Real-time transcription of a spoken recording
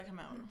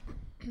out?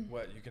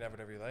 What, you can have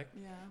whatever you like?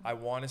 Yeah. I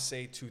want to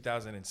say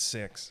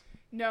 2006.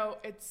 No,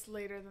 it's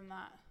later than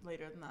that.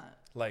 Later than that.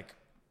 Like,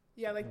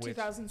 Yeah, like Which-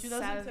 2007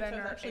 2006 I was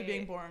or actually 8.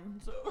 being born,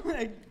 so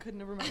I couldn't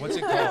have remembered. what's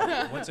it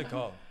called? What's it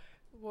called?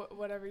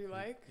 Whatever you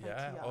like.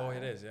 Yeah. T.I. Oh,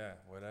 it is. Yeah.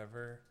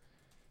 Whatever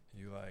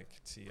you like.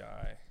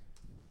 T.I.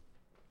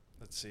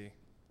 Let's see.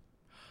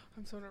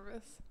 I'm so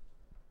nervous.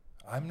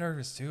 I'm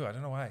nervous too. I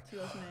don't know why.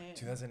 2008.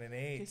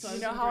 2008. Okay, so I You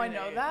was know in how I grade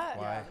know 8. that?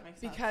 Why? Yeah, that makes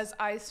sense. Because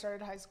I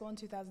started high school in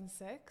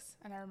 2006,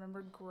 and I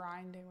remember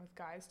grinding with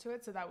guys to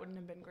it, so that wouldn't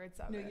have been grade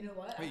 7. No, you know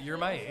what? Wait, you're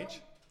my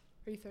age?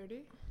 Are you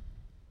 30?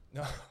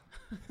 No.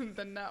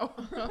 Then no.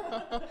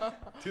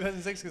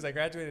 2006 because I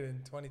graduated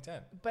in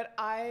 2010. But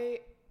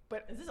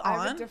Is this I have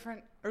on? a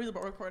different. Are we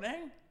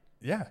recording?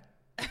 Yeah.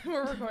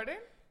 We're recording.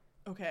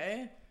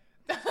 Okay.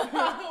 What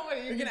are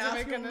You're you gonna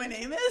ask me making what my a-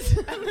 name is?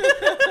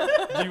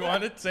 Do you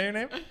want to say your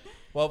name?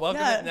 Well,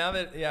 welcome. Yeah. Now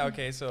that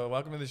okay, so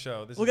welcome to the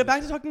show. We'll get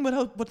back to talking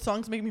about what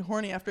songs make me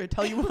horny after I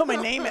tell you what my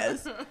name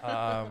is.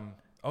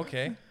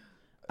 Okay.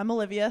 I'm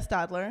Olivia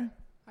Stadler.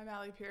 I'm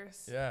Allie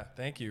Pearse. Yeah.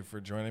 Thank you for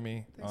joining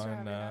me Thanks for on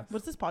having us.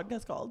 What's this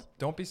podcast called?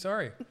 Don't Be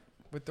Sorry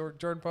with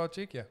Jordan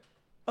Palachicchia.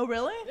 Oh,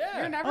 really? Yeah.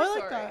 You're never Oh, I like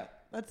sorry. that.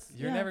 That's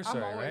You're yeah. never I'm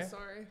sorry, always right?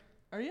 sorry.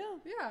 Are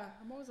you? Yeah,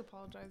 I'm always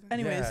apologizing.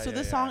 Anyways, Yeah, so yeah,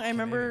 this yeah. song I Canadian.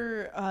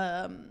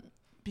 remember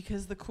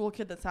because the cool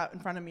kid that sat in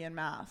front of me in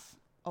math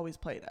always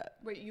played it.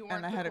 Wait, you weren't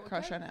And I the had a cool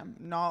crush kid? on him.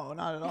 No,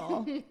 not at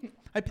all.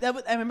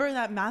 I remember in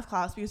that math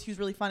class because he was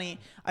really funny.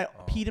 I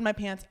peed in my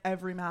pants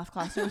every math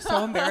class. It was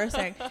so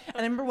embarrassing. And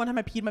I remember one time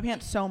I peed in my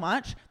pants so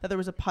much that there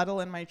was a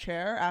puddle in my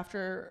chair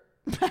after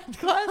math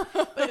class.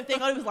 But thank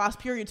God it was last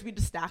period, so we had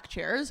to stack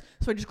chairs.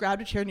 So I just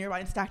grabbed a chair nearby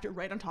and stacked it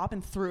right on top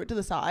and threw it to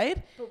the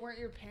side. But weren't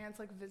your pants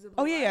like visible?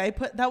 Oh yeah,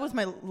 that was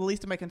my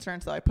least of my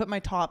concerns though. I put my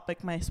top,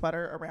 like my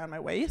sweater, around my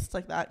waist,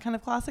 like that kind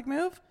of classic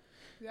move.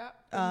 Yeah.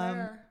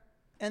 there.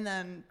 And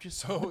then just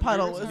So the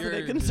puddle you're- was the you're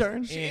big just concern.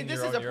 in This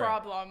your is own a urine.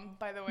 problem,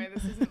 by the way.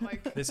 This isn't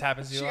like. This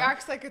happens to you. She a lot?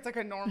 acts like it's like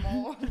a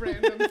normal,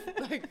 random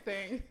like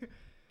thing.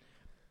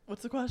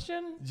 What's the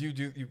question?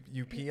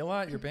 You pee a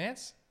lot? Your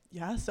pants?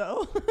 Yeah,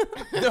 so.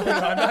 No,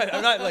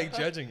 I'm not like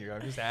judging you.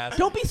 I'm just asking.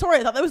 Don't be sorry.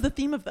 I thought that was the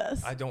theme of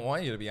this. I don't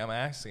want you to be. I'm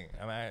asking.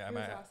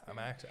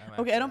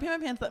 Okay, I don't pee my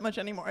pants that much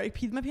anymore. I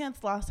peed my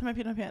pants. Last time I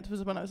peed my pants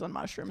was when I was on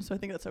mushrooms, so I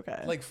think that's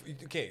okay. Like,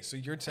 okay, so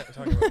you're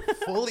talking about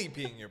fully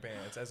peeing your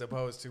pants as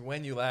opposed to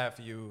when you laugh,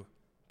 you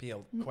pee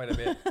quite a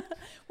bit.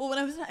 Well, when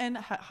I was in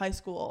high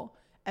school,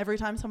 every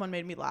time someone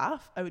made me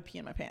laugh, I would pee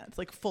in my pants,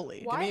 like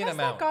fully. Why me an has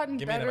amount. that gotten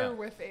Give me an better amount.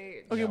 with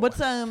age? Okay, Yeah, what's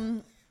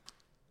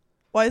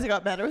why has it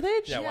got better with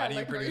age? Yeah, why do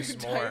you like, are produce you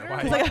more? tighter? Why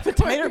Because I have a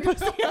tighter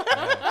pussy.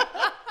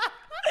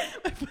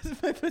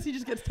 My pussy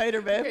just gets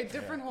tighter, babe. Okay,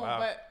 different hole, wow.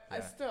 but I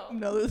Yeah. still.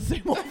 No, they're the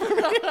same hole for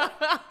me.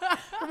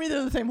 For me,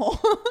 they're the same hole.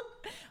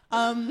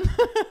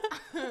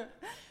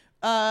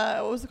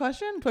 What was the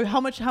question? How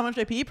much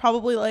I pee?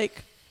 Probably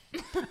like,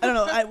 I don't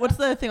know. What's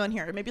the thing on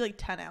here? Maybe like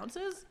 10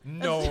 ounces?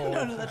 No,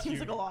 No, that seems you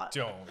like a lot.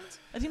 Don't.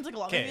 That seems like a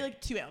lot. 'Kay, Maybe like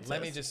 2 ounces.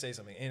 Let me just say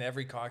something. In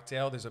every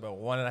cocktail, there's about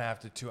 1.5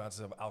 to 2 ounces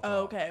of alcohol.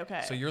 Oh,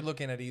 okay. So you're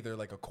looking at either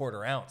like a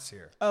quarter ounce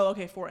here. Oh,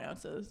 okay, 4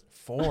 ounces.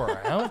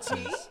 4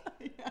 ounces?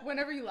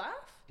 Whenever you laugh?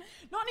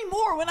 Not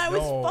anymore. When I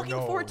was No, fucking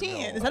no, 14.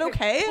 no. Is that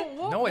okay?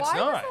 But No, it's why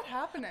not. Why is that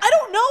happening? I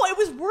don't know. I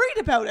was worried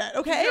about it.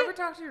 Okay. Did you ever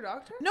talk to your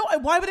doctor? No.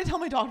 Why would I tell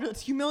my doctor?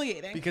 That's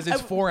humiliating. Because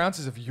it's 4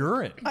 ounces of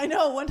urine. I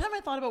know. One time I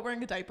thought about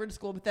wearing a diaper to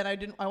school, but then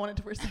I wanted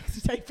to wear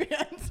sexy tight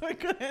pants, so I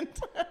couldn't.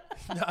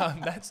 No,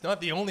 that's not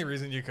the only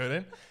reason you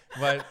couldn't.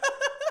 But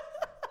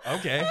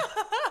okay.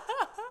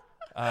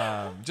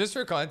 Just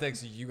for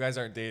context, you guys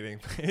aren't dating.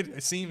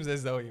 It seems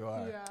as though you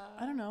are. Yeah.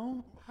 I don't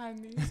know.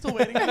 Honey. Still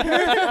waiting on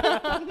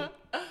her.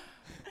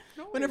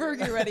 No, Whenever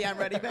you're ready, I'm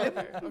ready, babe.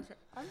 Okay,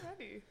 I'm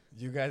ready.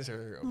 You guys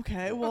are.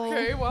 Okay. Well.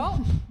 Okay,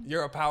 well.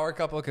 You're a power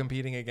couple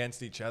competing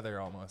against each other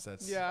almost.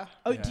 That's. Yeah.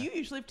 Oh, Yeah. do you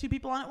usually have 2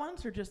 people on at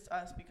once, or just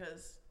us?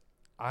 Because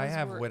I Because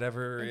have we're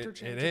whatever it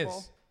interchangeable.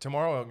 is.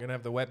 Tomorrow I'm gonna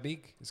have the wet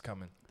beak is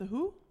coming. the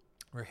who?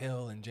 Or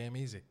Hill and Jam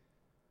Easy.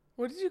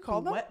 What did you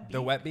call them? Wet The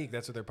beak? wet beak.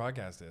 That's what their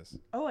podcast is.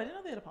 Oh, I didn't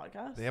know they had a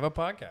podcast. They have a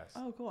podcast.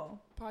 Oh, cool.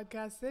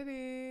 Podcast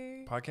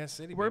City. Podcast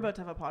City. We're baby. about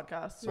to have a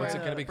podcast. So What's it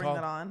we're gonna be bring called?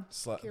 that on.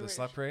 Okay, The wait.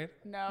 Slut Parade.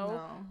 No.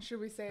 No. Should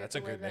we say That's it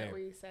a the way good that name.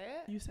 we say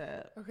it? You say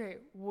it. Okay,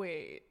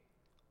 wait.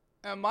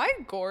 Am I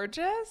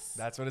gorgeous?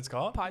 That's what it's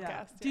called. Podcast. Yeah.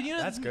 Yeah. Do you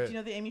know? That's Do good. you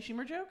know the Amy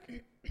Schumer joke?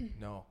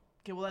 No,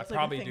 Okay, well that's I like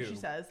probably the thing do. she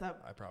says that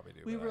I probably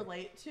do. we but I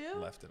relate to.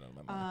 left it on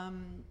my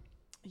mind.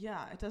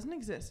 Yeah, it doesn't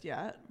exist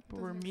yet, but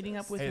we're Doesn't meeting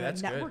up exist. with Hey, a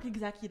that's good. network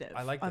executive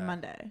I like on that.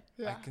 Monday.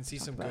 Yeah. I can see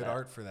Talk some about good it.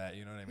 art for that.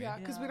 You know what I mean? Yeah,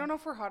 because we Yeah. don't know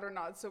if we're hot or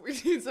not, so we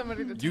need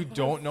somebody to You tell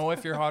don't us. know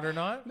if you're hot or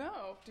not.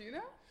 No. Do you know?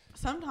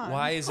 Sometimes.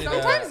 Why is it?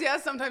 Sometimes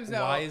yes, sometimes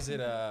no. Why is it?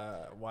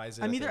 Why is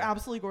it? I'm a either thing?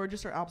 absolutely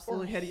gorgeous or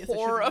absolutely Or hideous. I shouldn't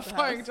leave the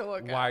horrifying house. to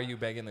look Why are at. you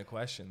begging the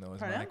question though? Is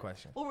Pardon? my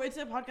question. Well, it's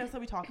a podcast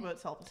that we talk about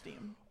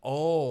self-esteem.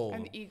 Oh.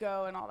 And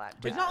ego and all that.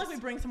 It's not like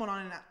we bring someone on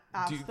and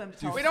ask Do- them to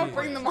do you tell We us don't feel-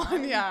 bring them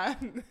on, yeah.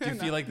 Do you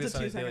feel like It's this a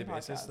on a 2-second daily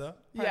basis podcast. though?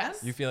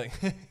 Yes. You feel like?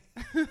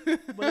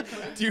 What-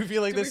 Do you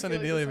feel like Do we this on feel a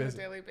like daily this basis? on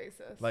a daily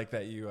basis? Like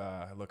that you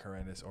look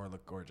horrendous or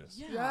look gorgeous?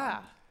 Yeah. Yeah.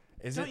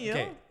 Is Don't it you?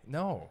 okay?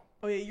 No.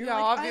 Oh yeah, you're Yeah,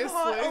 like, obviously.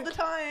 I'm hot all the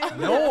time.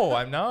 No,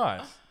 I'm not.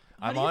 How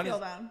I'm do you honest. feel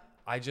then?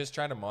 I just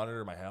try to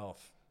monitor my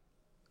health.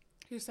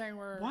 You're saying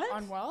we're What?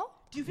 unwell?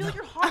 Do you feel like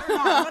you're hot or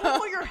not? I'm not talking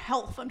about your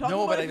health. I'm talking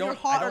No, about but if you're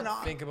hot I or don't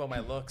not. think about my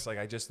looks. Like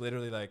I just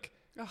literally like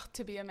Ugh,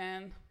 to be a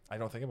man. I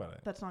don't think about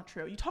it. That's not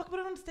true. You talk about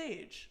it on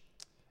stage.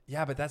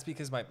 Yeah, but that's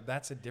because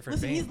that's a different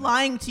Listen, vein. he's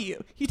lying to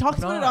you. He talks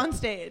I'm about it not. on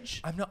stage.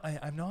 I'm not.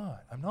 I'm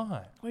not. I'm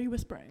not. Why are you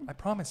whispering? I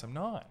promise I'm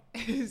not.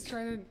 He's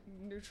trying to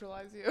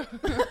neutralize you.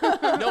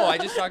 No, I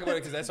just talk about it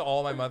because that's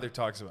all my mother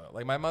talks about.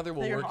 Like my mother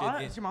will That you're work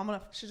hot? it. Is your mom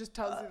gonna? She just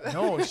tells you that.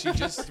 No, she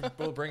just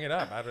will bring it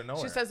up out of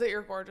nowhere. She says that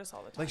you're gorgeous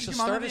all the time. Like she'll Your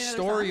mom start a have any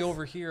other story sons?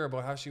 over here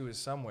about how she was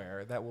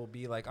somewhere that will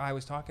be like, I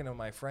was talking to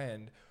my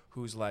friend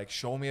who's like,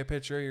 show me a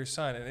picture of your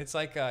son. And it's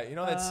like, you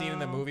know that scene in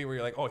the movie where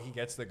you're like, oh, he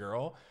gets the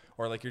girl?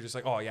 Or like you're just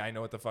like, oh yeah, I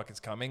know what the fuck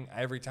is coming.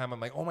 Every time I'm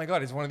like, oh my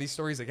God, it's one of these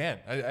stories again.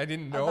 I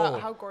didn't know. About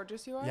how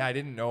gorgeous you are? Yeah, I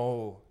didn't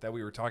know that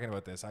we were talking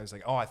about this. I was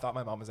like, oh, I thought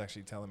my mom was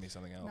actually telling me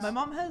something else. My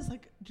mom has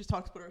like just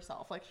talks about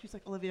herself. Like she's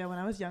like, Olivia, when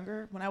I was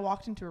younger, when I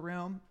walked into a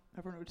room,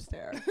 everyone would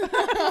stare.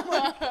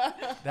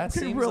 That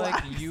seems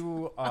relax. like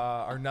you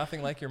are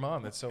nothing like your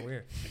mom. That's so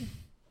weweird.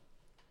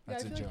 Yeah,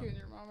 That's I a feel joke. like you and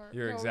your mom are.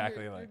 You're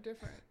exactly you're like-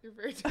 different. You're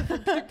very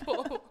different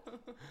people.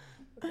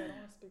 Okay, I don't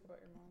want to speak about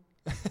your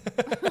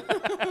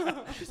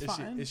mom. She's Is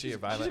fine. she a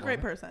violent She's a great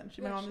woman? person.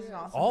 My Yeah, mom she is an is.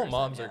 awesome All person,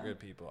 moms yeah. are good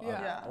people.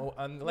 Yeah. Well,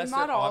 unless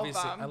Not they're all of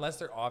obviously them. unless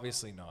they're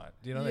obviously not.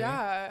 Do you know what I mean?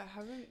 Yeah,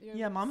 haven't you?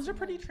 Yeah, ever moms are seen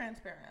pretty them?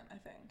 transparent, I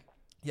think.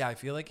 Yeah, I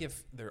feel like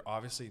if they're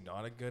obviously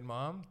not a good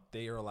mom,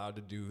 they are allowed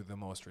to do the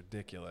most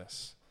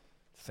ridiculous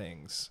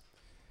things.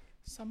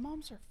 Some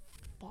moms are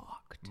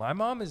fucked. My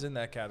mom is in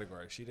that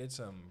category. She did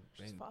some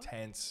She's fucked?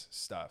 intense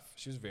stuff.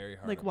 She was very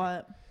hard. Like on me.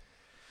 what?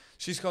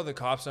 She's called the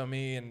cops on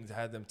me and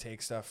had them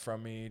take stuff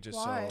from me just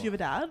Why? so. Do you have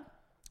a dad?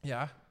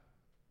 Yeah,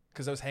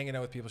 because I was hanging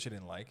out with people she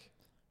didn't like.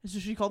 So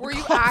she called Were the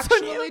you cops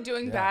on you? actually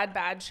doing Yeah.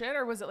 bad shit,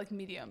 or was it like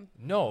medium?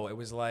 No, it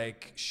was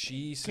like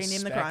she Can you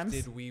name the crimes?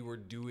 suspected we were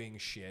doing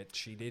shit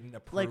she didn't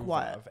approve Like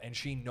what? of, and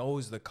she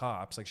knows the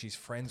cops. Like she's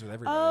friends with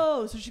everybody.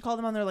 Oh, so she called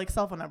them on their like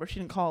cell phone number. She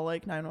didn't call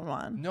like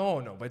 911.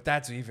 No, but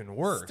that's even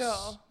worse.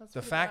 Still, that's the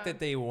pretty fact bad. that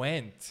they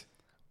went,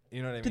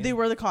 you know what I mean? Did they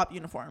wear the cop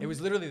uniform? It was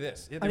literally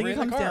this. Yeah, I they think were it in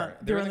the comes car. down-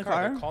 They were in the car.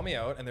 car? They call me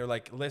out and they're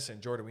like, "Listen,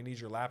 Jordan, we need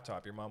your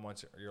laptop. Your mom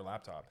wants your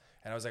laptop."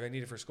 And I was like, "I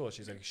need it for school."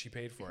 She's like, "She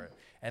paid for it."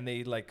 And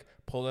they like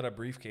pulled out a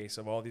briefcase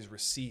of all these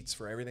receipts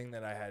for everything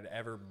that I had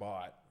ever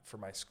bought for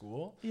my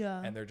school.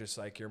 Yeah. And they're just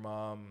like, "Your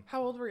mom."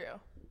 How old were you?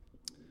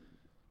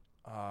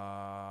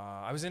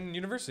 I was in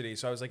university,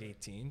 so I was like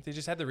 18. They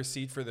just had the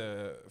receipt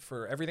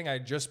for everything I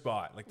just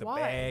bought, like the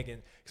Why? bag,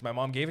 and because my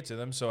mom gave it to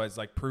them, so as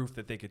like proof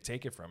that they could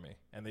take it from me,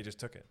 and they just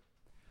took it.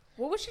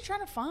 What was she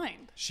trying to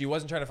find? She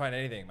wasn't trying to find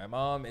anything. My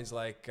mom is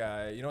like,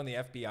 you know, when the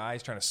FBI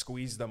is trying to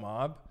squeeze the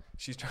mob,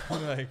 she's trying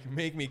to like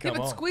make me come Yeah,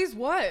 but home. squeeze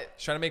what?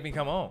 She's trying to make me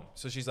come home.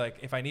 So she's like,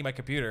 if I need my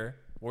computer,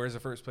 where's the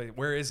first place?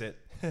 Where is it?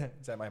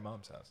 It's at my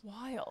mom's house.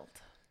 Wild.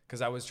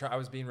 Because I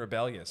was being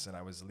rebellious and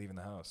I was leaving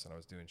the house and I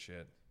was doing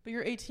shit. But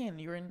you're 18.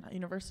 You were in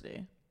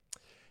university.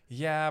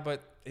 Yeah,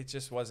 but it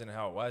just wasn't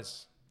how it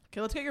was. Okay,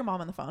 let's get your mom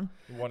on the phone.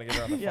 You want to get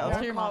her on the Yeah, phone? let's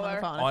get your mom Call on the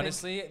her. phone. I think.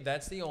 Honestly,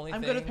 that's the only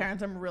I'm thing. good with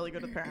parents. I'm really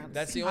good with parents.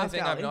 That's the only Ask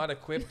thing I'm Allie. not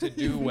equipped to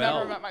do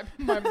well. Never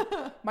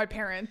met my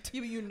parent.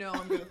 Yeah, but you know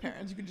I'm good with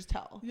parents. You can just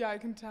tell. Yeah, I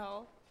can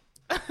tell.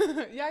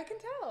 Yeah, I can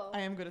tell. I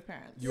am good with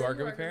parents. You are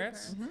good with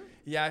parents? Mhm.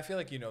 Yeah, I feel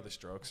like you know the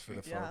strokes for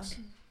the Yeah. folks.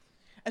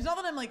 It's not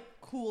that I'm like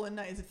cool and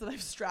nice. It's that I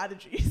have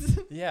strategies.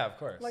 Yeah, of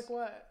course. Like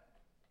what?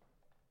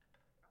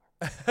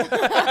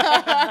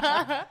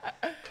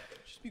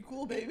 Just be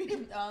cool,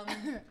 baby. I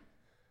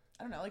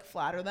don't know, like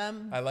flatter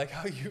them. I like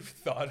how you've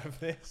thought of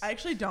this. I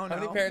actually don't know.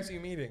 How many parents are you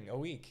meeting a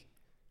week?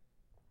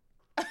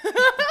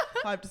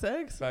 5 to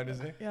 6. 5 to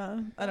 6? Yeah,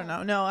 I don't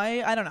know. No,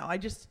 I don't know. I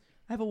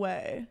have a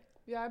way.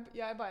 Yeah,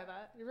 I buy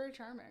that. You're very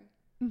charming.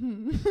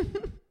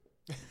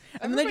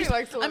 And then Everybody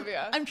likes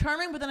Olivia. I'm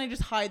charming, but then I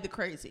just hide the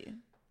crazy.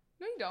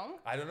 No, you don't.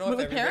 I don't know But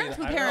if with everybody, parents?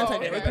 With I don't parents, know I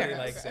if do. With everybody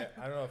parents. likes it.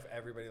 I don't know if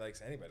everybody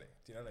likes anybody.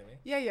 Do you know what I mean?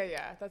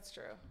 Yeah. That's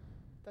true.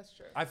 That's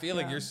true. I feel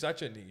like Yeah. you're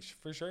such a niche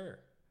for sure.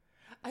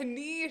 A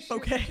niche. you're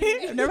Okay,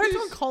 fucking I've never had niche.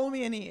 someone call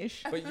me a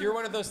niche. But you're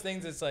one of those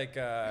things. It's like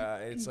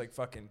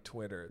fucking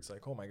Twitter. It's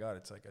like, oh my god,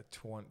 it's like a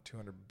 $200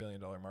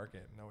 billion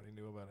market. Nobody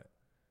knew about it.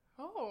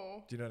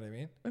 Oh. Do you know what I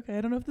mean? Okay,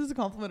 I don't know if this is a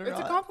compliment or It's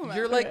a not. compliment.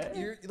 You're like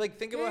Okay. you're like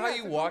think Yeah, about yeah, how it's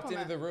you a walked into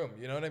compliment. the room.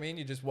 You know what I mean?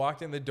 You just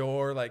walked in the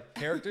door, like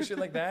character shit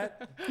like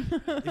that.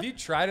 If you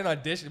tried an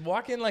audition,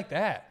 walk in like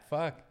that.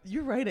 Fuck.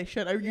 You're right. I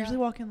should. I usually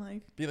walk in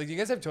like. Be like, do you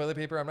guys have toilet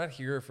paper? I'm not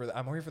here for.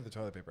 I'm here for the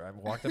toilet paper. I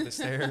walked up the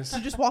stairs.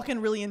 You just walk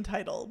in really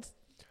entitled.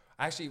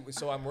 Actually,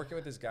 so I'm working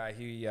with this guy.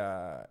 He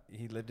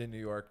lived in New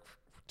York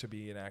to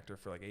be an actor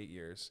for like 8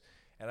 years,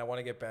 and I want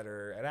to get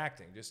better at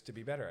acting, just to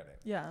be better at it.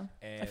 Yeah,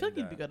 And, I feel like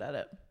you'd be good at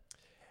it.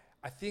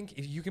 I think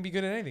if you can be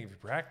good at anything if you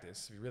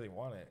practice, if you really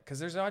want it. Because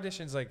there's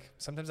auditions, like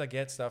sometimes I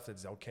get stuff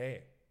that's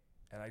okay,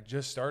 and I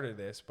just started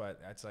this,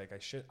 but it's like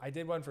I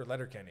did one for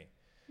Letterkenny,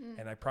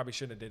 and I probably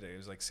shouldn't have did it. It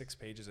was like 6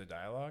 pages of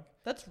dialogue,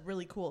 That's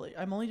really cool.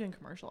 I'm only doing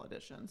commercial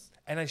auditions.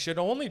 and I should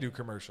only do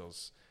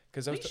commercials.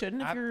 Because You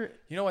shouldn't if you're.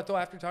 You know what though?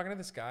 After talking to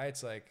this guy,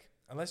 it's like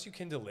unless you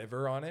can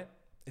deliver on it,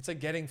 it's like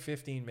getting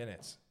 15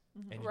 minutes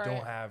and you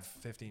don't have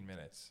 15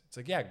 minutes. It's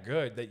like, yeah,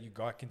 good that you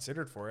got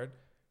considered for it,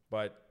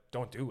 but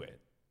don't do it.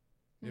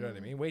 You know what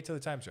I mean? Wait till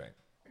the time's right.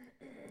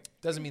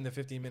 Doesn't mean the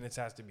 15 minutes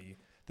has to be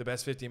the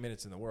best 15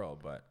 minutes in the world,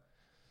 but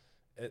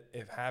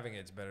if having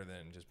it's better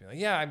than just being like,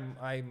 yeah,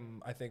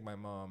 I think my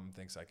mom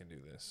thinks I can do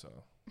this. So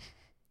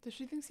Does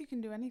she thinks you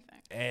can do anything?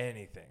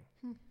 anything.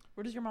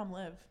 Where does your mom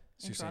live?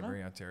 In Sault Toronto? Ste.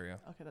 Marie, Ontario.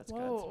 Okay, that's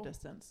good. Whoa. Some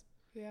distance.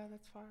 Yeah,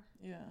 that's far.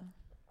 Yeah.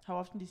 How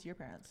often do you see your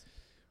parents?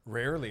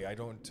 Rarely. I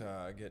don't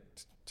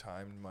get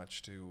time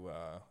much to,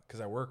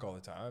 because I work all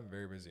the time. I'm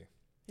very busy.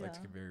 I like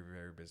to get very,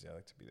 very busy. I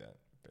like to be that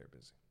very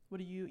busy. What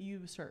do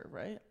you serve,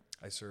 right?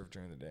 I serve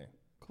during the day.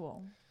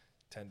 Cool.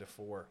 10 to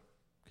 4.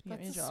 Can you get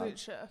me a That's a job? sweet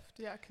shift.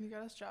 Yeah, can you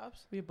get us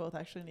jobs? We both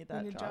actually need We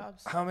that need job.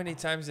 jobs. How many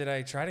times did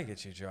I try to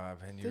get you a job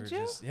and you Did were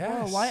you? just,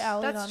 yes. Whoa, why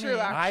Allie That's not true, me?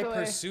 actually. I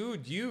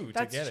pursued you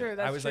That's to get true. it.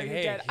 That's I was true. like, You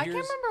hey, did. I can't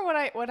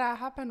remember what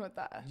happened with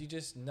that. You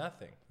just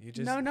nothing. You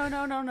just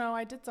No.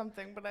 I did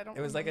something, but I don't.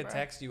 It was like a remember.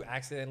 text you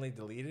accidentally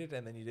deleted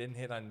and then you didn't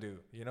hit undo.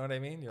 You know what I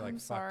mean? You're I'm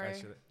like, fuck, I sorry.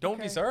 should. Don't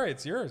be Okay. sorry.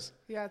 It's yours.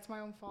 Yeah, it's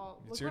my own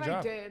fault. It's Look your what job.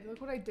 I did. Look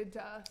what I did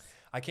to us.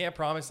 I can't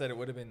promise that it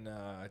would have been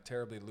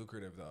terribly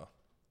lucrative though.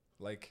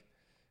 Like,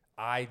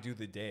 I do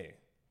the day,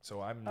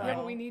 so I'm Yeah,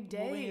 but we need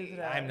Well, we need days. the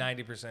day. I'm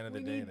 90% of the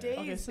We day. need There. days.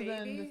 Okay, so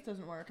then baby. this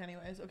doesn't work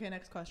anyways. Okay,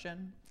 next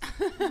question.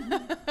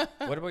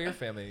 What about your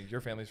family?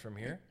 Your family's from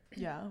here.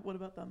 Yeah, what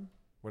about them?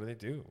 What do they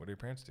do? What do your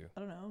parents do? I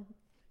don't know.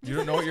 You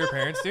don't know what your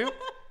parents do?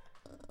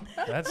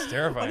 That's Why do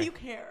terrifying. you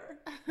care?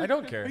 I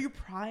don't care. Are you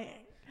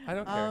prying? I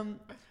don't care.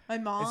 My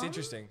mom. It's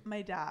interesting.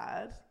 My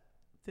dad,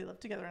 they live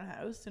together in a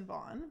house in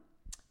Vaughan.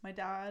 My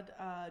dad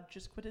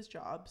just quit his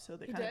job, so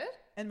they He kind of. did?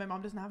 And my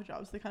mom doesn't have a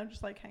job, so they kind of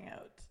just like hang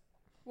out.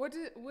 What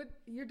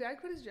your dad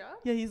quit his job?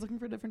 Yeah, he's looking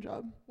for a different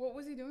job. What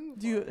was he doing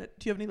before? Do you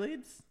have any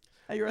leads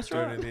at your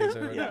restaurant?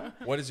 Yeah.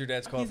 What is your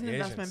dad's He's an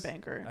qualifications? investment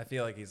banker. I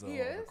feel like he's a He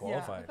little is? Yeah. I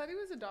qualified. thought he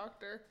was a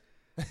doctor.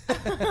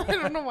 I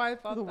don't know why I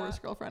thought The that.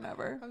 worst girlfriend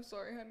ever. I'm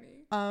sorry,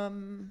 honey.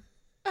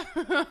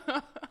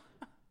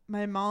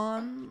 My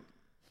mom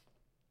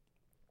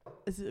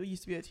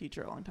used to be a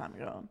teacher a long time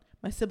ago.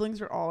 My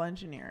siblings are all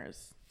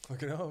engineers.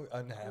 Look at how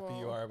unhappy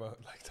you Whoa. are about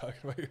like talking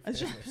about your It's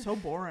family. just so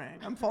boring.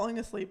 I'm falling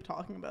asleep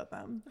talking about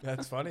them.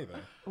 That's funny though.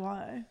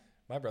 Why?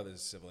 My brother's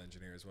a civil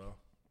engineer as well.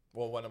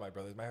 Well, one of my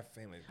brothers. My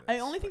family. I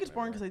only think it's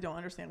boring because I don't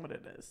understand what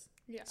it is.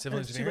 Yeah. Civil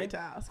And it's too engineering. late to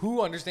ask.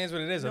 Who understands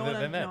what it is No other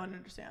one, than that? no one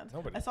understands.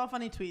 Nobody. I saw a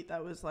funny tweet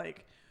that was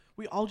like,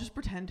 we all just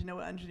pretend to know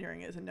what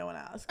engineering is and no one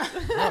asks.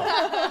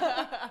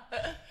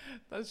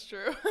 That's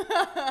true.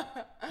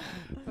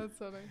 That's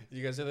funny.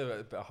 You guys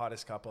are the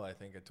hottest couple, I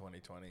think, of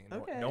 2020.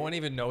 Okay. No one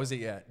even knows it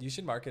yet. You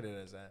should market it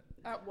as that.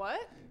 At what?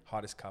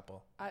 Hottest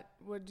couple,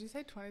 What did you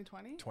say?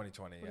 2020?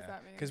 2020. What does Yeah.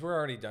 that mean? Because we're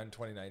already done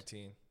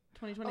 2019.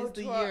 2020 is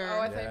the Oh, year.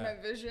 I thought you Yeah.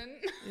 meant vision.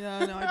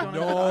 Yeah, no, I don't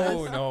No,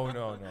 empathize.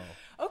 no.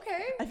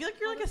 Okay. I feel like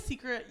you're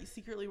like you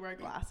secretly wear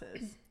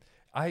glasses.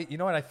 You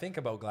know what? I think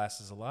about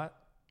glasses a lot.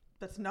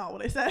 That's not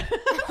what I said.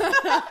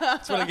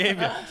 That's what I gave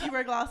you. Do you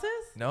wear glasses?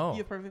 No. You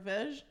have perfect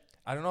vision?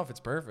 I don't know if it's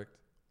perfect.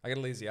 I got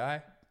a lazy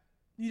eye.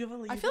 You have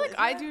a I feel like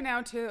I do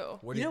now too.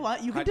 What You do know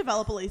what? You how- can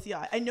develop a lazy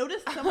eye. I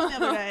noticed someone the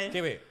other day.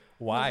 Okay, wait.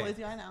 who has a Why?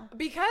 lazy eye now.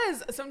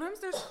 Because sometimes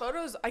there's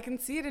photos. I can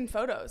see it in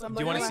photos. I'm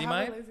Do you like, wanna oh, I see have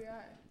a mine? lazy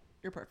eye.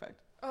 You're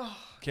perfect. Oh,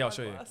 Okay, I'll God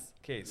show you. bless.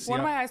 Okay, see One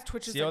how, of my eyes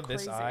twitches see how like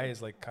this crazy. eye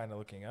is like kind of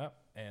looking up,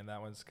 and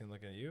that one's kind of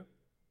looking at you.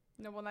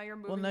 No, well now you're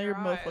moving. Well, now your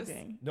you're both eyes.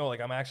 looking. No,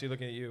 like I'm actually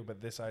looking at you,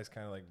 but this eye's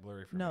kind of like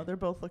blurry for me. No, they're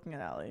both looking at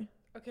Allie.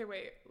 Okay,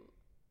 wait.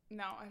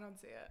 No, I don't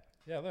see it.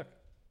 Yeah, look.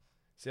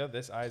 See how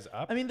this eye's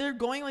up? I mean, they're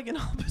going like in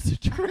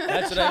opposite directions.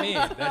 That's what I mean.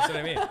 That's what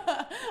I mean.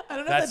 I don't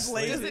know if That's that's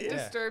lazy. Does it Yeah.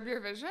 disturb your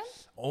vision?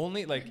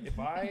 Only like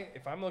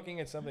if I'm looking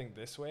at something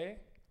this way,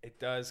 it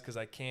does because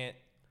I can't.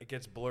 It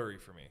gets blurry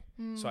for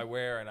me. So I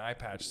wear an eye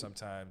patch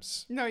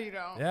sometimes, No, you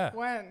don't. Yeah.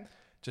 When?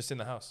 just in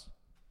the house.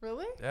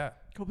 Really? Yeah.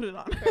 Go put it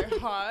on. Very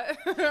hot.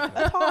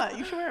 That's hot.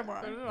 You should wear it more.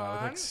 Put it I look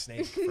on. like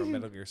Snake from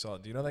Metal Gear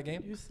Solid. Do you know that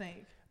game? You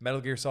snake.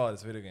 Metal Gear Solid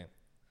is a video game.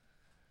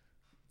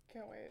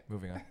 Can't wait.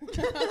 Moving on.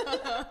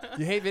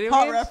 You hate video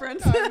Hot games?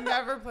 reference. I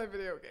never play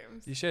video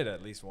games. You should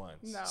at least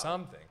once. No.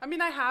 Something. I mean,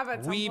 I have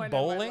at some Wii point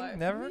bowling? in my life.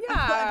 Never? Yeah,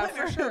 I play for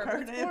Mario sure. Kart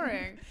But it's in.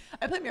 boring.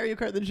 I play Mario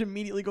Kart, then just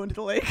immediately go into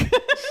the lake.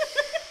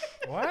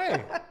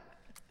 Why?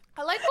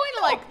 I like going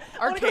to like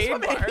I wanna go arcade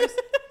swimming. bars.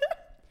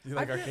 You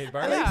like arcade I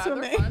bars? like Yeah,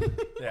 swimming. they're fun.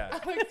 Yeah.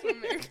 I like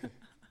swimming.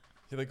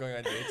 You like going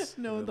on dates?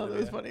 No one with thought that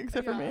was Olivia? funny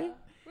except for me.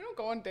 We don't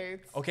go on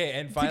dates. Okay,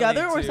 and finally,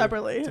 Together or to-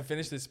 separately? To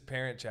finish this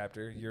parent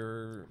chapter,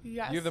 you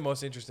Yes. have the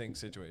most interesting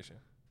situation.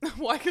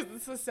 Why? Because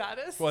it's the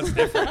saddest. Well, it's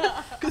different.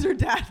 Because her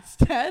dad's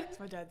dead.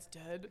 My dad's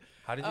dead.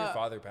 How did your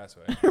father pass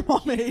away? Her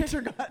mom hates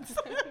her guts.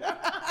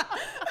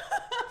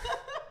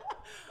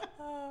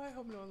 Oh, I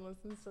hope no one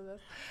listens to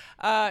this.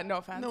 No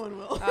offense. No one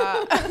will.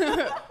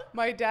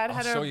 My dad I'll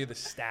had show you the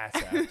stats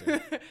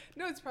after.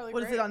 No, it's probably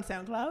What is great. it on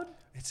SoundCloud?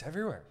 It's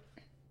everywhere.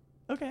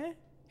 Okay.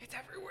 It's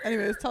everywhere.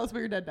 Anyways, tell us about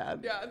your dead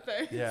dad. Yeah,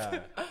 thanks.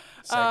 Yeah.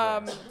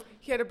 Um, Segways.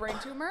 he had a brain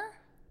tumor,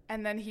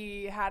 and then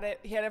he had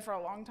it for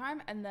a long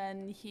time, and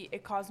then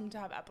it caused him to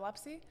have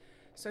epilepsy.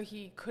 so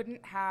he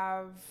couldn't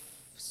have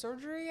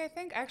surgery, I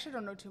think. I actually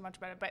don't know too much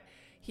about it, but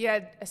he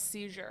had a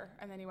seizure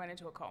and then he went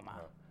into a coma.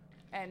 Oh.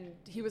 And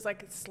he was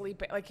like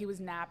sleeping, like he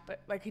was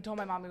like he told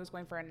my mom he was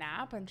going for a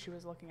nap and she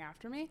was looking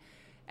after me.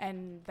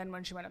 And then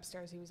when she went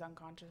upstairs, he was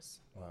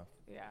unconscious. Wow.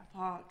 Yeah.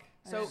 Fuck.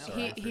 So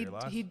Sorry for your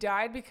loss. he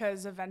died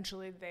because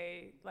eventually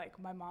they, like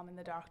my mom and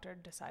the doctor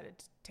decided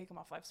to take him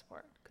off life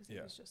support because he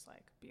was just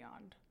like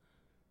beyond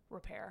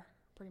repair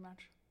pretty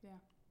much. Yeah.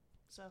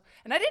 So,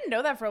 and I didn't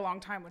know that for a long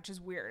time, which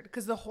is weird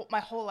because my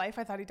whole life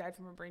I thought he died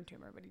from a brain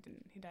tumor, but he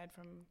didn't. He died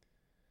from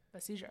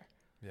a seizure.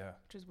 Yeah.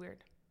 Which is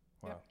weird.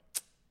 Wow. Yeah.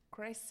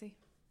 Crazy.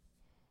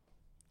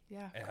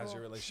 Yeah. And how's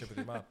your relationship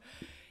with your mom?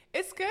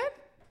 It's good.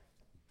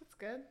 It's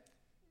good.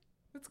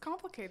 It's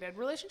complicated.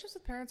 Relationships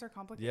with parents are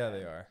complicated. Yeah,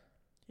 they are.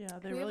 Yeah,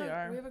 they really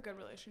are. We have a good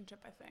relationship,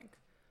 I think.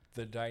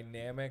 The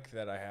dynamic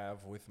that I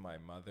have with my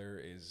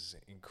mother is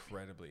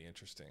incredibly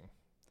interesting.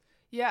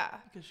 Yeah.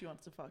 Because she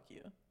wants to fuck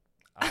you.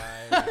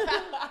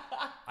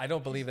 I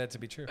don't believe that to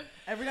be true.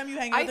 Every time you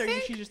hang out with her,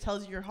 she just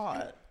tells you you're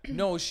hot.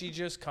 No, she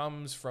just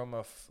comes from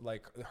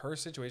like her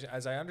situation.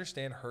 As I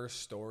understand her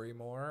story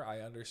more,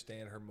 I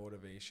understand her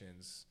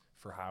motivations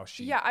for how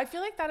she. Yeah, I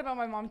feel like that about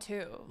my mom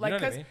too. Like,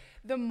 because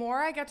the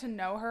more I get to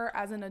know her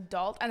as an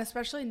adult, and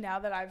especially now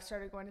that I've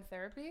started going to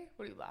therapy.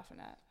 What are you laughing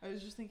at? I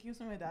was just thinking of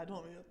something my dad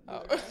told me.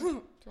 Do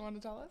you want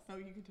to tell us? No,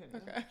 you continue.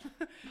 Okay.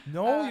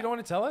 No, you don't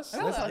want to tell us?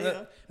 I will tell you.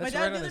 My That's dad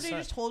right the on other the day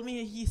just told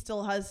me he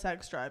still has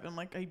sex drive. I'm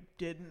like, I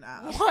didn't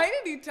ask. Why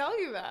did he tell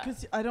you that?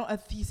 Because I don't.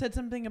 He said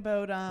something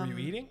about. Were you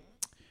eating?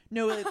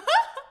 No.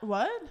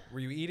 What? Were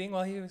you eating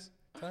while he was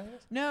telling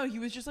us? No, he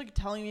was just like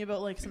telling me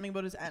about like something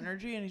about his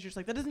energy, and he's just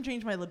like, that doesn't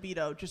change my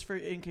libido, just for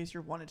in case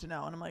you wanted to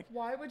know. And I'm like,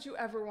 why would you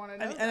ever want to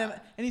know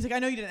and he's like, I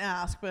know you didn't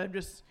ask, but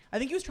I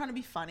think he was trying to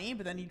be funny,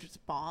 but then he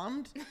just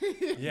bombed.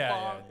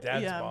 Yeah,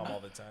 dads bomb all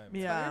the time.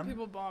 Yeah,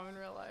 people bomb in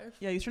real life.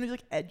 Yeah, he was trying to be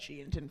like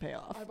edgy and didn't pay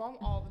off. I bomb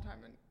all the time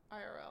in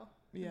IRL.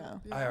 Yeah.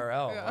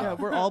 IRL. Yeah. Yeah,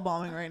 we're all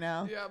bombing right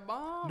now. Yeah,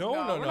 bomb. No,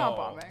 we're not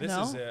bombing. This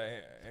No? is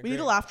we need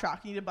a laugh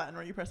track. You need a button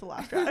where you press the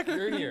laugh track.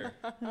 You're here.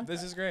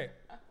 This is great.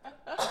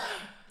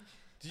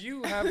 Do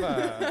you have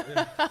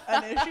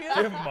An issue? do you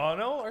have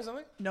mono or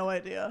something? No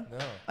idea. No.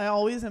 I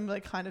always am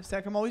like kind of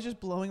sick. I'm always just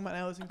blowing my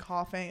nose and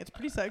coughing. It's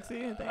pretty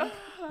sexy, I think.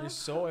 You're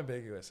so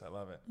ambiguous. I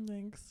love it.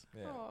 Thanks.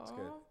 Yeah, it's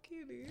good.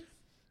 Cuties.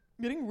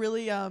 I'm getting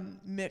really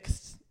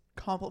mixed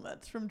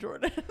compliments from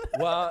Jordan.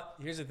 Well,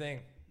 here's the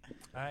thing.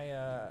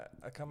 I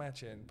come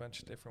at you in a bunch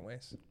of different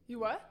ways. You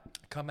what?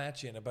 Come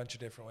at you in a bunch of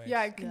different ways. Yeah,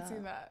 I can see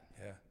that.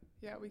 Yeah.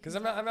 Yeah, we. Because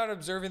I'm not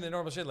observing the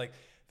normal shit. Like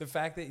the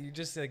fact that you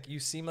just like you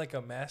seem like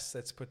a mess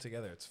that's put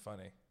together. It's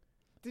funny.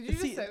 Did you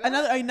just say that?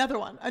 Another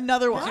one. Do you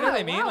know what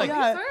I mean? Wow,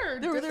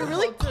 Like they're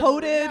really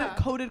coded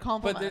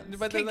compliments.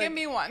 but Okay, like, give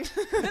me one.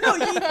 no,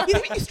 you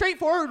give me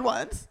straightforward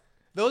ones.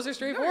 those are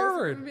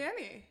straightforward. No,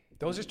 any.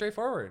 Those are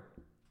straightforward.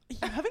 You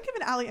haven't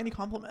given Allie any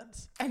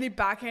compliments. Any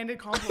backhanded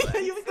compliments?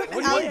 You haven't given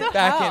What Allie do you mean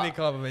backhanded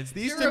compliments?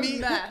 These You're to a me,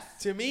 mess.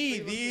 to me,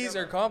 these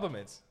are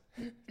compliments.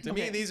 To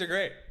me, these are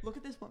great. Look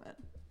at this woman.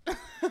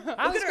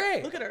 Allie's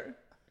great. Look at her.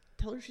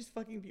 Tell her she's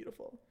fucking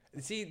beautiful.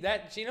 See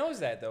that she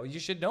knows that though. You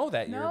should know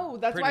that. No, You're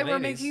that's pretty why we're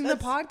ladies. making the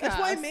podcast. That's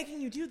why I'm making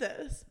you do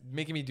this.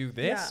 Making me do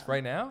this Yeah.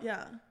 right now.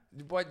 Yeah.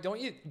 What don't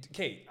you?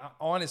 Okay,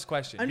 honest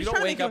question. I'm You just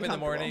don't trying to wake make you up in the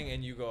uncomfortable. morning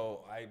and you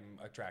go, "I'm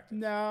attractive."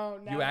 No,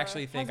 never. You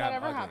actually think Has that I'm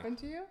ever ugly. happened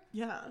to you?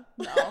 Yeah.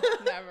 No,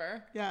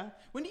 never. Yeah.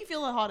 When do you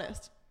feel the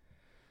hottest?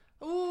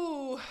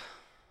 Ooh.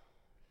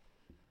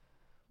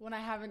 When I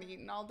haven't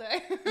eaten all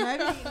day. When I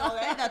haven't eaten all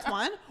day, that's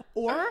one.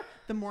 Or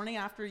the morning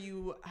after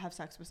you have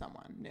sex with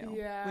someone new.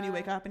 Yeah. When you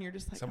wake up and you're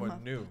just like, Someone I'm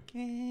a new.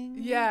 fucking-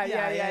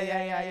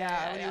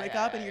 Yeah. When you wake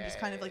up and you just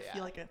kind of like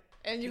feel like a.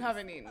 And you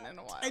haven't eaten in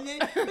a while. And then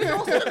you're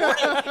also the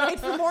morning.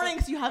 It's the morning,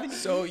 so you haven't.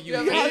 So you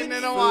haven't hate eaten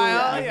in a food.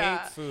 while, You yeah.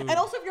 hate food. And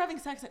also, if you're having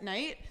sex at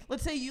night,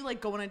 let's say you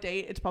like go on a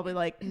date, it's probably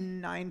like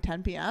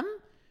 9-10 p.m.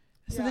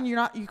 So then you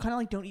kind of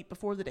like don't eat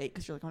before the date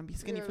because you're like, I want to be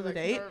skinny You're, for the like,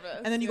 date. nervous,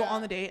 And then you go yeah.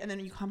 on the date and then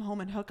you come home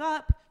and hook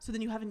up. So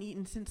then you haven't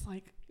eaten since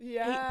like 8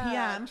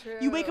 p.m.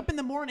 You wake up in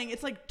the morning,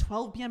 it's like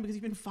 12 p.m. because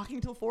you've been fucking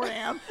till 4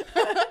 a.m.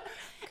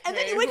 And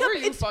then you wake who up, are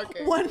you it's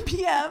fucking? 1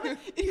 p.m. and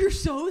you're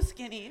so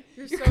skinny.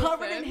 You're so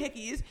covered thin. in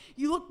hickeys.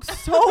 You look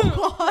so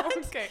hot.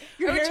 Okay.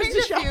 Your I would hair's change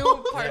a few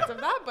disheveled. parts of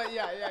that, but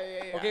yeah.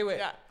 Okay, wait.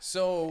 Yeah.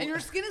 So And your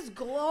skin is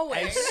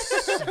glowing.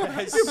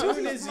 as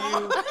soon as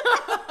you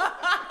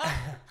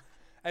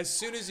as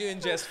soon as you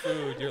ingest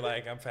food, you're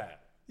like, I'm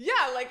fat. Yeah,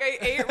 like I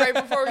ate right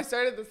before we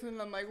started this,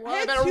 and I'm like, well, I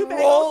had better 2 bagels.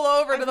 roll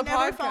over to I've the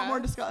never podcast. felt more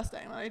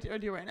disgusting than I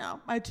do right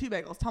now. I had 2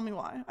 bagels. Tell me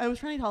why. I was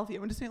trying to eat healthy. I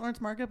went to St. Lawrence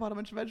Market, bought a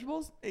bunch of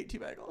vegetables, ate 2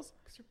 bagels.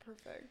 'Cause you're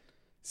perfect.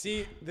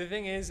 See, the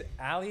thing is,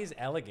 Allie's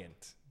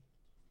elegant.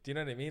 Do you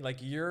know what I mean? Like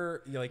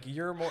you're like the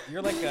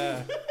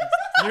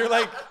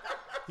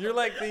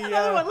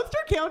Another one. Let's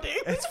start counting.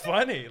 it's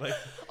funny. Like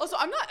Also,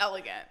 I'm not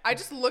elegant. I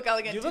just look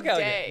elegant You today. look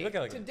elegant. You look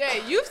elegant.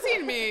 Today, you've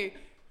seen me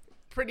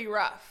pretty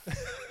rough.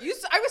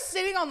 I was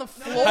sitting on the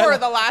floor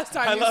the last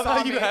time I you love saw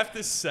how me. you have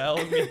to sell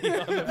me on the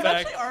You fact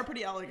actually are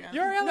pretty elegant.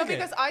 you're elegant. No,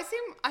 because I see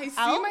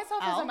Al?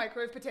 myself as Al? a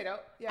microwave potato.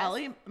 Yes.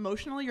 Allie,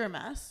 emotionally, you're a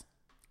mess.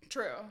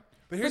 True.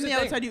 But here's From the the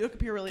thing. outside, you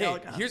appear really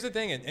elegant. Here's the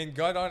thing, and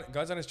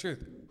God's honest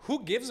truth.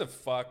 Who gives a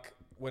fuck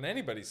what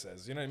anybody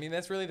says? You know what I mean?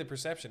 That's really the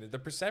perception. The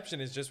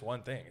perception is just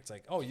one thing. It's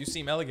like, oh, you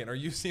seem elegant, or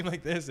you seem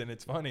like this, and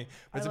it's funny.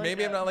 But like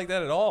maybe I'm not like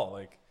that at all.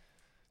 Like,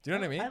 do you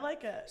know what I mean? I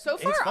like it. So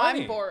far, It's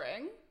funny. I'm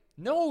boring.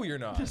 No, you're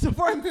not. So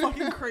far, I'm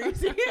fucking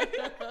crazy.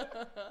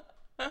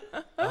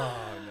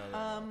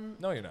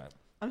 No, you're not.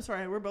 I'm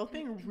sorry. We're both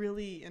being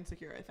really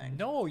insecure, I think.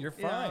 No, you're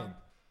fine. Yeah.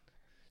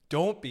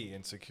 Don't be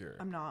insecure.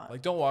 I'm not.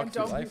 Like, don't walk And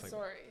through don't be life like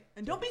sorry.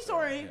 And don't be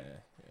sorry.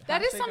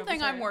 That is Hashtag don't be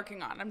something I'm sorry.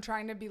 working on. I'm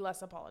trying to be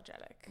less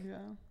apologetic. Yeah.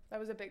 That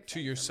was a big thing To for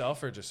me.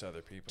 yourself or just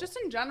other people? Just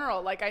in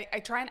general, like I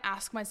try and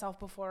ask myself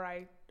before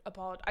I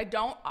apologize. I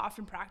don't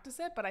often practice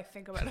it, but I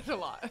think about it a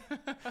lot.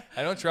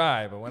 I don't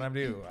try, but when I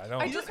do, I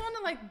don't. I just want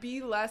to like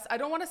be less. I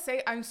don't want to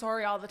say I'm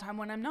sorry all the time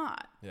when I'm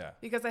not. Yeah.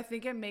 Because I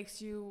think it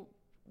makes you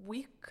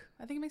weak.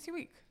 I think it makes you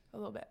weak a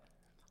little bit.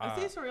 I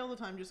say sorry all the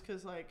time just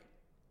because, like...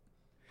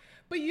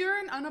 But you're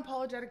an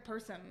unapologetic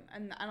person,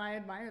 and I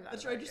admire that.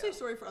 That's right. I about just you. say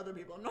sorry for other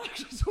people. I'm not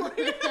actually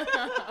sorry.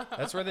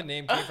 That's where the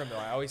name came from, though.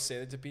 I always say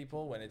that to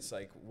people when it's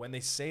like, when they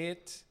say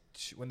it,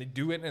 when they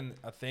do it in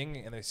a thing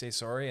and they say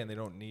sorry and they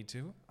don't need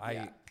to,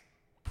 I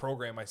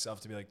program myself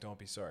to be like, don't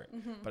be sorry.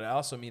 Mm-hmm. But I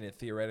also mean it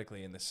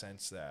theoretically in the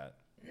sense that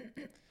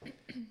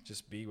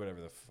just be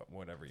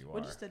whatever you What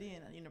did are. you study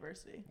in at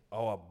university?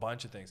 Oh, a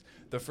bunch of things.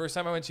 The first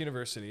time I went to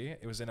university,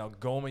 it was in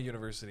Algoma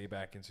University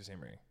back in Sault Ste.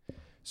 Marie.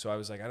 So I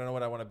was like, I don't know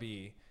what I want to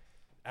be.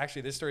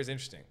 Actually, this story is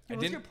interesting. What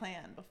was your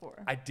plan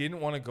before? I didn't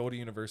want to go to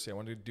university. I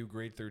wanted to do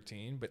grade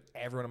 13, but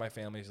everyone in my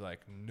family is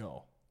like,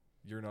 no,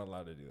 you're not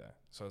allowed to do that.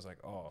 So I was like,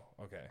 oh,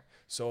 okay.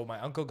 So my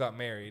uncle got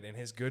married, and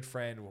his good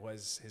friend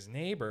his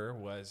neighbor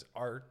was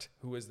Art,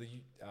 who was the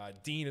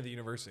dean of the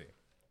university.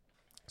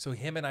 So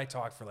him and I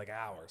talked for like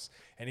hours,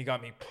 and he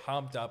got me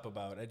pumped up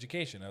about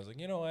education. I was like,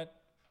 you know what?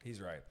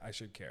 He's right. I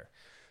should care.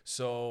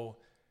 So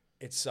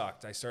it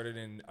sucked. I started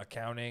in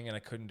accounting, and I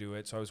couldn't do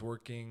it. So I was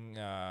working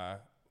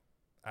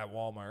at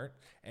Walmart,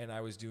 and I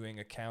was doing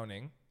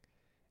accounting,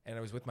 and I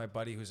was with my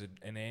buddy who's an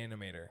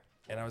animator.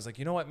 And I was like,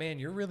 you know what, man,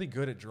 you're really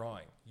good at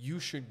drawing. You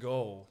should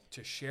go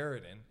to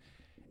Sheridan,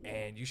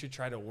 and you should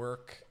try to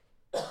work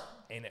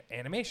in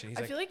animation. He's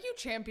I like, feel like you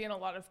champion a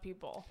lot of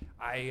people.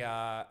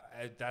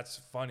 that's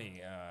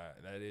funny.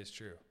 That is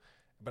true.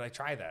 But I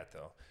tried that,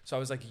 though. So I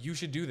was like, you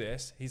should do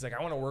this. He's like,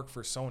 I want to work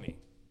for Sony.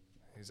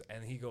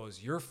 And he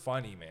goes, you're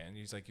funny, man.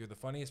 He's like, you're the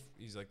funniest.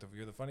 He's like,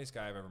 you're the funniest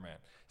guy I've ever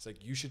met. It's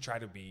like, you should try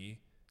to be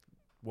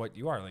what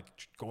you are. Like,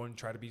 go and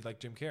try to be like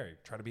Jim Carrey.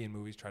 Try to be in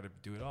movies. Try to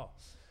do it all.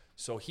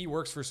 So he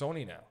works for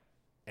Sony now.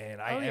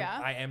 And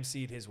I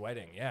emceed his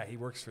wedding. Yeah, he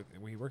works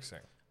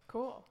there.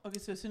 Cool. Okay,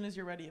 so as soon as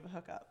you're ready, you have a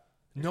hookup.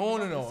 No.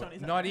 Sony's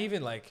Not not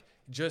even like,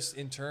 just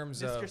in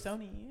terms Mr. of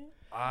Sony.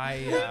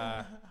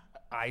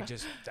 I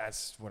just,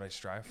 that's what I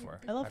strive for.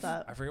 I love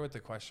that. I forget what the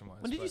question was.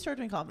 When did you start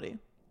doing comedy?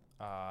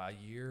 A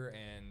year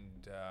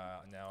and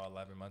now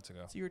 11 months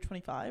ago. So you were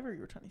 25 or you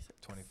were 26?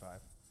 25.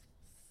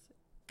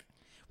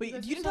 Wait,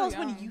 That's you didn't so tell us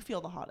when young. you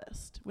feel the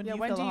hottest. When do do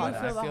you you feel When the I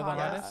hottest? feel the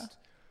hottest?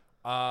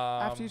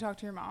 hottest? After you talk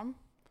to your mom?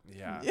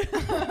 Yeah.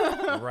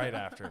 Right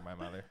after my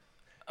mother.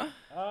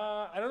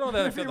 I don't know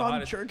that I If feel your the mom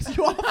hottest. jerks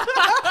you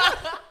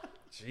off.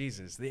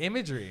 Jesus, the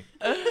imagery.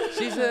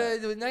 She's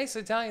a nice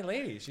Italian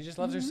lady. She just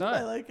loves her I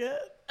son. like it.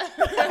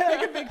 I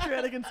can picture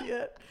it. I can see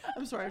it.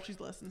 I'm sorry if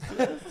she's listening to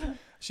this.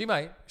 She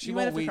might. She You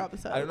might won't have to weed. crop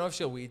this out. I don't know if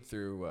she'll weed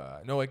through.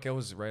 No, it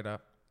goes right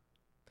up.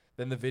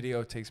 Then the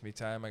video takes me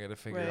time. I got to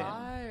figure Right.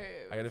 out.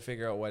 I got to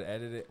figure out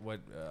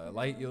what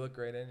light you look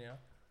great in. You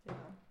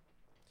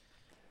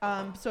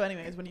know. So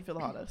anyways, when do you feel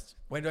the hottest?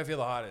 When do I feel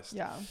the hottest?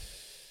 Yeah.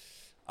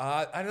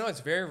 I don't know.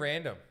 It's very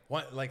random.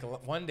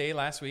 One day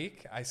last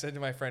week, I said to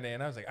my friend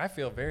Anna, I was like, I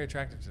feel very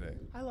attractive today.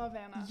 I love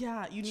Anna.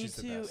 Yeah, you need She's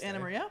the to best, Anna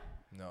eh? Maria.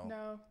 No.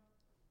 No.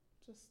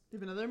 Just Do you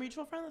have another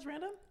mutual friend that's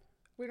random?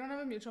 we don't have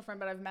a mutual friend,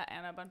 but I've met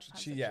Anna a bunch of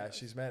times.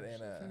 She's met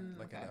Anna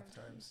okay. enough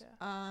times.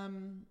 Yeah.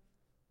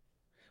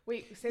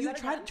 Wait, say You that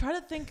again. try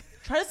to think.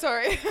 Try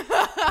Sorry.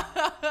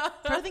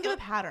 to think of a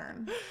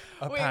pattern.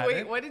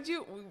 Wait. What did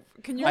you?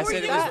 Can you? I What were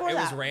said you it doing was, before it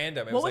was that?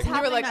 random. It What was was like, You were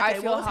happening like, that I day?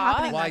 feel What was hot?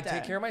 happening well, I that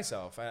take day? care of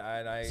myself.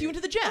 I So you went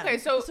to the gym. Okay,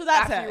 so that's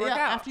after it. you work yeah,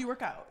 out. after you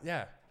work out.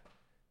 yeah.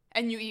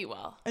 And you eat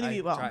well. And you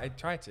eat well. I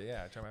try to.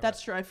 Yeah, I try my That's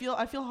best. true. I feel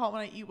hot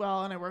when I eat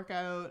well and I work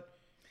out.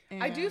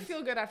 I do and-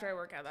 feel good after I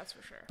work out. That's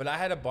for sure. But I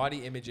had a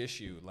body image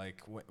issue.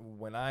 Like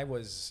when I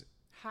was.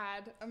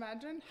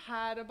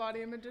 Had a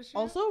body image issue.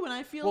 Also, when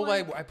I feel Well,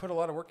 like I put a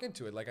lot of work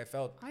into it. Like I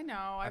felt. I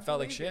know. I felt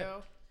like believe shit.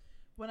 you.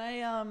 when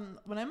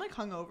I'm like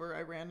hungover,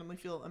 I randomly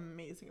feel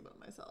amazing about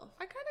myself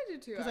I kind of do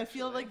too. because I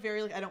feel actually. like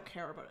very like I don't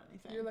care about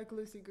anything. You're like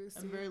loosey goosey.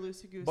 I'm very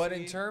loosey goosey. But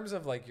in terms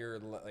of like your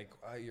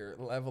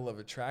level of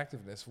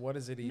attractiveness, what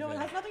is it even? no, it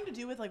has nothing to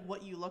do with like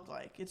what you look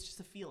like. It's just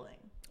a feeling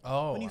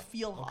Oh, when you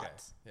feel okay.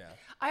 hot. Yeah.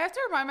 I have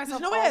to remind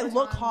myself. There's no way all I the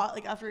look time. hot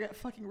like after I get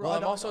fucking raw. Well,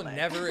 I'm dog also all day.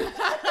 never.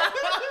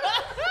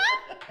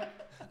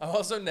 I'm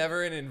also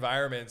never in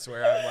environments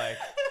where I'm like,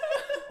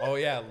 oh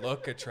yeah,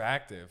 look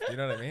attractive. Do you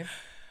know what I mean?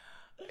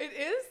 It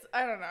is.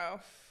 I don't know.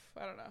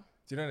 Do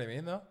you know what I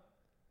mean though?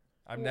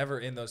 I'm never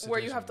in those situations. Where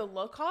you have to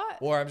look hot?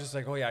 Or I'm just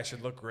like, oh yeah, I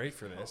should look great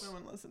for this. No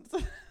one listens.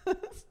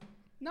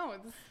 No,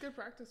 this is good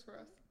practice for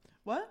us.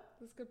 What?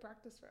 This is good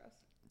practice for us.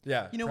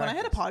 Yeah. You know, when I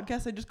had a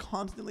podcast, I just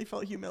constantly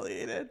felt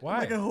humiliated. Why?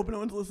 Like, I hope no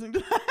one's listening to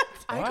that.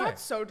 I Why? got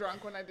so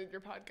drunk when I did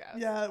your podcast.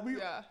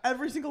 Yeah,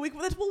 every single week.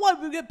 That's why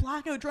we get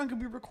blackout drunk and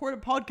we record a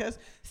podcast,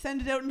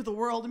 send it out into the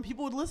world, and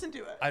people would listen to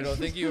it. I don't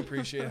think you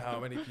appreciate how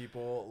many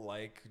people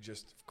like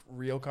just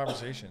real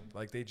conversation.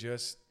 Like they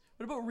just.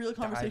 What about real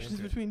conversations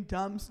into it. between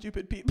dumb,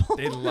 stupid people?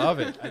 They love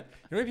it. You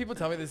know when people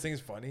tell me this thing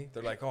is funny?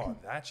 They're like, oh,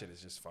 that shit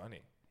is just funny.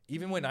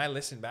 Even when I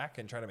listen back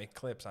and try to make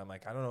clips, I'm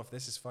like, I don't know if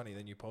this is funny.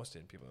 Then you post it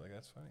and people are like,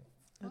 that's funny.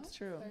 That's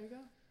true. There you go.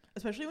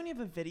 Especially when you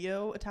have a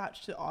video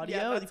attached to audio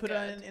Yeah, and you put it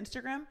on good.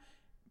 Instagram.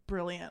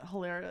 Brilliant,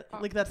 hilarious. Oh,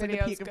 Like that's like a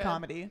video's peak of good.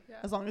 comedy. Yeah.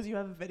 As long as you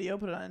have a video,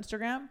 put it on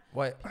Instagram.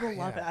 What? People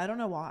love it. I don't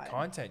know why.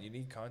 Content. You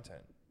need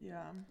content.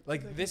 Yeah.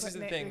 Like They this can is the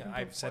put thing. they can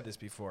I've put said this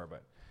before,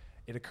 but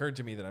it occurred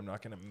to me that I'm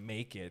not going to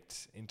make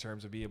it in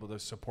terms of being able to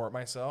support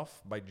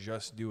myself by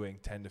just doing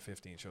 10 to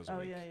 15 shows a Oh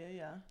week.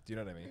 yeah. Do you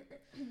know what I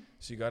mean?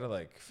 So you got to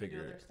like figure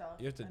other it. stuff.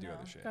 You have to I do know.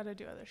 other shit. Gotta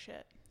do other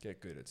shit. Get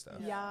good at stuff.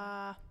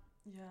 Yeah.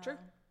 Yeah. True.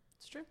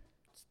 It's true.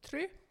 It's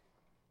true.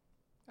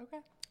 Okay.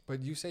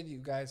 But you said you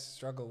guys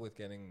struggle with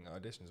getting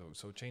auditions,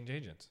 so change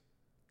agents.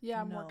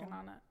 Yeah, I'm No. working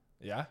on it.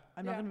 Yeah?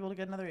 I'm not Yeah. gonna be able to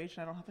get another agent.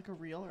 I don't have like a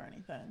reel or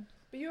anything.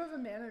 But you have a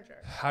manager.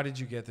 How did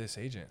you get this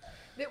agent?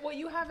 What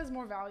you have is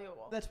more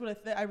valuable. That's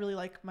what I really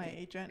like my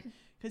agent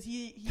because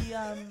he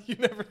You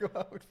never go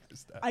out for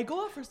stuff. I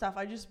go out for stuff.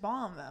 I just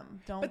bomb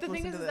them. Don't. But the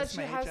thing listen is to that this, she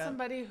my has agent.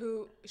 somebody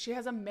she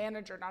has a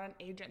manager, not an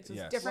agent. So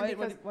Yes. it's different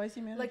because Why is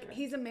he manager? like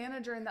he's a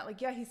manager in that like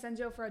yeah he sends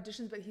you out for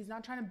auditions, but he's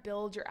not trying to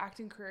build your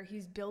acting career.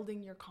 He's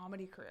building your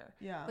comedy career.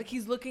 Yeah. Like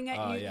he's looking at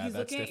you. yeah, he's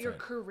that's looking at your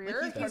different.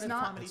 career. Like, He's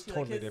not. comedy It's too.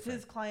 totally like different.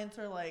 his clients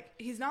are like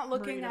He's not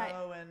looking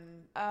Marino at.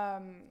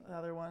 and the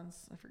other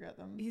ones. I forget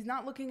them. He's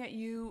not looking at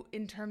you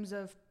in terms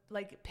of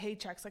like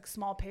paychecks, like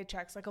small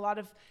paychecks. Like a lot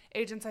of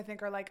agents I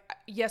think are like,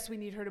 yes, we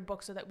need her to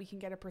book so that we can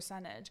get a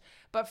percentage.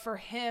 But for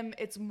him,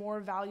 it's more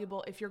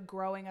valuable if you're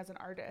growing as an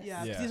artist.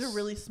 Yeah, because he's a Yes.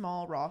 really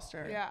small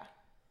roster. Yeah.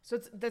 So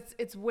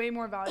it's way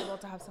more valuable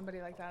to have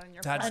somebody like that in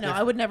your That's I know. different.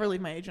 I would never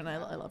leave my agent. I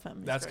love him.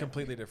 He's That's great.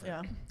 completely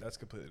different. Yeah. That's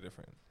completely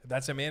different.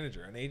 That's a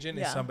manager. An agent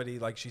is Yeah. somebody,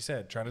 like she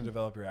said, trying to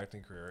develop your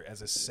acting career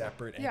as a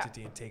separate Yeah.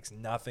 entity and takes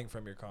nothing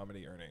from your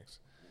comedy earnings.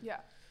 Yeah.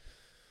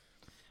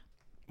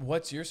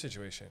 What's your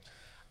situation?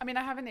 I mean,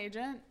 I have an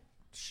agent.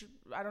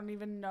 I don't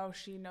even know if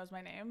she knows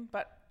my name,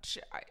 but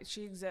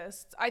she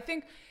exists. I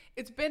think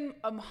it's been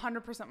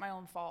 100% my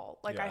own fault.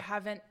 Like I Yeah.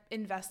 haven't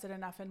invested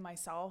enough in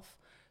myself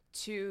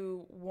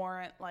to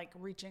warrant like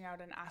reaching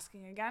out and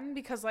asking again,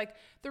 because like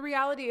the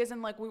reality is,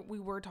 and like we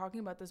were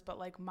talking about this, but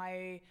like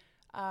my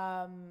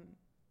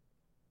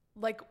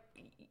like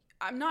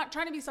I'm not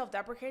trying to be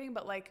self-deprecating,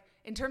 but like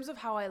in terms of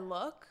how I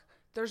look,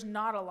 there's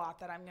not a lot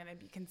that I'm going to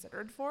be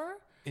considered for.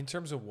 In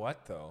terms of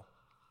what, though?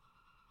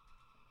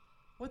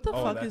 What the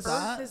Oh, fuck that's- is What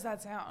that? does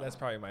that sound? That's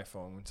probably my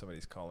phone when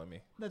somebody's calling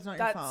me. That's not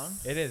your phone.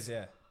 That's- It is,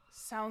 yeah.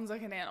 Sounds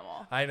like an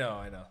animal. I know.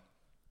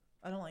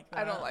 I don't like that.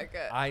 I don't like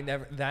it. I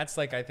never. That's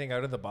like, I think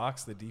out of the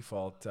box, the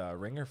default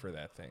ringer for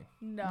that thing.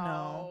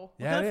 No.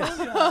 Yeah, it What is. phone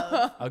do you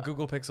have? A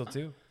Google Pixel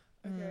 2.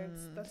 Okay,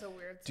 that's a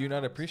weird. Do you not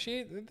sound.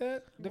 appreciate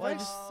that Well, I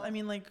device? just, I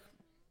mean, like,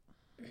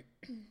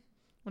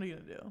 what are you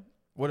gonna do?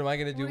 What am I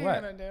going to do? What are What?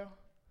 you gonna do?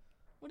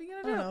 What are you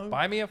I gonna don't do? know.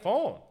 Buy me a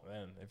phone,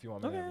 then, if you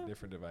want me to have Okay. a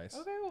different device.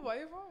 Okay, we'll buy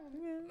your phone.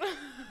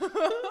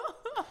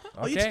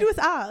 All you have to do is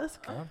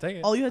ask. I'll take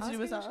it. All you have to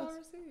do Asking is ask. shall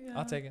receive. Yeah.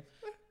 I'll take it.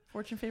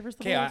 Fortune favors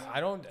the Okay, bold. I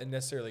don't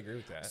necessarily agree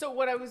with that. So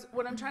what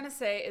I'm trying to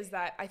say is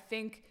that I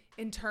think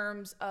in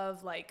terms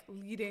of like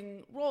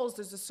leading roles,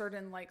 there's a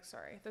certain like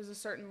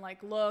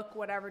look,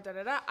 whatever, da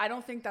da da. I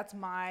don't think that's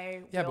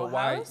my yeah, but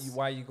wheelhouse.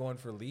 why are you going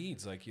for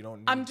leads? Like you don't.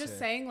 Need I'm just to-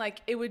 saying,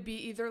 like, it would be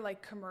either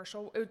like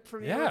commercial. For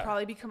me, it Yeah. would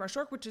probably be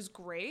commercial work, which is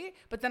great.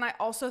 But then I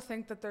also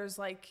think that there's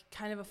like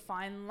kind of a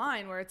fine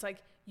line where it's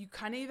like you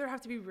kind of either have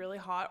to be really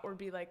hot or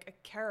be like a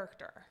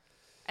character.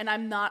 And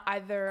I'm not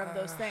either of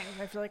those things.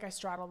 I feel like I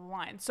straddle the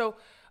line. So,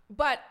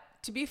 but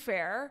to be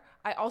fair,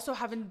 I also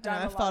haven't done.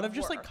 And a I've lot thought of of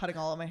just like work. cutting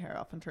all of my hair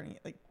off and turning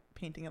it like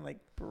painting it like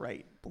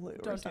bright blue or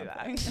Don't do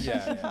something. that.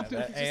 Yeah,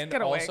 that, and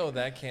get a wig. also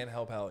that can't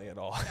help Allie at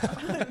all.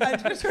 I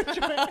just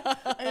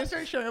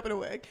started showing up in a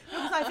wig.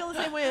 Because I feel the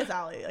same way as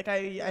Allie. Like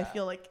I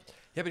feel like.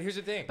 Yeah, but here's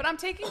the thing. But I'm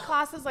taking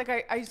classes. Like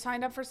I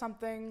signed up for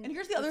something. And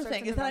here's the that other starts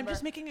thing in is that I'm November.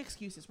 just making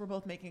excuses. We're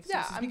both making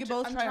excuses. Yeah, we can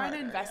both I'm try trying to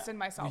harder, invest yeah. in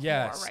myself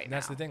Yes, more right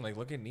that's now. the thing. Like,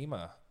 look at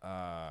Nima.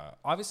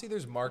 Obviously,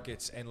 there's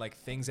markets and like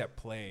things at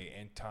play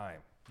and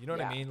time. You know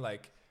what I Yeah. mean?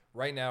 Like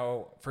right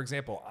now, for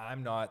example,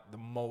 I'm not the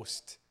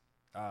most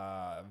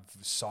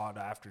sought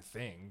after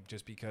thing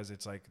just because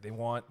it's like they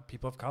want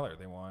people of color.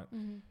 They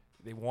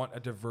want a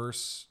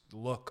diverse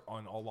look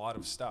on a lot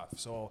of stuff.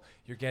 So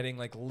you're getting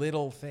like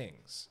little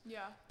things. Yeah.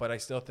 But I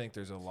still think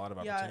there's a lot of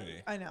opportunity.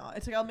 Yeah, I know.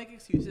 It's like I'll make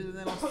excuses and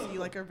then I'll see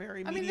like a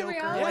very I mean, the mediocre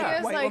reality Yeah.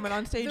 is, white like, woman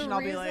on stage the and I'll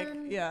be like,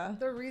 reason- yeah.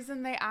 The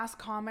reason they ask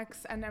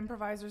comics and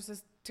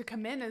improvisers to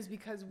come in is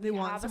because we They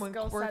want have a someone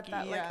skill set quirky,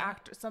 that like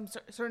yeah.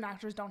 certain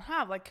actors don't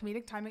have. Like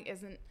comedic timing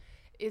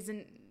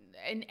isn't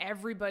in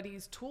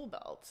everybody's tool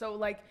belt. So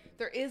like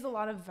there is a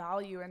lot of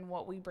value in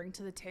what we bring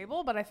to the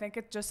table, but I think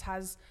it just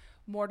has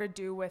more to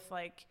do with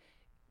like,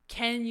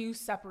 can you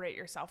separate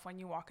yourself when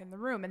you walk in the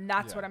room? And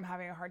that's what I'm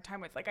having a hard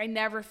time with. Like I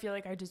never feel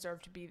like I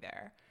deserve to be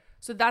there.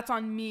 So that's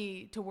on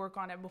me to work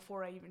on it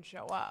before I even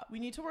show up. We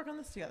need to work on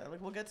this together.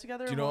 Like we'll get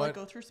together you and know we'll what? like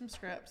go through some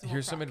scripts.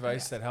 Here's some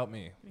advice that helped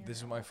me. This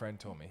is what my friend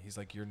told me. He's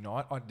like, you're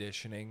not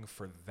auditioning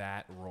for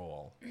that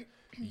role.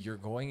 You're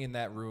going in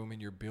that room and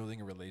you're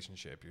building a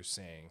relationship. You're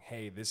saying,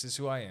 hey, this is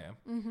who I am.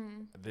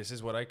 Mm-hmm. This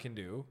is what I can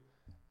do.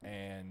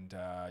 And,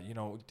 you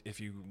know, if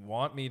you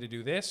want me to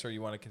do this or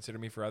you want to consider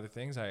me for other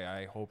things,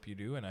 I hope you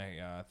do. And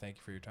I thank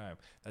you for your time.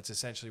 That's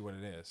essentially what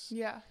it is.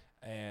 Yeah.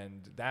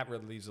 And that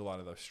relieves a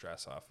lot of the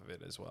stress off of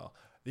it as well.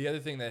 The other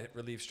thing that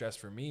relieved stress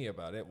for me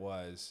about it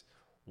was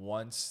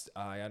once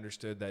I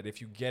understood that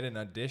if you get an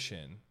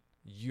audition,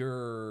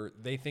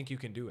 they think you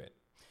can do it.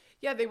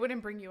 Yeah, they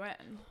wouldn't bring you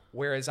in.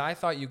 Whereas I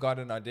thought you got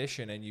an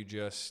audition and you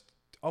just,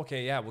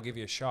 okay, yeah, we'll give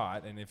you a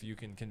shot. And if you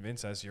can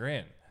convince us, you're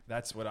in.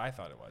 That's what I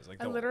thought it was.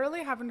 Like I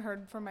literally haven't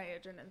heard from my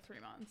agent in 3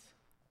 months.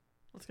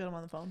 Let's get him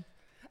on the phone.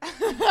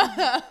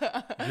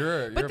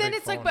 But then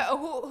it's like, but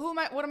who am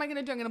I? What am I going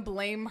to do? I'm going to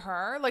blame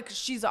her. Like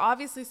she's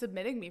obviously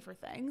submitting me for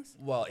things.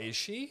 Well, is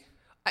she?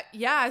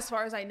 Yeah, as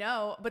far as I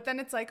know. But then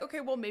it's like,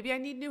 okay, well, maybe I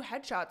need new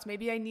headshots.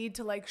 Maybe I need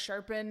to like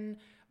sharpen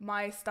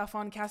my stuff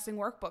on casting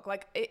workbook.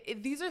 Like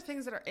these are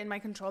things that are in my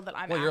control that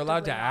I'm. Well, you're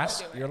allowed to not ask.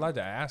 doing. You're allowed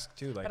to ask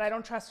too. Like, but I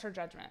don't trust her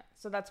judgment.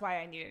 So that's why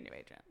I need a new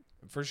agent.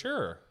 For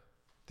sure.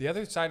 The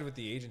other side with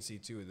the agency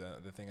too,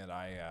 the thing that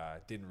I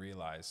didn't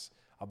realize,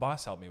 a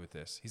boss helped me with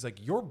this. He's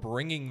like, you're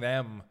bringing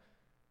them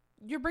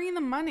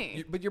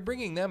money, but you're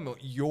bringing them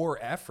your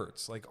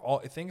efforts. Like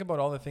think about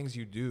all the things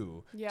you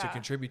do to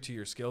contribute to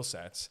your skill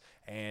sets.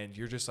 And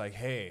you're just like,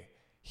 hey,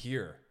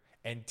 here,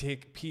 and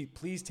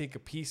please take a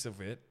piece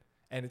of it.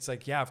 And it's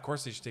like, yeah, of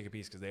course they should take a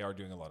piece because they are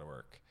doing a lot of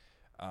work,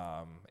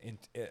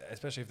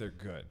 especially if they're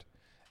good.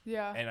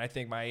 Yeah. And I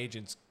think my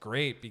agent's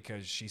great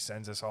because she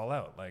sends us all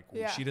out. Like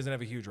she doesn't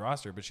have a huge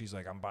roster, but she's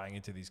like, I'm buying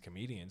into these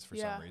comedians for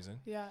some reason.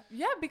 Yeah.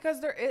 Yeah. Because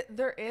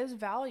there is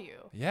value.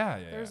 Yeah.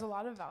 There's a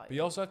lot of value. But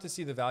you also have to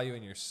see the value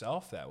in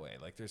yourself that way.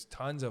 Like there's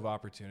tons of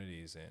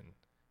opportunities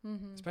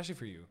especially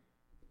for you.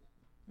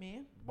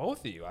 Me?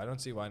 Both of you. I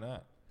don't see why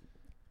not.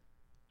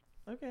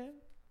 Okay.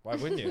 Why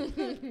wouldn't you?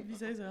 If you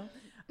say so.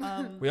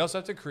 We also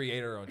have to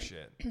create our own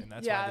shit. And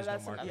that's why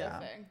there's no market.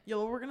 Thing. Yeah,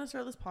 well, we're going to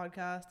start this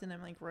podcast and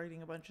I'm like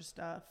writing a bunch of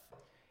stuff.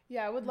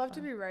 Yeah, I would love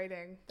to be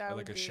writing. That would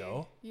like a be,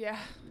 show? Yeah.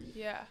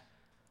 Yeah.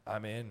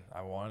 I'm in.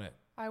 I want it.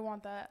 I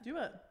want that. Do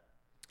it.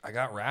 I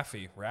got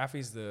Rafi.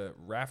 Rafi's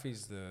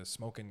the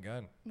smoking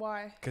gun.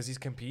 Why? Because he's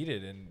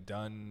competed and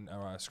done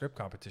script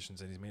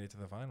competitions and he's made it to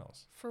the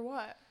finals. For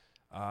what?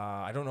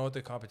 I don't know what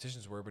the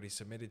competitions were, but he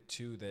submitted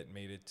 2 that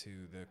made it to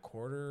the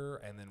quarter,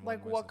 and then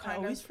like one was I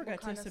always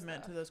forget to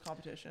submit to those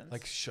competitions.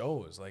 like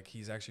shows. Like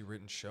he's actually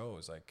written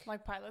shows. Like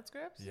pilot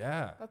scripts.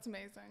 Yeah, that's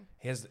amazing.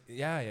 He has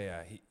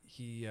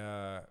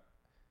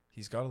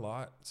he's got a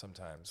lot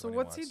sometimes. So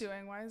what's he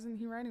doing? Why isn't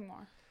he writing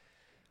more?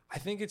 I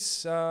think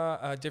it's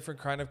a different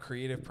kind of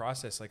creative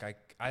process. Like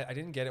I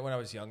didn't get it when I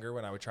was younger,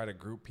 when I would try to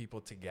group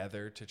people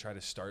together to try to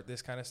start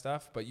this kind of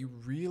stuff. But you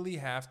really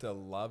have to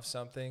love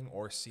something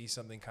or see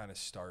something kind of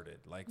started.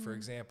 Like, for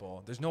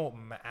example, there's no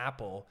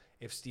Apple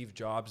if Steve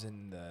Jobs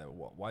and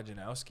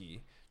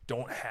Wojciechowski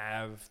don't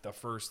have the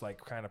first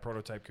like kind of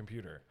prototype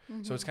computer.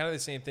 So it's kind of the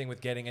same thing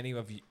with getting any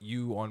of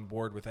you on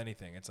board with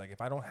anything. It's like,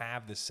 if I don't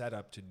have the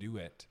setup to do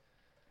it,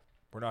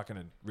 we're not going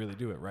to really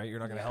do it, right? You're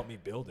not going to help me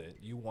build it.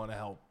 You want to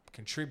help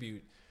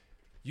contribute.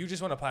 You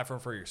just want a platform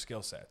for your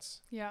skill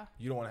sets. Yeah.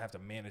 You don't want to have to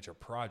manage a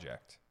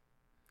project.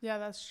 Yeah,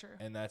 that's true.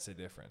 And that's the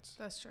difference.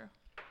 That's true.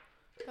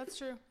 That's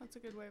true. That's a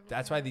good way of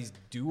That's why these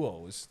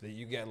duos that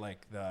you get,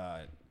 like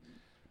the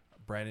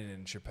Brennan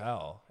and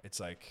Chappelle, it's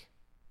like,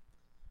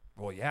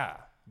 well, yeah,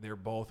 they're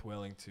both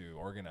willing to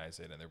organize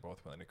it and they're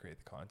both willing to create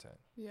the content.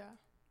 Yeah.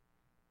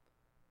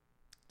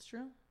 It's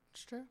true.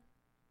 It's true.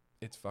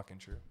 It's fucking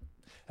true.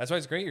 That's why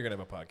it's great you're going to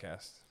have a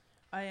podcast.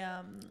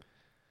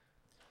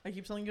 I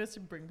keep telling you guys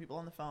to bring people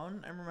on the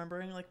phone. I'm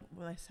remembering like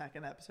my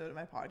second episode of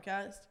my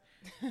podcast,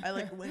 I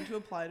like went to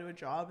apply to a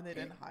job and they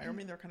didn't hire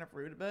me and they're kind of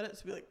rude about it.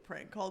 So we like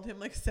prank called him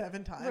like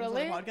 7 times on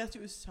the podcast.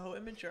 It was so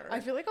immature. I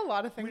feel like a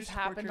lot of things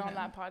happened on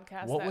that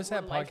podcast. What was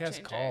that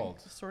podcast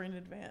called? Sorry in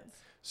Advance.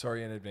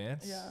 Sorry in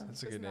Advance? Yeah.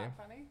 That's a good name.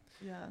 Funny?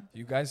 Yeah.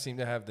 You guys seem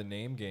to have the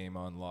name game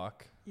on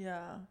lock.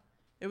 Yeah.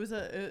 It was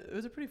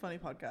a pretty funny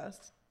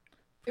podcast.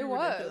 It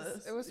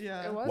was.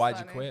 Yeah. It was. Why'd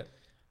funny. you quit?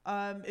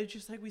 It's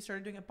just like we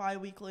started doing it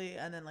bi-weekly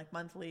and then like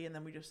monthly and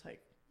then we just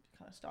like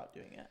kind of stopped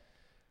doing it.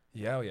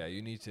 Yeah, oh yeah,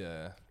 you need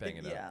to bang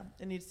it up. Yeah,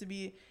 it needs to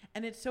be,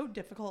 and it's so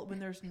difficult when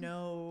there's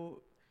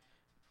no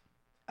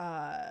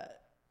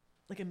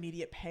like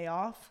immediate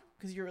payoff,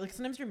 because you're like,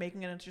 sometimes you're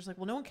making it and it's just like,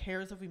 well, no one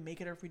cares if we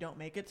make it or if we don't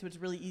make it, so it's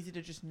really easy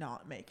to just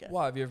not make it.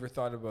 Well, have you ever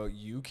thought about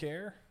you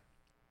care?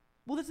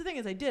 Well, that's the thing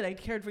is I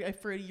cared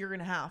for a year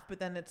and a half, but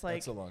then it's like,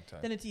 that's a long time.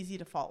 Then it's easy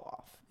to fall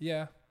off.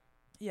 Yeah.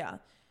 Yeah.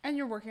 And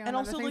you're working on And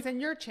other also, things, like,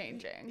 and you're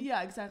changing.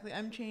 Yeah, exactly.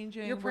 I'm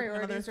changing. Your working on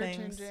other priorities are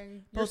things.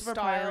 changing. Both Your of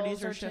our priorities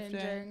styles are shifting.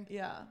 changing.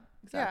 Yeah,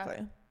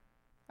 exactly.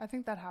 I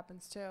think that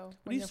happens too.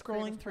 What are you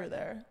scrolling through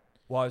there?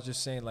 Well, I was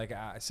just saying, like,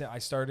 I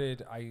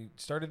started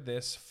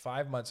this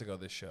 5 months ago,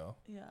 this show.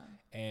 Yeah.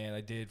 And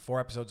I did 4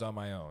 episodes on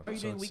my own. Are you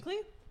doing weekly?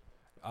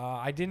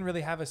 I didn't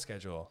really have a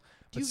schedule.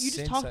 You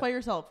just talk by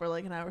yourself for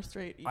like an hour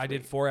straight. I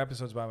did 4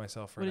 episodes by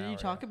myself for an hour. What did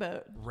you talk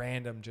about?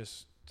 Random,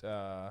 just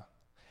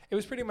it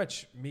was pretty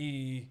much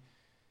me.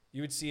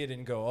 You would see it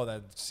and go, oh,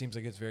 that seems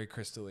like it's very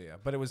Crystalia.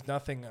 But it was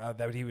nothing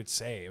that he would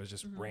say. It was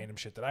just random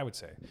shit that I would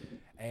say.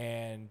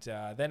 And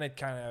then it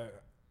kind of,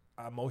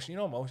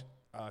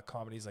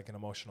 comedy is like an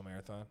emotional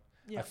marathon.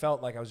 Yeah. I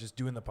felt like I was just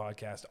doing the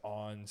podcast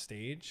on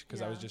stage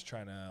because I was just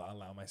trying to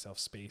allow myself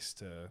space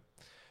to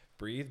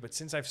breathe. But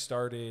since I've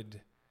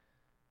started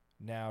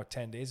now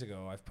 10 days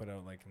ago, I've put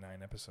out like 9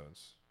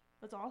 episodes.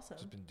 That's awesome.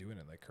 Just been doing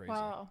it like crazy.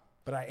 Wow.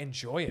 But I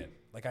enjoy it.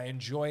 Like, I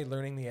enjoy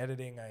learning the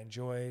editing. I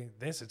enjoy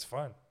this. It's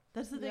fun.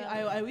 That's the thing.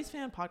 I always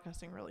found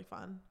podcasting really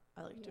fun.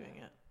 I like doing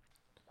it.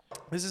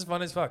 This is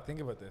fun as fuck.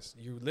 Think about this.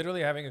 You're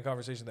literally having a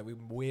conversation that we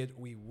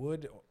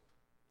would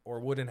or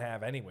wouldn't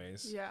have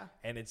anyways. Yeah.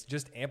 And it's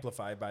just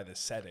amplified by the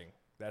setting.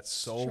 That's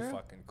so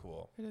fucking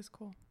cool. It is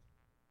cool.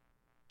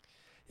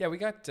 Yeah, we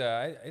got,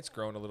 it's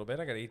grown a little bit.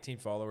 I got 18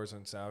 followers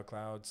on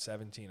SoundCloud,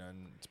 17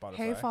 on Spotify.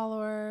 Hey,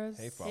 followers.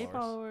 Hey, followers. Hey,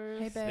 followers.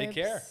 Hey, babes.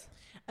 They care.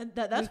 And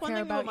that's one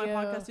thing about my you.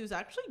 podcast. It was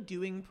actually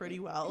doing pretty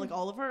well. Like,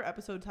 all of our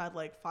episodes had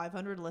like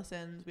 500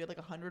 listens. We had like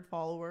 100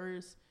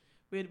 followers.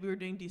 We were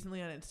doing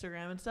decently on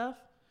Instagram and stuff.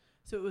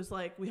 So it was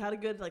like we had a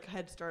good like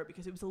head start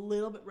because it was a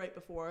little bit right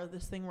before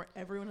this thing where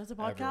everyone has a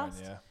podcast.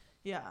 Everyone,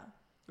 yeah.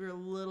 We were a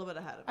little bit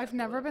ahead of it. I've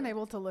never been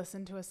able to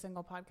listen to a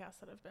single podcast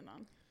that I've been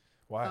on.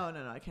 Why? Oh,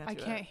 no, I can't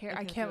do it.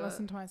 I can't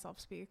listen to myself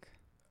speak.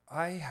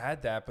 I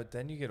had that, but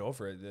then you get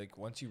over it. Like,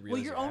 once you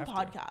realize your own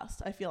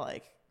podcast, I feel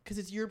like,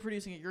 because you're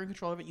producing it, you're in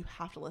control of it, you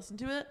have to listen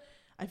to it.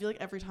 I feel like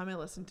every time I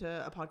listen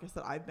to a podcast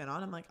that I've been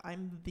on, I'm like,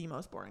 I'm the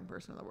most boring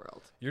person in the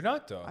world. You're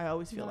not, though. I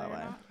always feel that way.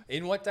 Not.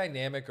 In what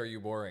dynamic are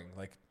you boring?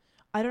 Like,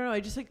 I don't know. I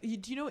just like, do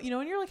you know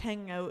when you're like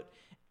hanging out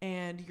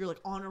and you're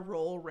like on a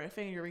roll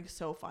riffing and you're being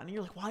so funny,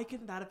 you're like, why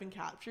couldn't that have been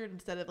captured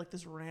instead of like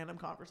this random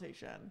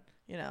conversation,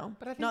 you know?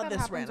 But I think not that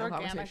this happens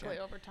random organically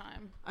over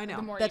time. I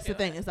know. That's the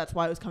thing, is that's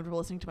why I was comfortable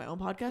listening to my own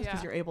podcast,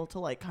 because you're able to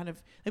like kind of,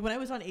 like when I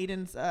was on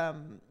Aiden's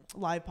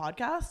live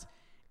podcast,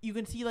 you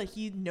can see like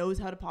he knows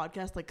how to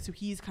podcast, like, so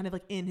he's kind of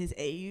like in his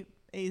A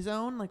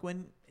zone, like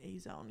when A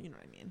zone, you know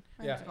what I mean?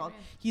 Yeah.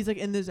 He's like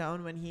in the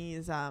zone when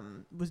he's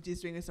was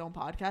just doing his own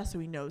podcast, so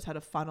he knows how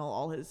to funnel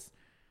all his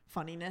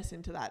funniness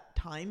into that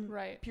time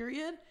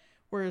period,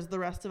 whereas the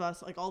rest of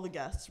us, like all the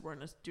guests,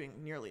 weren't doing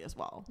nearly as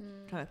well,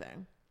 kind of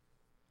thing.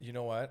 You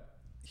know what?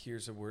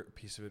 Here's a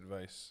piece of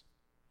advice: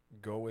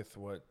 go with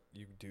what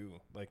you do.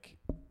 Like,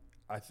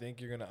 I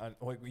think you're gonna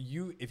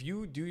if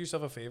you do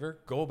yourself a favor,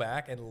 go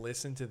back and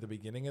listen to the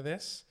beginning of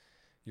this.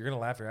 You're gonna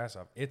laugh your ass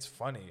off. It's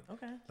funny.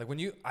 Okay.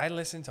 Like I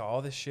listen to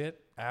all this shit,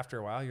 after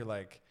a while, you're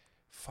like,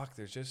 fuck,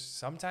 there's just,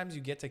 sometimes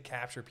you get to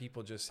capture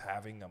people just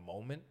having a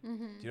moment. Do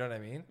you know what I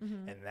mean?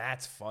 And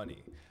that's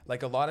funny.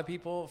 Like, a lot of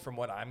people, from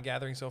what I'm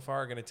gathering so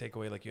far, are going to take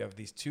away, like, you have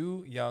these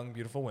 2 young,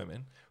 beautiful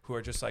women who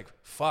are just like,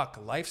 fuck,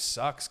 life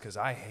sucks because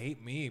I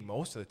hate me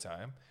most of the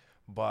time,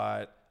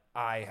 but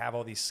I have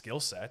all these skill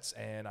sets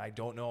and I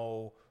don't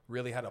know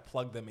really how to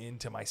plug them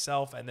into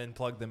myself and then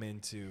plug them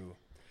into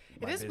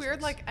it is business.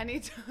 Weird, like,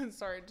 anytime,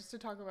 sorry, just to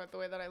talk about the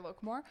way that I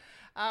look more.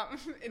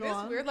 It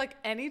is weird, like,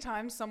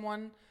 anytime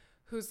someone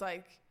who's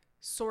like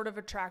sort of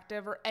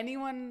attractive or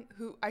anyone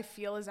who I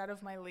feel is out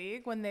of my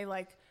league, when they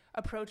like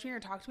approach me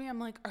or talk to me, I'm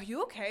like, are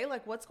you okay?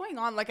 Like, what's going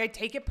on? Like, I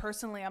take it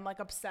personally. I'm like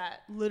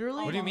upset.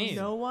 Literally, what do you mean?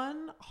 No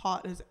one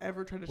hot has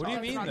ever tried to talk to me.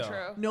 What do you mean, That's though?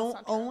 not true. No, That's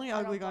not true. only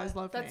ugly guys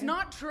love me. That's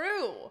not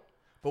true.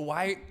 But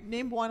why?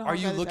 Name one hot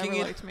guy that's ever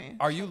liked me.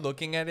 Are you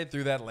looking at it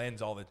through that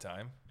lens all the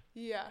time?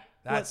 Yeah.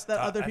 That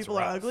other people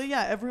are ugly?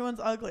 Yeah, everyone's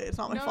ugly. It's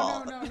not my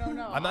fault.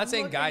 No. I'm not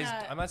saying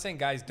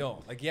guys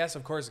don't. Like, yes,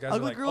 of course, guys ugly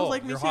are like, girls oh,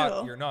 like me you're too.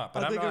 hot, you're not.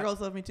 But ugly I'm not. girls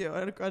love me too.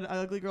 An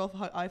ugly girl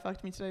I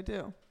fucked me today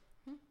too.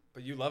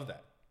 But you love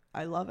that.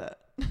 I love it.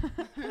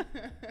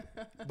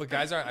 But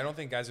guys aren't. I don't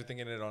think guys are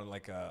thinking it on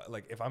like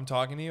if I'm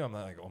talking to you, I'm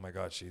not like, oh my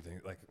god, she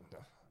thinks like,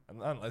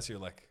 no, unless you're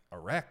like a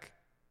wreck.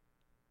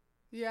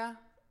 Yeah.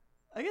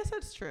 I guess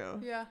that's true.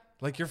 Yeah.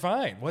 Like, you're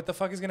fine. What the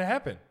fuck is gonna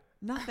happen?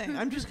 Nothing.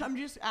 I'm just.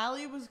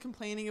 Allie was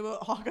complaining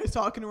about hot guys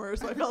talking to her,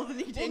 so I felt the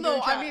need to. Well,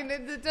 no, I mean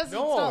it doesn't.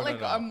 No, it's not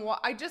like no.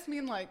 I just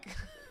mean like.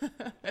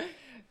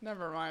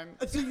 Never mind.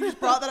 So you just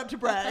brought that up to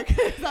brag.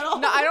 Is that all?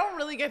 No, I don't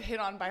really get hit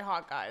on by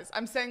hot guys.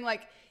 I'm saying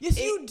like. Yes,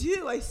 you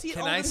do. I see it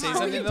all the time. Can I say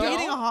something, You're though?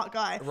 dating a hot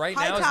guy. Right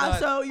Hi, now is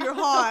Tasso, you're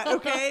hot.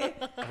 Okay.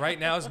 Right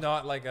now is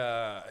not like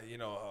a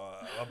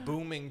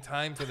booming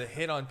time for the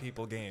hit on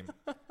people game.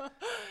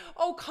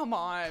 Oh, come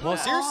on. Well,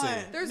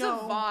 seriously. There's a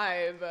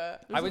vibe.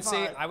 I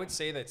would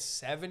say that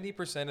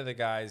 70% of the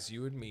guys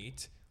you would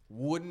meet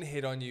wouldn't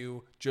hit on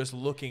you just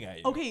looking at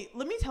you. Okay,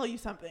 let me tell you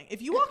something.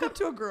 If you walk up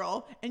to a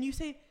girl and you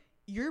say,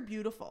 "You're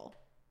beautiful,"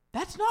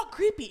 That's not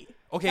creepy.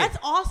 Okay. That's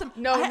awesome.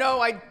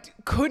 I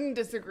couldn't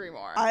disagree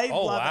more. I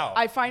love wow.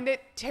 I find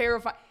it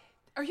terrifying.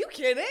 Are you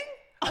kidding?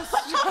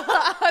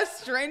 A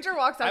stranger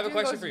walks up to you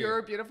and goes,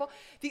 "You're beautiful."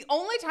 The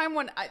only time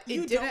when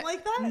You don't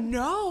like that?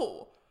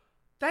 No,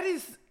 that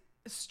is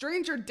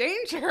stranger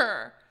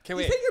danger. Okay, You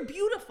wait. said you're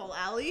beautiful,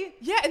 Allie.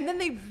 Yeah, and then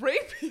they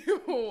rape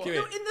you. Okay,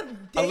 No, wait. in the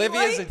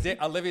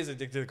daylight. Olivia's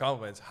addicted to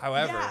compliments.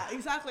 However, Yeah,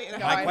 exactly. And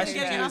No, I I haven't hate been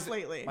it. getting enough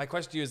lately. my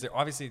question to you is there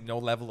obviously no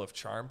level of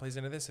charm plays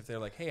into this. If they're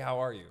like, hey, how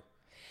are you?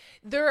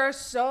 There are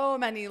so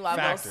many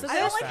levels. Factors. So I don't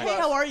there's like, Factors. hey,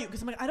 how are you?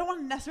 Because I'm like, I don't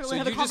want to necessarily So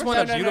have a you just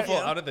conversation. want a beautiful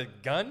with you. out of the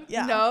gun?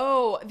 Yeah.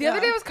 No. The other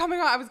Yeah. day I was coming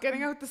out, I was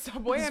getting out the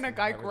subway and a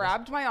guy remember this.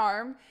 grabbed my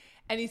arm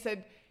and he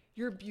said,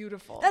 "You're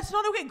beautiful." That's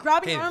not okay.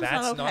 Grabbing Okay, your arm's that's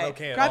not okay. not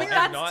okay at Grabbing all.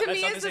 your And arm. to that's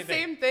me not is the the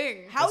same same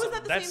thing. How is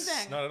that the That's same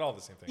thing? not at all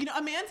the same thing. You know,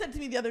 a man said to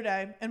me the other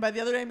day, and by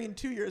the other day I mean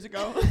 2 years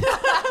ago.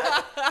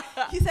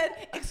 He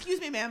said, "Excuse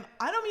me, ma'am.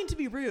 I don't mean to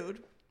be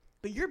rude,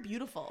 but you're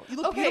beautiful. You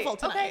look beautiful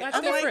tonight." Okay, That's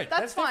I'm like, different.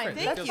 That's fine. different.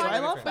 Thank That feels you. very I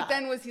love different. But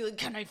then was he like,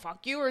 "Can I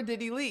fuck you?" or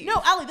did he leave?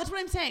 No, Allie, that's what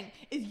I'm saying.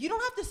 Is you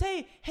don't have to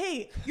say,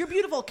 "Hey, you're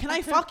beautiful. Can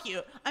I fuck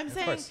you?" I'm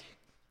saying, course.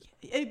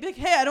 "Hey,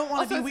 I don't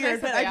want Also, to be it's nice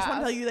weird, that but I they just want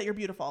to ask. tell you that you're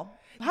beautiful."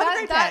 Have That- a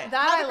great that- day.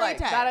 that Have I a great like.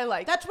 day. That I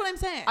like. That's what I'm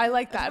saying. I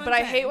like That's that, what but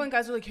I'm I hate saying. when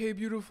guys are like, "Hey,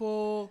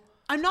 beautiful."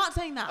 I'm not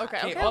saying that. Okay,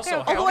 Okay, okay, also,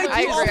 okay. Although I do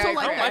agree, also agree.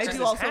 like How that. much I does do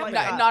this also happen? like No,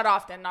 that. not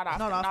often. Not often.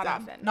 Not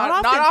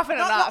often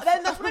Not- enough.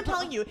 That's what I'm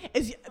telling you.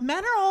 Is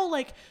men are all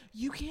like,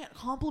 you can't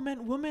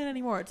compliment women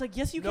anymore. It's like,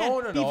 yes, you can.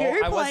 No. Be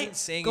very I polite. wasn't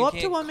saying Go you up to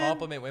can't women.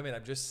 compliment women.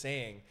 I'm just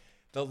saying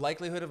the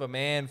likelihood of a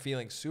man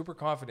feeling super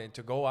confident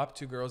to go up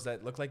to girls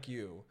that look like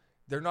you,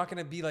 they're not going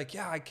to be like,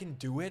 yeah, I can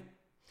do it.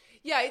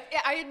 Yeah,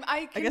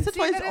 I can guess that's see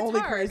why that it's it's only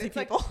hard. crazy It's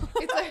like- people.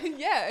 it's like,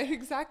 yeah,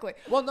 exactly.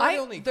 Well, not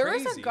only there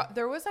crazy.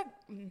 there was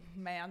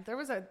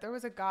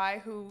a guy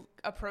who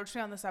approached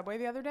me on the subway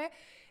the other day,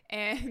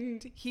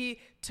 and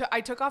I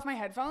took off my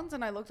headphones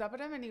and I looked up at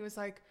him and he was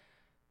like,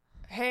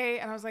 "Hey,"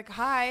 and I was like,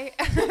 "Hi."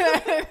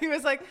 He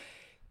was like,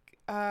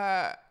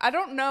 I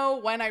don't know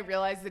when I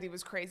realized that he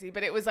was crazy,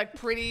 but it was like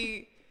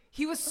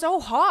he was so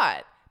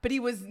hot, but he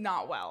was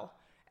not well.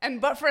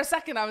 But for a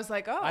second I was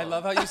like, "Oh." I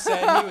love how you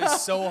said he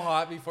was so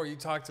hot before you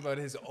talked about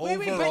his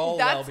overall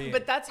well-being.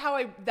 But that's how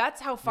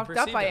fucked up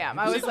perceived I it. am.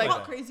 You I Who's was the perceived like,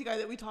 hot crazy guy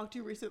that we talked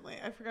to recently?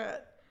 I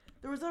forgot.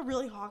 There was a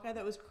really hot guy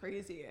that was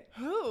crazy.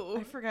 "Who?"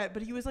 I forgot,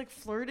 but he was like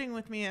flirting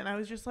with me, and I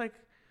was just like,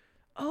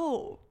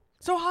 "Oh,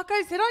 So hot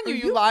guys hit on are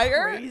you, you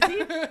liar.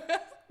 Crazy?"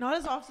 Not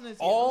as often as you.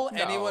 All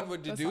No, anyone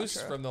would that's not deduce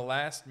true. from the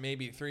last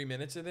maybe 3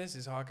 minutes of this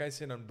is Hawkeye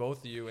sit on both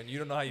of you, and you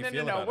don't know how you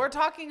feel No. about We're it.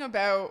 talking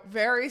about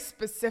very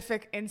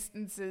specific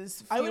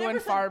instances, few and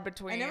far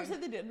between. I never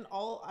said they didn't.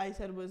 All I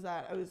said was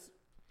that I was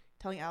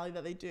telling Allie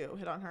that they do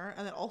hit on her,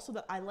 and then also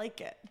that I like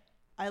it.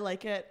 I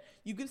like it.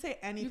 You can say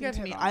anything get to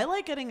hit me. on. I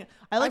like getting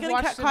I've getting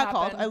watched it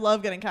catcalled. happen. I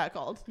love getting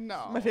catcalled.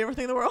 No. My favorite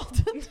thing in the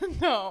world.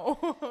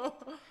 No.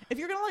 If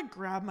you're gonna like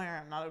grab my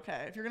arm, not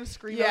okay. If you're gonna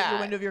scream out Yeah. your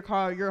window of your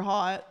car, you're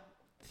hot.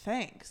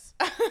 Thanks.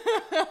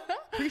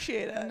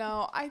 Appreciate it.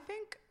 No, I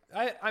think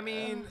I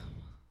mean,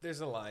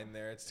 there's a line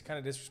there. It's kind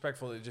of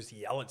disrespectful to just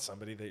yell at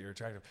somebody that you're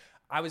attractive.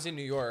 I was in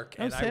New York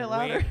and say it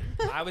louder.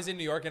 I was in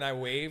New York and I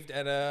waved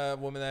at a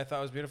woman that I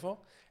thought was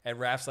beautiful. And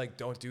Raf's like,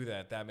 "Don't do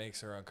that. That makes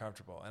her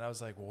uncomfortable." And I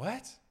was like,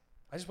 "What?"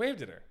 I just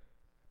waved at her.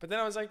 But then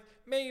I was like,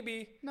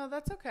 maybe. no,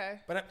 that's okay.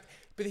 But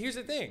here's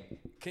the thing.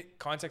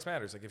 Context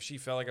matters. Like if she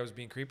felt like I was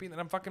being creepy, then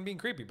I'm fucking being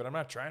creepy. But I'm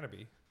not trying to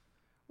be.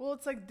 Well,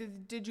 it's like,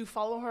 did you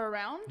follow her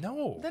around?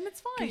 No. Then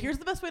it's Okay, fine. here's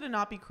the best way to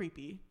not be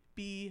creepy.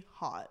 Be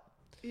hot.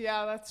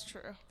 Yeah, that's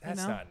true.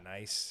 That's know? not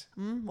nice.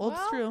 Well,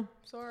 it's true.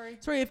 Sorry.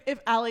 Sorry, if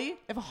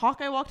a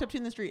Hawkeye walked up to you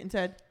in the street and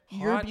said,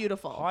 "You're Hot-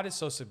 beautiful," Hot is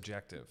so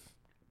subjective.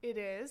 It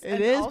is.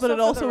 It is, but it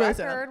for also the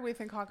isn't. record, we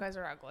think Hawkeyes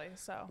are ugly.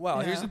 So. Well,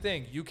 here's Yeah. the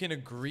thing. You can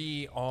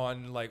agree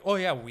on like, oh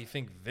yeah, we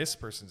think this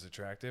person's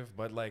attractive,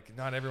 but like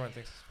not everyone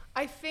thinks.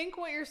 I think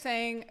what you're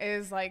saying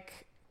is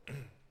like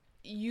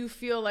you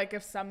feel like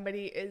if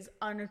somebody is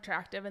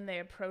unattractive and they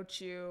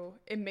approach you,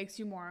 it makes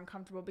you more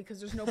uncomfortable because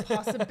there's no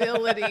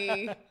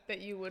possibility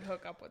that you would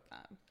hook up with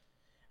them.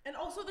 And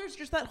also, there's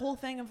just that whole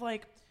thing of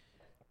like,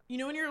 you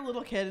know, when you're a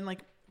little kid and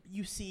like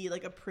you see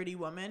like a pretty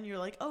woman, you're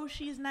like, "Oh,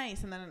 she's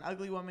nice," and then an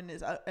ugly woman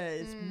is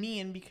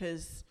mean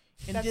because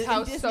in, That's in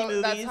how Disney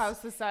movies, that's how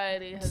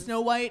society has.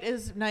 Snow White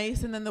is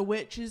nice and then the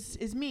witch is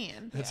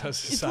mean. That's how It's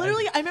society.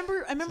 literally. I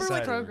remember Society like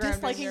works. Programmed in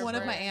disliking your one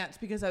of my brain. aunts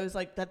because I was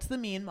like, "That's the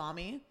mean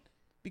mommy,"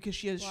 because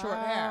she has short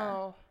hair.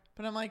 Wow.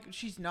 But I'm like,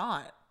 she's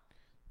not.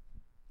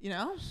 You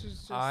know? She's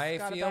just I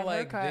got a feel bad like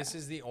haircut. this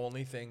is the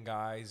only thing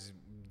guys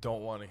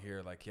don't want to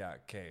hear. Like, yeah,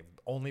 okay,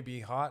 only be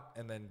hot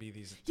and then be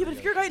these. Yeah, but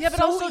if you're a guy, Yeah, it's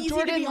but so also easy to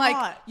Jordan, be like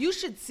hot. you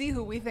should see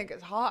who we think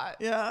is hot.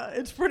 Yeah,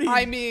 it's pretty.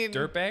 I mean,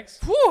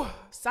 dirtbags. whew,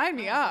 sign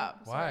me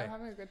up. Why? Sorry, I'm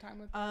having a good time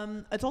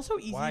with. It's also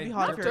easy Why to be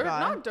hot not if you're a guy.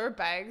 Not dirt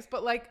bags,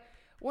 but like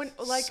when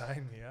like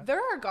Sign me up.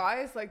 there are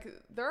guys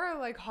there are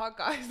like hot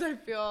guys. I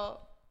feel.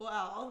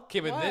 Wow.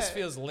 Okay, but this What?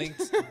 feels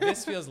linked.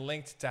 This feels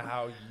linked to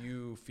how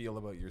you feel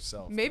about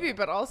yourself. Maybe, though.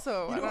 but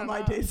also You I know what don't my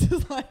know. taste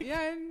is like.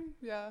 Yeah,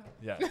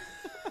 Yeah,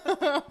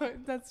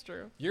 that's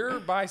true.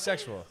 you're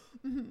bisexual.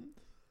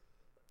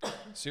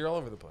 So you're all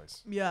over the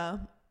place. Yeah.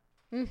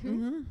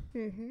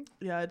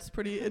 Yeah, it's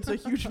a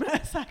huge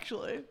mess,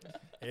 actually.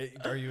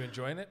 Are you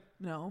enjoying it?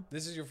 No.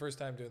 This is your first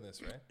time doing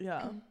this, right?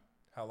 Yeah.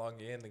 How long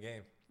are you in the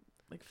game?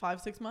 Like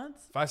 5-6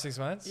 months? 5-6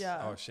 months?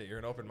 Yeah. Oh shit, you're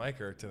an open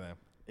micer to them.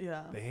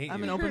 Yeah. They hate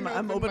I'm you.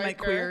 I'm open mic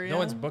queer. No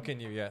one's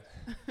booking you yet.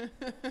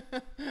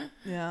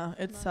 Yeah,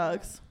 it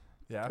sucks.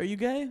 Yeah. Are you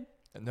gay?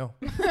 No.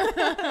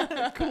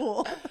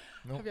 Cool.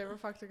 Nope. Have you ever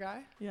fucked a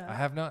guy? Yeah. I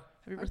have not.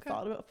 Have you ever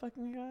thought about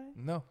fucking a guy?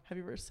 No. Have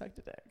you ever sucked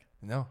a dick?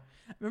 No.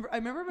 I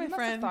remember my You must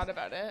friend have thought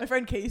about it. My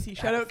friend Casey.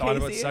 Shout out Thought Casey.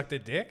 about sucked a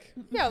dick?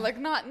 Yeah, like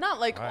not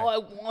like Right. oh I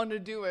want to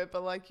do it,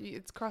 but like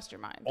it's crossed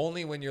your mind.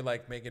 Only when you're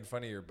like making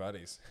fun of your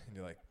buddies and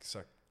you're like,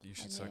 you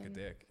should suck a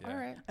dick. Yeah. All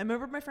right. I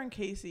remember my friend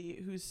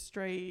Casey, who's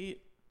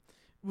straight,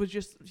 he was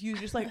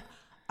just like,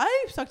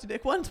 I sucked a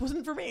dick once,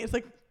 wasn't for me. It's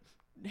like,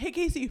 hey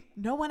Casey,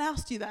 no one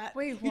asked you that.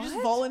 Wait, you just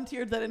what?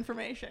 volunteered that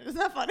information. Isn't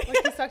that funny?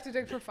 Like you sucked a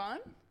dick for fun?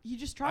 You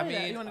just tried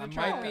it. You wanted I to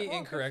try might be it. Oh,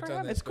 incorrect good for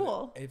on him. this. It's but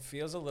cool. It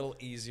feels a little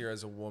easier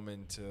as a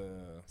woman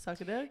to. Suck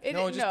a dick?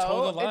 Just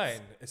toe the line.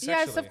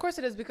 Yes, of course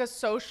it is, because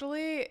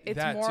socially it's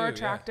That more too, yeah.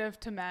 attractive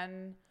to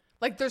men.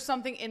 Like there's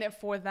something in it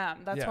for them.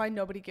 That's Yeah. why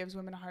nobody gives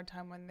women a hard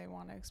time when they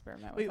want to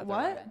experiment with Wait, other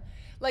what? women.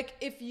 Like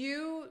if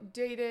you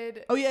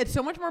dated Oh yeah, it's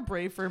so much more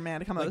brave for a man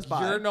to come out as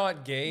bi. You're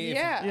not gay.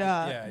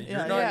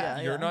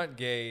 Yeah. You're not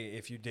gay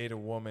if you date a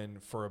woman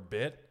for a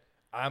bit.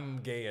 I'm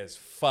gay as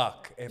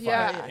fuck if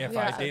Yeah, I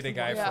yeah. date a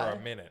guy Yeah. for a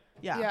minute.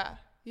 Yeah.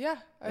 Yeah,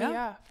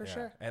 for Yeah.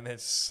 sure. And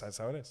that's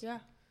how it is. Yeah.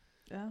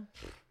 Yeah.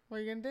 What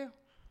are you gonna do?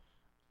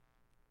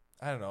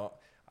 I don't know.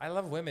 I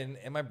love women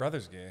and my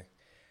brother's gay.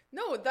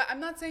 No, I'm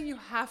not saying you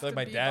have I feel to like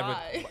my be dad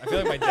bi. would. I feel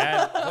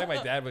like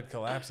my dad would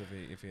collapse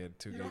if he had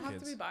two You gay don't have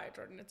kids. to be bi,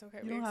 Jordan. It's okay.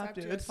 You We don't have accept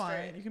to. you It's as fine.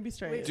 straight. You can be We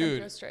straight. accept you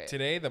Dude, as straight.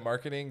 today the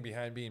marketing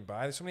behind being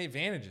bi, there's so many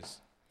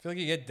advantages. I feel like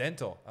you get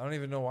dental. I don't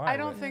even know why. I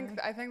don't but think.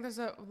 I think there's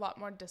a lot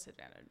more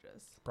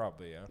disadvantages.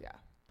 Probably, yeah. Yeah.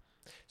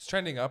 It's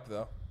trending up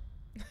though.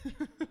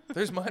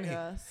 There's money.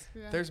 Yes.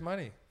 Yeah. There's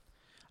money.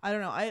 I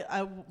don't know.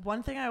 I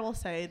one thing I will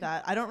say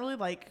that I don't really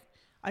like.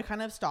 I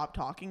kind of stopped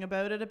talking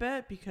about it a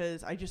bit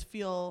because I just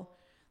feel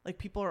like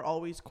people are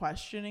always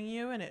questioning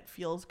you, and it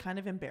feels kind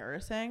of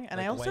embarrassing. And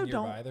Like I also when you're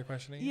don't. bi, they're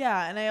questioning you?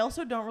 Yeah, and I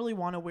also don't really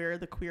want to wear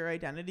the queer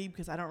identity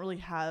because I don't really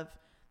have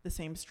the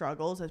same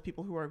struggles as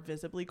people who are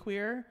visibly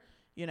queer,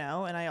 you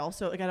know. And I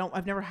also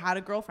I've never had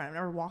a girlfriend. I've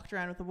never walked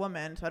around with a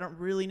woman, so I don't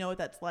really know what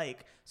that's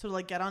like. So to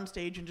like get on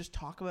stage and just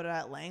talk about it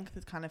at length,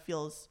 it kind of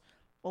feels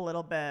a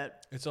little bit.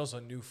 It's also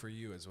new for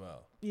you as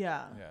well.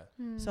 Yeah.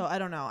 Yeah. So I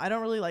don't know. I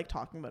don't really like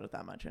talking about it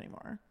that much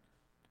anymore.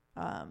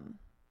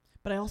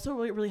 But I also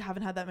really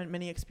haven't had that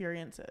many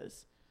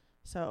experiences.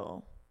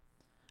 So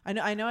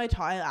I know I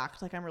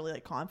act like I'm really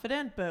like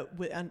confident, but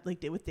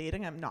with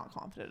dating, I'm not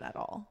confident at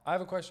all. I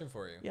have a question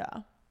for you. Yeah.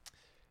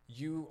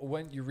 You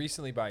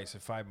recently bi, you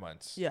said 5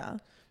 months. Yeah.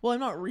 Well, I'm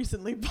not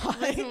recently bi.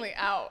 Recently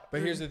out.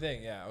 But here's the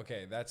thing. Yeah.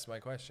 Okay. That's my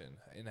question.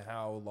 And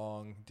how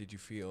long did you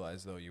feel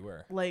as though you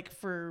were? Like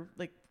for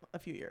like a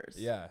few years.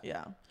 Yeah.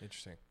 Yeah.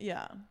 Interesting.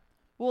 Yeah.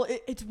 Well,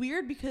 it's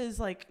weird because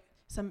like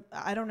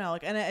I don't know,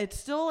 like, and it's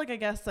still like, I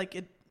guess like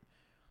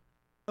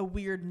a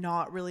weird,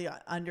 not really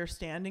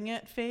understanding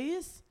it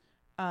phase.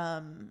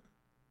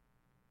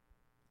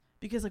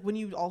 Because like when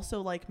you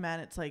also like men,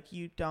 it's like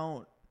you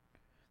don't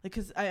like,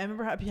 cause I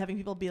remember having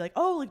people be like,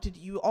 oh, like, did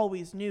you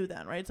always knew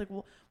then? Right. It's like,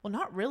 well,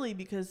 not really,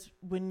 because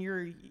when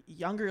you're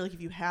younger, like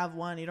if you have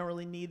one, you don't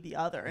really need the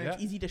other. And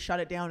it's easy to shut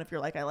it down if you're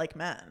like, I like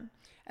men.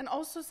 And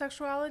also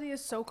sexuality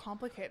is so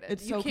complicated.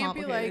 It's you so can't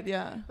complicated. be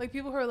Yeah. like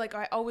people who are like,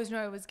 I always knew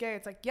I was gay.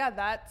 It's like, yeah,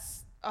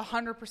 that's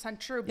 100%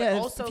 true. But Yeah.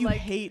 also if you like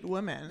hate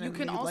women, you and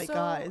can you also like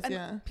guys. and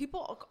Yeah.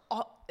 people,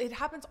 it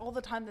happens all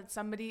the time that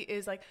somebody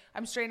is like,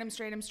 I'm straight,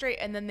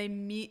 and then they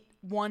meet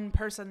one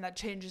person that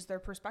changes their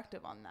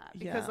perspective on that,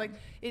 because like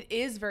it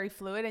is very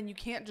fluid, and you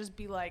can't just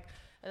be like,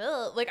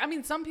 ugh. Like, I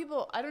mean, some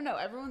people, I don't know,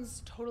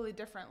 everyone's totally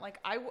different. Like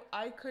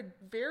I could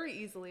very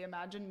easily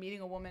imagine meeting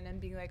a woman and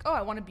being like, oh,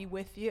 I want to be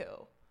with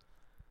you.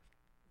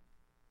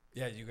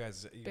 Yeah. You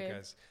guys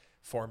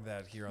formed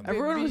that here on the.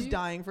 Everyone was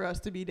dying for us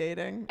to be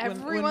dating.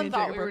 Everyone when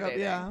thought we were dating.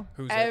 Yeah.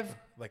 Who's that?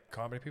 Like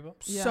comedy people?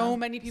 Yeah. So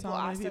many people So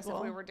many asked us people.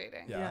 if we were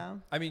dating. Yeah.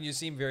 I mean, you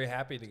seem very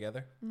happy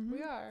together, Mm-hmm.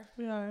 We are.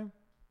 We are.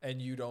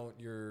 and you don't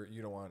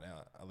want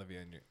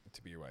Olivia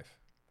to be your wife.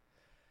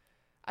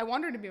 I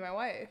want her to be my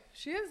wife.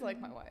 She is like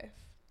my wife.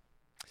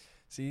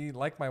 See,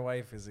 like my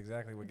wife is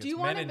exactly what Do gets you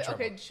men want in to?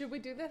 trouble. Okay, should we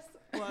do this?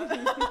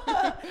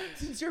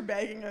 Since you're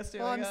begging us to.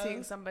 Well, I I'm guess.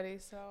 seeing somebody,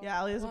 so Yeah,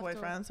 Allie has a we'll have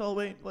to- boyfriend, so I'll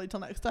wait till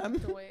next time.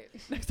 to wait.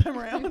 Next time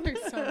around.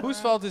 Next time Whose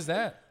around. fault is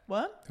that?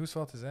 What? Whose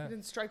fault is You that?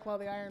 didn't strike while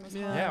the iron was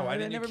hot. Yeah, why I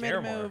didn't you never care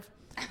made a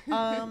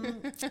more?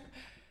 move.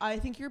 I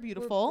think you're We're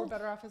beautiful.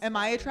 better off as Am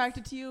I friends.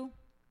 attracted to you?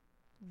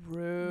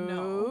 Rude.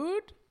 No.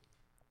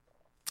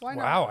 Why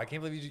not? Wow, I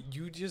can't believe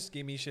you just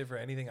gave me shit for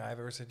anything I've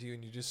ever said to you,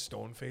 and you just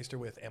stone-faced her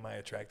with, am I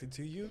attracted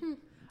to you?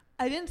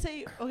 I didn't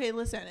say. Okay,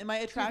 listen. Am I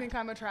Do you attracted? think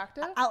I'm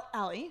attractive?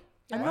 Allie,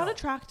 I'm Yes. not Wow.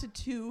 attracted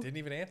to Didn't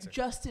even answer.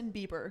 Justin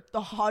Bieber, the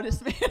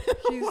hottest man. In the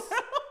He's world.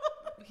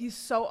 He's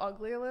so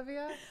ugly,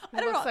 Olivia. He I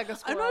don't know. looks like a I'm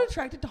squirrel. not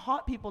attracted to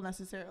hot people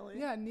necessarily.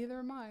 Yeah, neither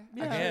am I.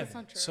 Yeah. Actually, Again, that's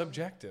not true.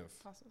 subjective.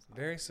 Tasso's hot.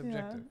 Very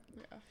subjective.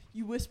 Yeah.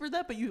 You whispered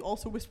that, but you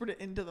also whispered it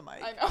into the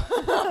mic. I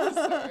know.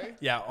 Sorry.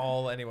 Yeah,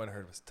 all anyone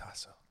heard was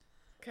Tasso.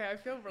 Okay, I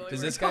feel really Does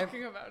weird this guy-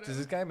 talking about it. Does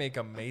this guy make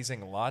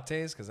amazing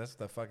lattes? Because that's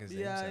what the fuck his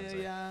name sounds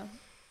like. Yeah.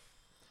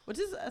 What's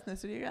his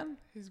ethnicity again?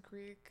 He's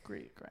Greek.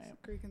 Greek, right?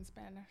 Greek and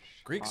Spanish.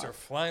 Greeks Hot. are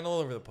flying all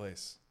over the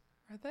place.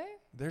 Are they?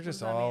 They're just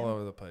does that all mean?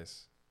 over the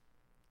place.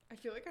 I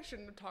feel like I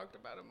shouldn't have talked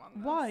about him on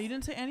this. Why? You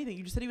didn't say anything.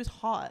 You just said he was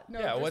hot. No,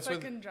 Yeah, just what's like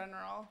with- in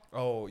general.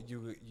 Oh, you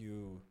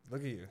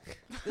look at you.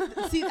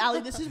 See, Allie,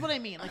 this is what I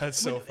mean. Like, That's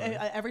so funny.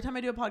 every time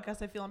I do a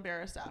podcast, I feel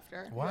embarrassed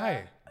after.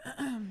 Why?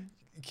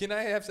 Can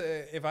I have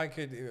to? If I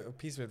could, a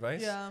piece of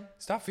advice. Yeah.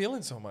 Stop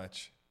feeling so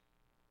much.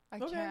 I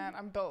Okay. can't.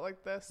 I'm built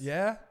like this.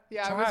 Yeah.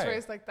 Yeah, I Try. was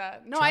raised like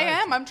that. No, Try I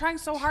am. to. I'm trying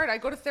so hard. I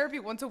go to therapy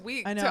once a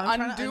week I know. to I'm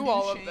trying undo to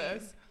all shame. of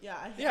this. Yeah.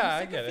 I'm I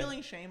sick get of it.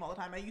 feeling shame all the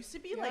time. I used to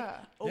be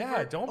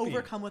Yeah. Don't be.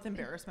 overcome with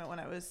embarrassment when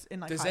I was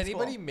in like Does high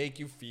anybody school. make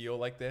you feel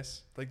like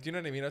this? Like, do you know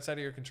what I mean? Outside of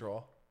your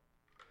control.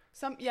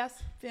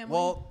 Yes. Family?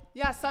 Well,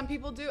 Yeah, some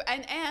people do.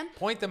 And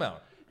point them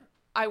out.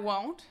 I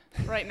won't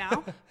right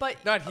now.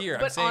 But Not here.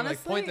 I'm But saying, honestly,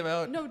 like, point them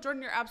out. No,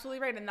 Jordan, you're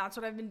absolutely right, and that's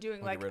what I've been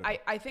doing. Or Like, get rid of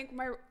I think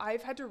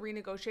I've had to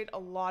renegotiate a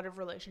lot of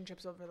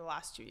relationships over the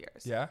last 2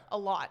 years. Yeah? A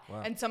lot.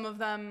 Wow. And some of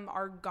them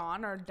are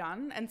gone or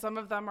done, and some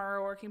of them are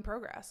a work in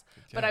progress.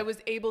 But Yeah. I was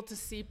able to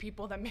see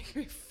people that make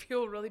me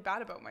feel really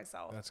bad about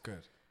myself. That's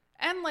good.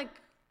 And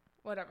like,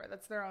 whatever,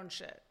 that's their own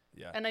shit.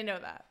 Yeah. And I know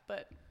that,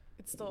 but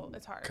it's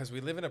hard. Because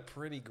we live in a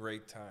pretty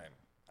great time.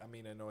 I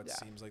mean, I know it Yeah.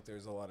 seems like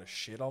there's a lot of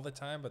shit all the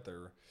time, but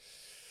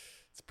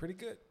it's pretty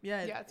good.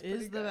 Yeah, Yeah, it it's pretty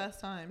is the good. best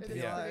time It to is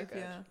be pretty alive. good.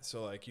 Yeah.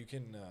 So like you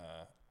can,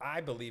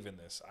 I believe in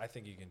this. I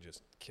think you can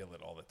just kill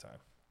it all the time.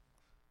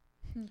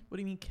 What do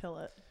you mean kill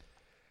it?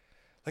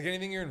 Like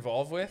anything you're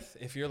involved with,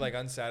 if you're like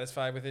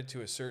unsatisfied with it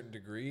to a certain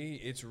degree,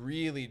 it's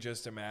really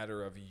just a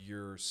matter of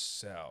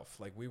yourself.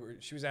 Like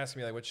she was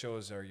asking me like, what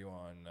shows are you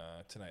on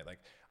tonight? Like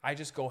I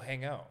just go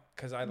hang out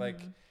because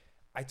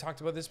I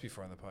talked about this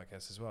before on the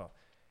podcast as well.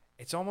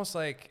 It's almost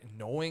like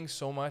knowing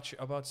so much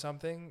about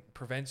something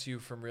prevents you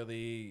from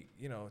really,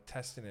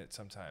 testing it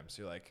sometimes.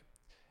 You're like,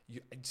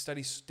 you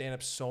study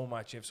stand-up so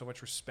much. You have so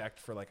much respect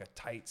for like a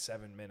tight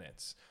 7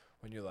 minutes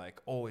when you're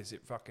like, oh, is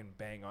it fucking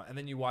bang on? And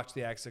then you watch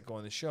the acts that go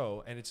on the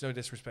show, and it's no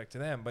disrespect to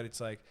them, but it's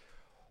like,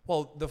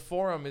 well, the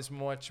forum is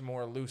much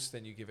more loose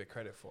than you give it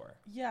credit for.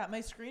 Yeah, my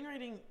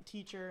screenwriting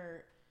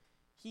teacher,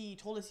 he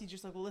told us, he's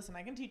just like, well, listen,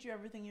 I can teach you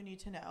everything you need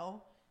to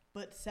know,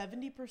 but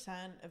 70%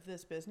 of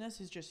this business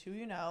is just who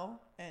you know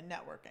and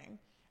networking.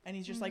 And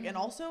he's just like, and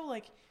also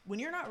like when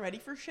you're not ready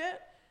for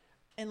shit,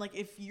 and like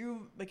if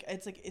you like,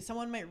 it's like if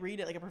someone might read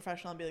it like a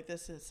professional and be like,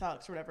 this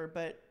sucks or whatever,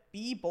 but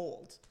be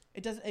bold.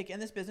 It doesn't like in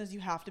this business you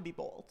have to be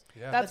bold.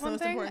 Yeah. That's the one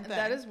most thing. important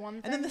That is one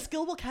thing. And then the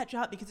skill will catch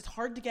up because it's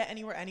hard to get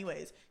anywhere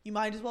anyways. You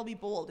might as well be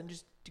bold and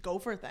just go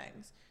for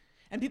things.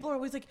 And people are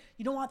always like,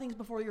 you don't want things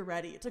before you're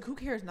ready. It's like, who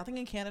cares? Nothing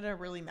in Canada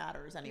really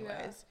matters anyways.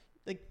 Yeah.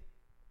 Like,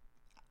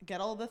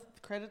 get all the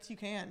credits you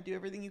can. Do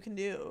everything you can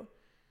do.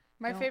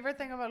 My Don't- favorite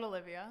thing about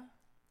Olivia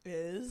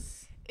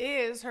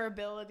Is her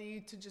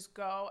ability to just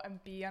go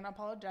and be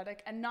unapologetic,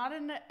 and not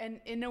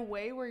in a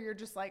way where you're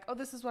just like, oh,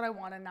 this is what I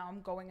want and now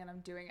I'm going and I'm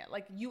doing it.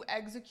 Like you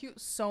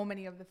execute so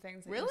many of the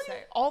things that you Really?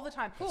 say all the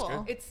time. Cool.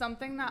 good. It's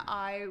something that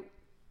I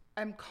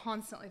am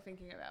constantly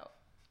thinking about.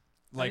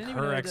 Like didn't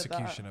even know her you did that.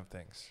 execution of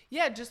things.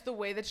 Yeah, just the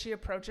way that she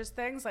approaches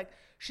things. Like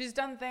she's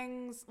done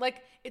things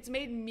like it's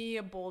made me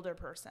a bolder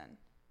person.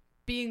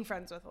 Being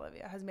friends with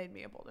Olivia has made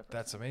me a bolder person.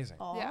 That's amazing.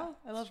 aw, Yeah,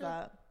 I love it's true.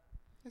 that.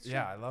 It's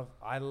Yeah, true.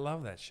 I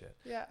love that shit.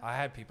 Yeah. I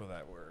had people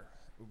that were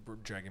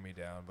dragging me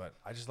down, but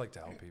I just like to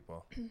help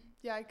people.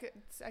 Yeah, I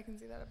can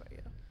see that about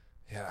you.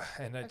 Yeah,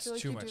 and I that's feel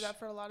like too you much. do that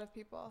for a lot of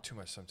people. Too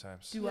much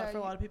sometimes. Do Yeah, that for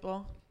a lot of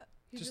people.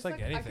 You Just like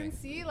I anything. can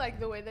see like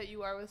the way that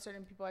you are with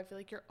certain people. I feel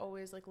like you're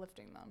always like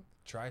lifting them.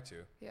 Try to.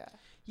 Yeah.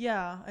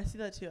 Yeah, I see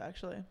that too,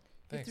 actually. You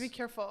have Thanks. to be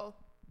careful.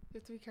 You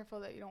have to be careful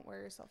that you don't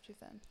wear yourself too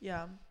thin.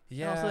 Yeah.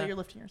 Yeah. And also that you're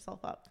lifting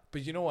yourself up.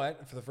 But you know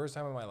what? For the first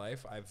time in my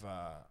life,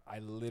 I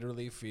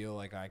literally feel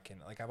like I can.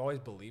 Like I've always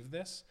believed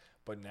this,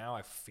 but now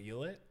I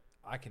feel it.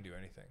 I can do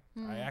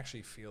anything. I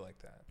actually feel like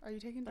that. Are you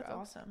taking That's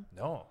drugs? awesome.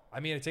 No,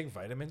 I mean I take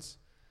vitamins,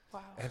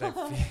 Wow. and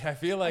I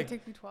feel I like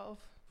take B12.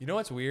 you know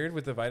what's weird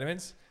with the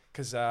vitamins?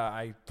 Because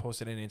I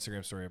posted an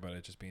Instagram story about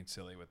it, just being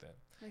silly with it.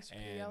 Makes you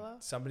feel And yellow.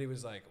 somebody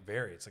was like,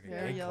 it's like a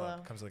Very gay yellow.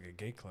 club. Comes like a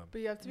gay club.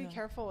 But you have to be Yeah.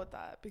 careful with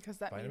that because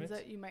that Vitamins? means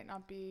that you might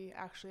not be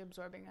actually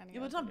absorbing any. Yeah,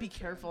 but of it's not the be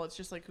nutrients. careful. It's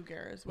just like, who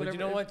cares? But you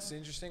know Whatever- what's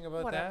interesting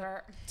about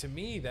Whatever. that? To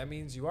me, that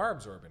means you are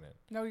absorbing it.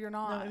 No, you're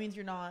not. No, it means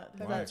you're not.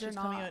 That Why? That's means just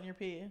you're coming not. out in your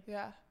pee.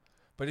 Yeah.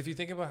 But if you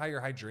think about how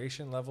your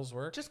hydration levels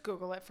work, Just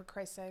Google it for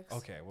Christ's sakes.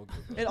 okay, we'll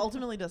Google It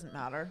ultimately doesn't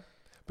matter.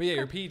 But yeah,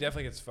 your pee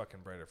definitely gets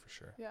fucking brighter for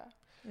sure. Yeah.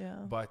 Yeah.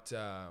 But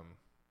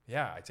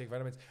yeah, I take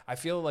vitamins. I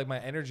feel like my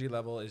energy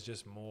level is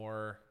just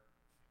more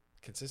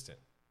consistent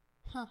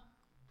Huh.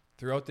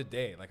 throughout the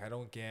day. Like I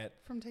don't get.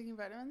 From taking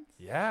vitamins.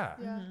 Yeah.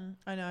 Yeah. Mhm.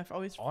 I know. I've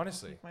always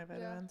Honestly. take my Yeah.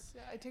 vitamins.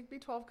 Yeah. I take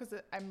B12 because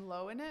I'm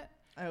low in it,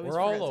 I always We're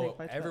all forget to low. take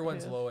vitamin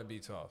Everyone's too. low in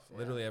B12.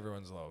 Literally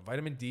everyone's low.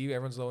 Vitamin D,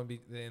 everyone's low in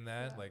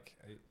that. Yeah. Like,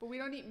 But we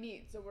don't eat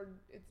meat, so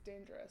it's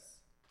dangerous.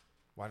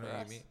 why don't For you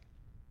eat us. meat?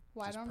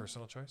 Why Just don't?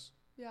 personal choice.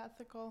 Yeah,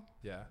 ethical,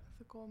 Yeah.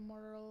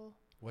 moral,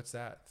 What's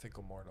that?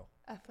 Thickle mortal.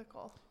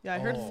 ethical. Yeah, I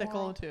heard Oh.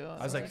 fickle too.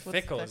 I was like, what's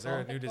fickle. Is there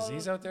a new Ethical-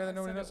 disease out there that I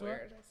nobody said knows it about?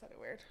 weird. I said it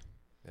weird.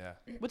 Yeah.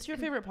 What's your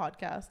favorite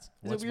podcast?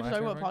 Is What's it weird my to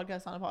talk about favorite?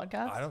 podcasts on a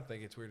podcast? I don't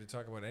think it's weird to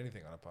talk about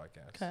anything on a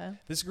podcast. Okay.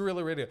 This is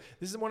Guerrilla Radio.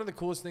 This is one of the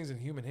coolest things in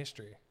human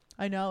history.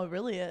 I know, it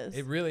really is.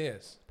 It really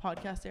is.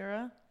 Podcast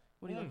era?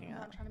 What are you looking I'm at?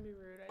 not trying to be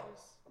rude. I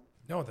just.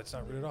 No, that's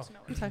not rude at all. to know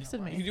You what texted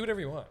You can me. do whatever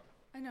you want.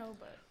 I know,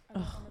 but I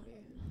don't want to be.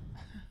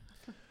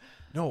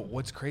 No,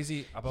 what's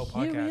crazy about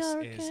Here we podcasts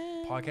are is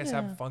again. podcasts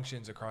Yeah. have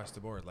functions across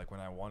the board. Like when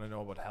I want to know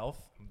about health,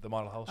 the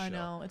Model Health Show. I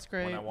know, it's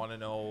When great. I want to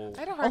know I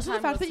had a hard Also, the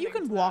time fact that you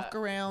listening can to walk that.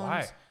 around. why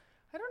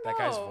I don't know. that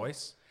guy's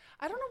voice.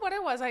 I don't know what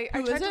it was. I Who tried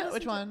is to it? listen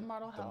Which to one?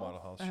 Model The Health. Model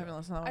Health I haven't Show.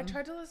 listened to that I one.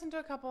 tried to listen to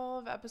a couple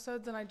of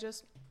episodes and I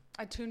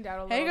tuned out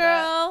a little Hey, bit.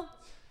 girl.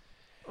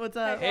 What's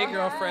up? Hey,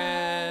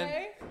 girlfriend.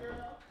 Hey,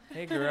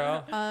 Hey,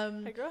 girl.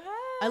 Hey, girl. Hey.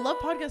 I love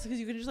podcasts because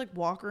you can just like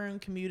walk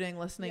around commuting,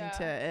 listening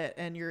to Yeah. it,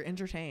 and you're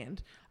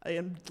entertained. I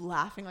am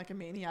laughing like a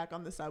maniac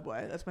on the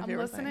subway. That's my I'm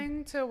favorite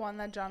listening to one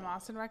that John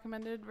Lawson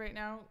recommended right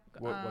now.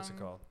 What's it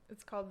called?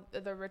 It's called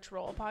the Rich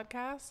Roll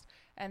Podcast,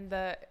 and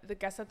the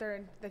guest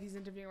that he's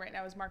interviewing right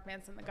now is Mark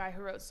Manson, the guy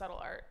who wrote Subtle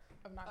Art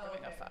of Not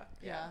Giving a Fuck.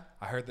 thing. Yeah.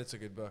 I heard that's a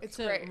good book. It's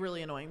It's great. a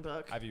really annoying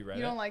book. Have you read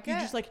You it? don't like You're it?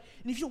 just like,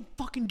 and if you don't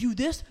fucking do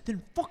this,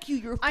 then fuck you.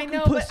 You're a I fucking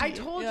know, pussy. but I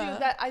told Yeah. you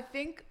that I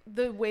think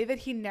the way that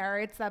he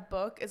narrates that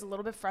book is a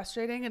little bit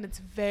frustrating, and it's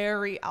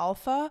very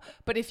alpha.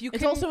 But if you It's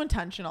can, also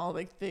intentional.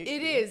 Like it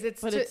is.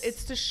 but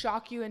It's to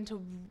shock you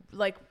into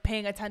like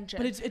paying attention.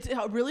 But it's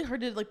really hard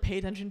to like pay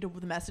attention to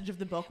the message of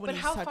the book when But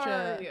he's how such far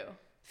a are you?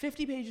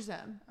 50 pages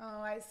in.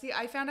 Oh, I see.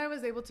 I found I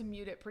was able to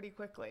mute it pretty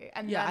quickly,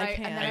 and Yeah, then I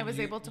and then can. I was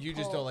able to. You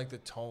just don't like the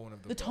tone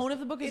of the The book. tone of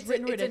the book is It's-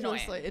 written it's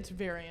ridiculously. annoying. It's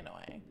very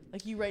annoying.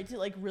 Like you write to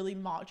like really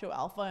macho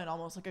alpha and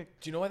almost like a Do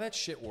you know why that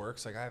shit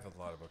works? Like I have a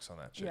lot of books on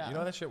that shit. Yeah. You know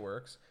how that shit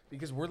works?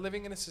 Because we're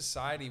living in a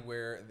society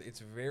where it's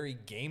very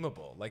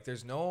gameable. Like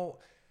there's no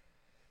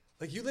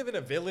like you live in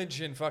a village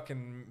in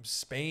fucking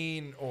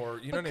Spain or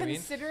you know what I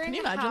mean? Can you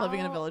imagine living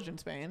in a village in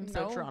Spain?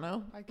 So No.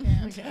 Toronto. I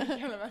can't. I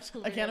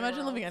can't. I can't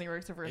imagine living anywhere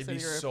except for a It'd city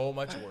be or so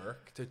much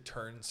work to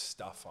turn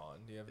stuff on.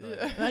 Do you have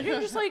the imagine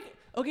just like,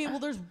 okay, well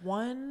there's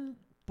one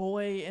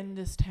boy in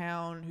this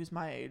town who's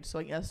my age, so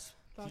I guess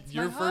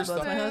Your first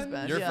That's my thought-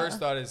 husband. Your Yeah. first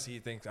thought is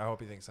I hope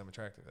he thinks I'm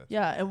attractive. That's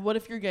yeah. And what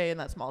if you're gay in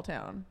that small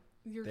town?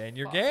 Then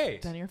you're gay.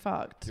 Then you're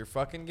fucked. You're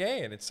fucking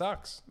gay and it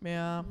sucks.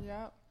 Yeah.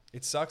 Yeah.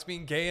 It sucks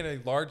being gay in a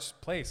large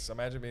place.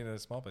 Imagine being in a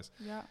small place.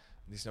 Yeah. At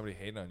least nobody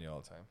hating on you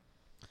all the time.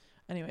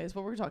 Anyways,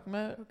 what were we talking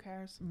about? Who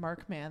cares?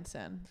 Mark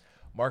Manson.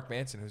 Mark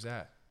Manson, who's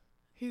that?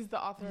 He's the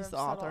author. He's of the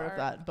Subtle author of Art.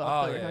 that book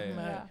Oh, that you're yeah, talking yeah,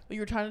 about. yeah. But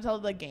you were trying to tell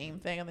the game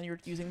thing, and then you were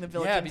using the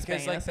village Yeah, in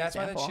because Spain like as an that's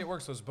why that example. shit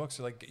works. Those books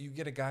are like you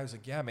get a guy who's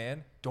like, yeah,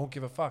 man, don't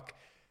give a fuck.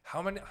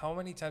 How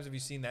many times have you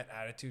seen that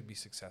attitude be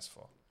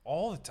successful?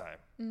 All the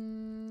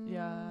time.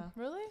 Yeah.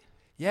 Really?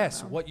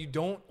 Yes. What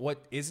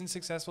isn't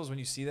successful is when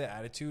you see that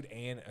attitude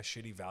and a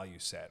shitty value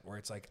set where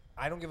it's like,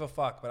 I don't give a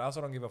fuck, but I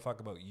also don't give a fuck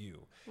about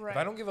you. Right. If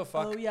I don't give a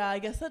fuck, Oh yeah, I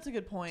guess that's a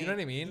good point. do you know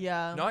what I mean?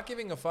 Yeah. Not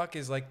giving a fuck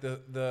is like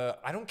the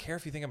I don't care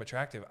if you think I'm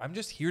attractive. I'm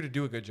just here to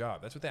do a good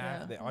job. That's what the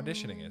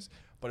auditioning is.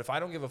 But if I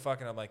don't give a fuck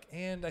and I'm like,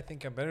 and I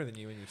think I'm better than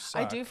you and you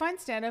suck. I do find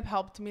stand-up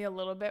helped me a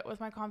little bit with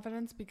my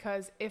confidence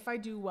because if I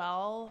do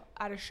well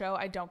at a show,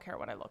 I don't care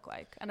what I look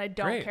like. And I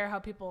don't Great. care how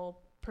people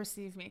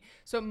perceive me.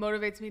 So it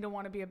motivates me to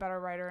want to be a better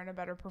writer and a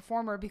better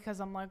performer because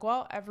I'm like,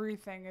 well,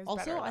 everything is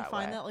better Also, I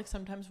find way. that like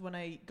sometimes when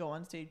I go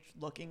on stage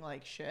looking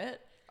like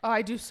shit, Oh,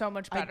 I do so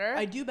much better.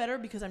 I do better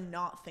because I'm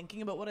not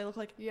thinking about what I look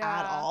like Yeah,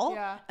 at all.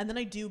 yeah. And then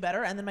I do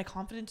better, and then my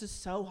confidence is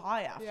so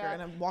high after, Yeah.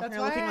 and I'm walking That's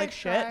around looking why like I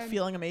shit, tried-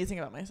 feeling amazing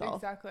about myself.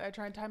 Exactly. I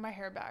try and tie my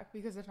hair back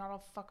because if not,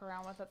 I'll fuck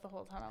around with it the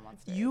whole time I'm on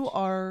stage. You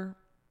are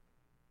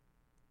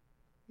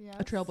yes.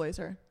 a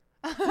trailblazer.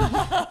 You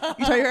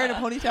tie your hair in a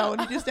ponytail when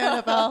you do stand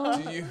up, Al.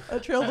 Do you? A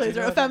trailblazer,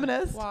 know a that-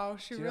 feminist. Wow,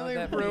 she Do you know really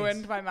what that ruined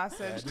means? my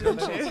message, Yeah, do you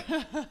know didn't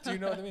what she? Do you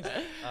know what that means?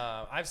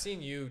 I've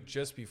seen you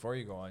just before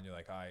you go on. You're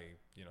like, I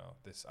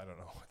don't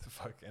know what the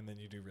fuck, and then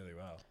you do really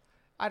well.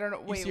 I don't know.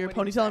 You Wait, see your what are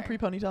you ponytail and saying?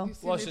 pre-ponytail. You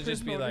see Well, it me should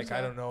just be like, I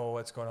pre-ponytail? don't know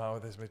what's going on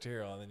with this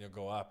material, and then you'll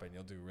go up and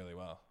you'll do really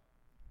well.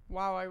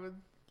 Wow, I would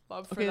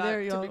love for Okay, that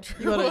there you to go. be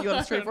true. You got a I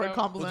don't straightforward know.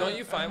 compliment. Well, don't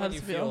you find How when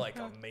does you it feel like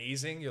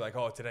amazing, you're like,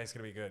 oh, today's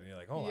gonna be good, and you're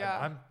like, oh, Yeah.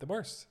 I'm the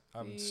worst.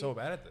 I'm so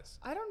bad at this.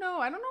 I don't know.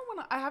 I don't know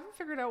when I haven't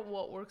figured out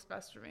what works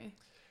best for me.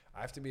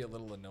 I have to be a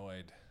little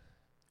annoyed.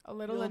 A You're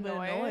little a little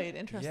bit annoyed.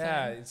 Interesting.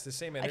 Yeah, it's the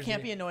same I energy.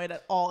 can't be annoyed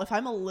at all. If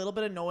I'm a little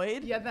bit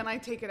annoyed, Yeah, then I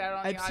take it out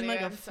on I'd the seem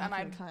like a audience and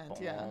I fucking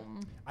cunt, yeah.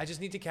 boom. I just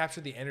need to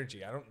capture the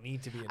energy. I don't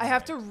need to be. I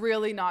have annoyed. to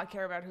really not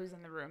care about who's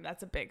in the room.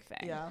 That's a big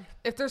thing. yeah.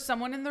 If there's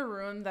someone in the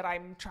room that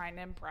I'm trying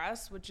to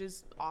impress, which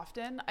is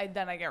often,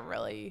 then I get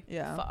really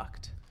Yeah.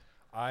 fucked.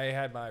 I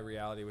had my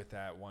reality with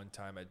that one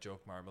time at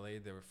Joke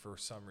Marmalade. There were, for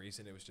some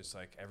reason, it was just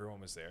like everyone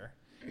was there,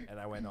 and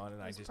I went on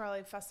and It's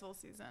probably festival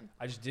season.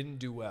 I just didn't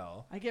do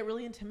well. I get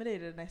really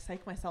intimidated and I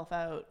psych myself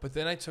out. But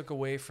then I took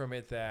away from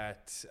it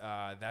that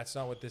that's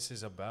not what this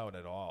is about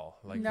at all.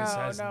 Like No, this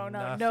has no.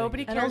 nothing.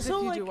 Nobody And cares if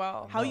also, you like, do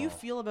well. how you No.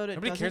 feel about it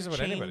Nobody doesn't cares about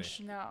change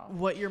anybody. No.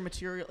 what your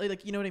material,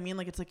 like, you know what I mean?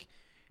 Like, it's like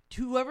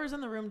whoever's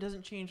in the room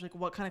doesn't change like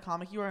what kind of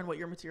comic you are and what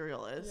your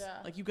material is. Yeah.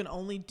 Like you can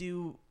only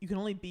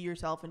be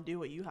yourself and do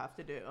what you have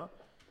to do.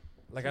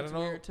 Like So I it's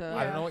don't know. weird to- I don't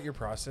Yeah. know what your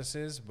process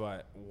is,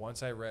 but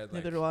once I read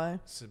like Neither do I.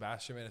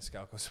 Sebastian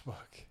Maniscalco's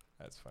book,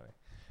 that's funny.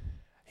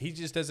 He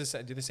just do the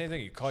same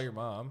thing. You call your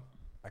mom,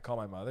 I call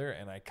my mother,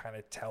 and I kind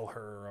of tell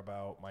her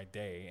about my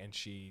day, and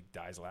she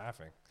dies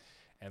laughing.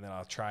 And then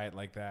I'll try it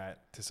like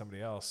that to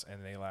somebody else,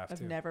 and they laugh I've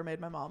too. never made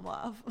my mom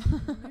laugh.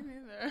 Me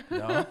neither.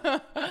 No.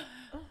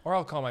 Or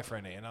I'll call my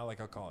friend A, and I'll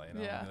call it.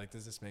 And Yeah. I'll be like,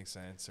 "Does this make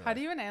sense?" Or, How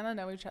do you and Anna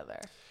know each other?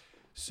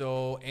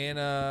 So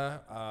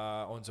Anna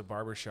owns a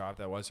barber shop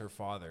that was her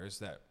father's.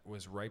 That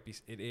was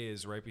it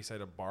is right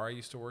beside a bar I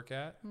used to work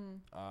at.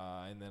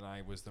 And then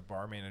I was the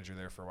bar manager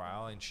there for a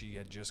while. And she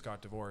had just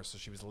got divorced, so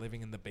she was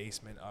living in the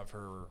basement of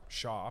her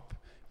shop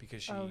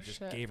because she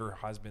just gave her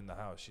husband the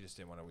house. She just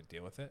didn't want to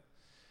deal with it.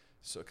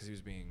 So because he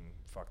was being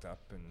fucked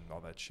up and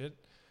all that shit.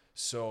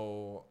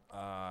 So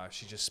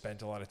she just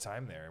spent a lot of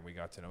time there, and we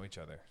got to know each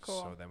other.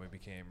 Cool. So then we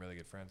became really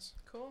good friends.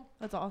 Cool.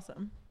 That's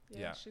awesome.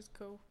 Yeah. She's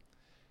cool.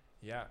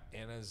 Yeah,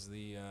 Anna's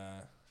the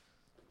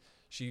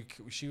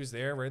she was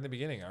there right in the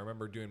beginning. I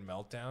remember doing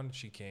Meltdown.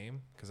 She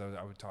came because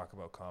I would talk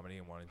about comedy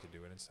and wanting to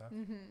do it and stuff.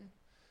 Mm-hmm.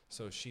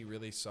 So she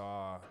really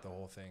saw the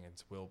whole thing, and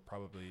will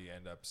probably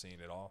end up seeing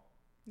it all.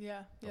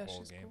 Yeah. The Yeah. whole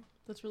She's game. cool.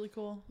 That's really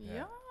cool.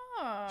 Yeah.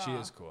 Yeah. She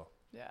is cool.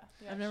 Yeah.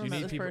 I've never You met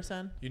need this people-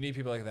 person. You need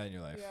people like that in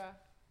your life. Yeah.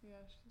 Yeah.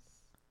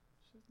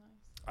 She's nice.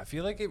 I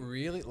feel like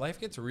life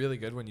gets really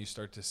good when you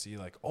start to see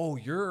like, oh,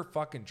 you're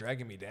fucking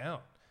dragging me down.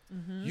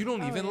 Mm-hmm. You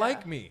don't Oh, even yeah.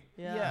 like me.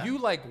 Yeah. You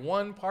like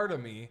one part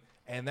of me,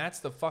 and that's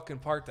the fucking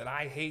part that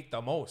I hate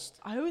the most.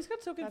 I always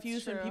get so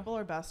confused when true. people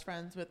are best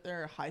friends with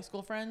their high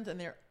school friends and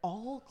they're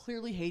all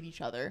clearly hate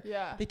each other.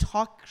 Yeah. They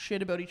talk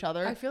shit about each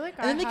other. I feel like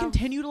and then they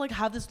continue to like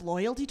have this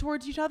loyalty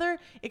towards each other.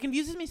 It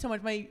confuses me so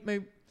much. My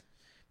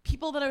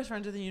people that I was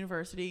friends with in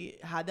university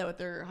had that with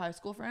their high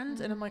school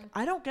friends, and I'm like,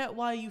 I don't get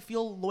why you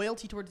feel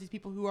loyalty towards these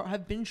people who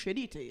have been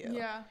shitty to you.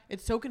 Yeah.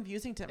 It's so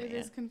confusing to me. It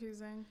is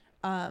confusing.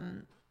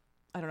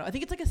 I don't know. I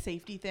think it's like a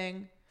safety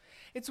thing.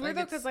 It's weird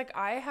Like, though, because like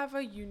I have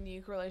a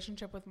unique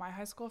relationship with my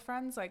high school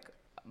friends. Like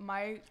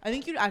I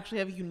think you'd actually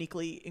have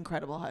uniquely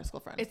incredible high school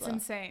friends. it's though.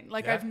 insane.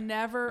 Like Yeah. I've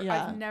never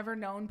Yeah.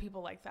 known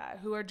people like that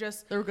who are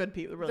just They're good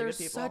people, really they're good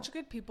people. such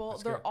good people.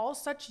 That's They're good. all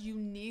such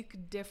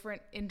unique,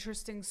 different,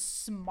 interesting,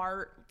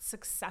 smart,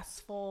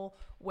 successful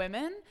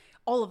women.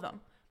 All of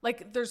them.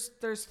 Like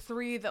there's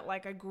three that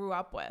like I grew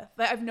up with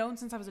that I've known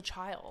since I was a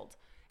child,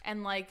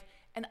 and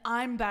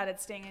I'm bad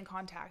at staying in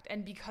contact.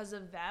 And because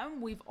of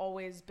them, we've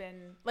always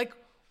been like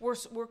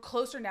we're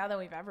closer now than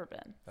we've ever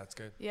been. That's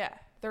good. Yeah,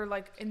 they're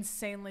like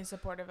insanely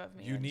supportive of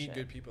me. You and need shit.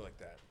 good people like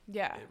that.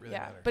 Yeah, It really yeah.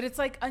 matters. But it's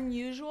like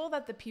unusual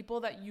that the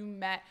people that you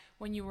met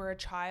when you were a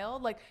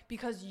child, like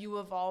because you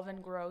evolve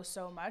and grow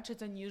so much,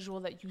 it's unusual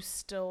that you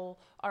still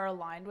are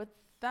aligned with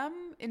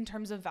them in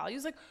terms of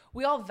values. Like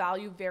we all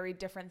value very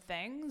different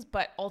things,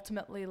 but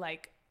ultimately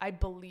like I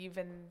believe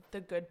in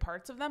the good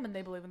parts of them and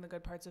they believe in the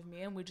good parts of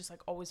me, and we just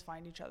like always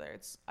find each other.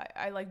 It's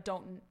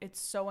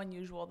so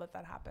unusual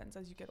that happens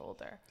as you get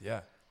older.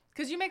 Yeah.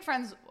 Because you make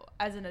friends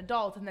as an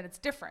adult and then it's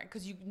different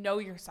because you know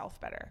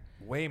yourself better.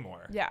 Way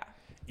more. Yeah.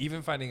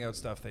 Even finding out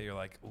stuff that you're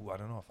like, ooh, I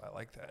don't know if I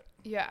like that.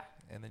 Yeah.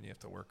 And then you have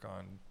to work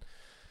on.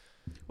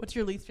 What's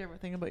your least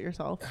favorite thing about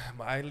yourself?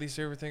 My least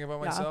favorite thing about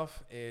Yeah.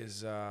 myself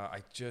is I'm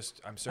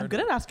I'm starting. good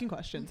at asking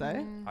questions, eh?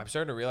 Mm-hmm. I'm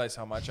starting to realize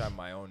how much I'm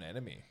my own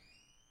enemy.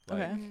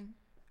 Like, Okay.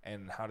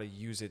 And how to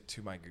use it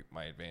to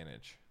my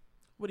advantage.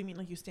 What do you mean,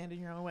 like you stand in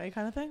your own way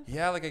kind of thing?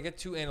 Yeah, like I get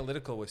too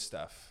analytical with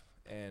stuff.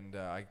 And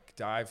I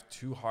dive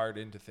too hard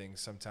into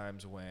things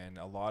sometimes when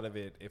a lot of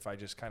it, if I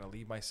just kind of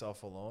leave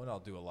myself alone, I'll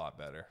do a lot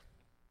better.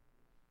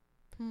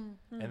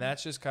 And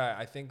that's just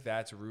I think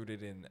that's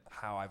rooted in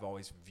how I've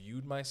always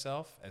viewed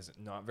myself as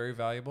not very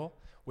valuable,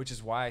 which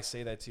is why I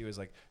say that to you is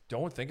like,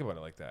 don't think about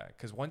it like that.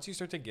 Because once you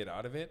start to get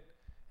out of it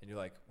and you're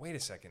like, wait a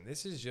second,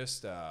 this is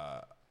just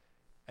an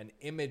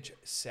image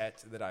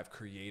set that I've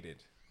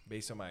created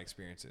based on my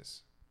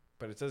experiences,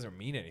 but it doesn't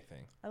mean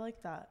anything. I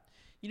like that.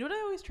 You know what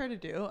I always try to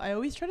do? I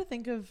always try to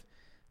think of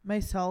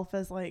myself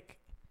as like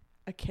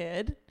a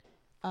kid,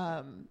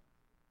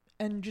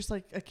 and just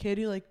like a kid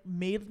who like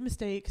made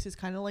mistakes, is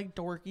kind of like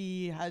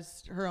dorky,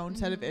 has her own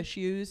set of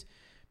issues,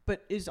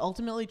 but is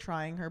ultimately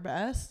trying her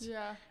best.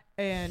 Yeah.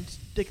 and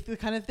the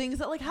kind of things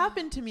that like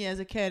happened to me as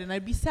a kid, and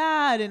I'd be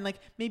sad, and like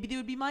maybe they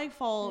would be my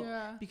fault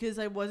because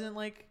I wasn't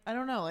like, I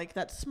don't know, like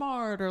that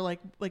smart, or like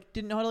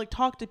didn't know how to like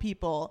talk to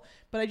people.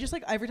 But I just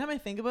like every time I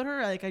think about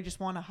her, like I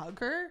just want to hug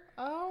her.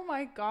 Oh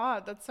my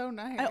God, that's so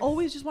nice. I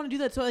always just want to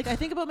do that. So like I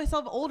think about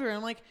myself older, and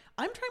I'm like,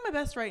 I'm trying my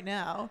best right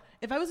now.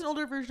 If I was an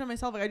older version of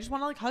myself, like I just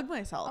want to like hug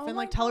myself and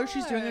like tell her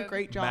she's doing a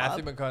great job.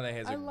 Matthew McConaughey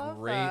has a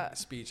great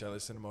speech. I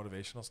listen to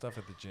motivational stuff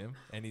at the gym,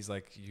 and he's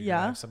like, you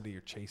have somebody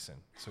you're chasing.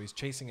 So he's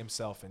chasing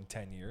himself in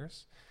 10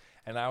 years.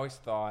 And I always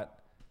thought,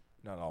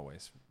 not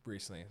always,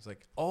 recently, it's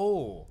like,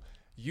 oh,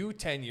 you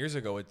 10 years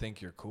ago would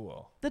think you're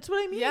cool. That's what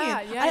I mean.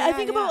 I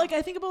think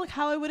about like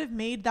how I would have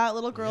made that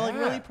little girl like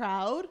really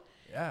proud.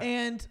 Yeah.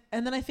 And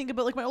then I think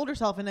about like my older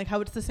self and like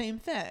how it's the same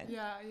thing.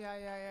 Yeah.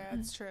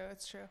 It's true.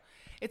 It's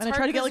and I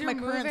try to get like my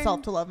current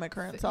self to love my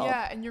current self.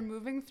 Yeah, and you're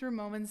moving through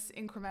moments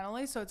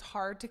incrementally, so it's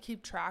hard to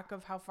keep track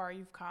of how far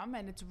you've come,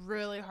 and it's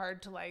really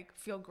hard to like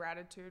feel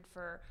gratitude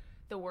for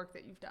the work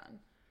that you've done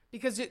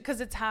because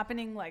it's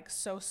happening like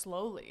so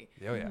slowly.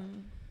 Oh yeah.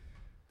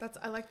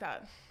 I like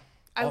that.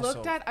 I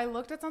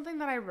looked at something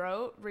that I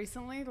wrote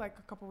recently, like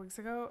a couple weeks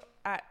ago,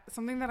 at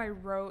something that I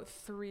wrote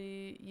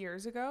 3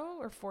 years ago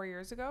or 4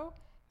 years ago.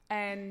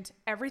 And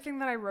everything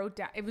that I wrote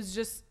down, it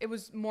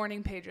was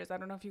morning pages. I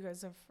don't know if you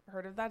guys have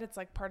heard of that. It's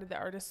like part of the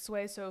artist's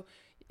way. So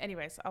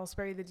anyways, I'll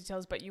spare you the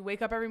details, but you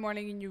wake up every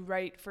morning and you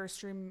write first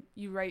thing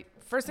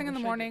in the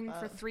morning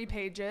for 3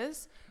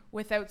 pages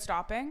without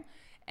stopping.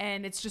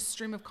 And it's just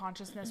stream of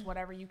consciousness,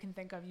 whatever you can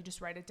think of, you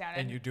just write it down.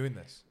 And you're doing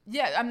this?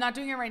 Yeah, I'm not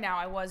doing it right now.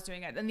 I was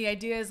doing it. And the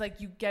idea is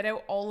like you get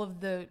out all of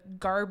the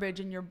garbage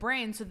in your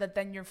brain so that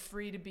then you're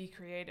free to be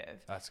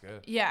creative. That's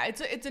good. Yeah,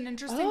 it's an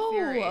interesting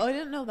theory. Oh, I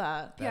didn't know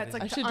that. Yeah, it's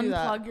like to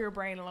unplug your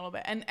brain a little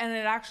bit. And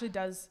it actually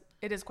does.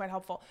 It is quite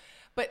helpful.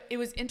 But it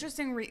was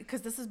interesting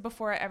because this is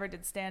before I ever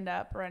did stand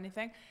up or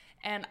anything.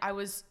 And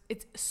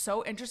it's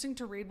so interesting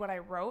to read what I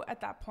wrote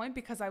at that point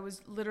because I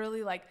was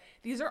literally like,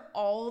 these are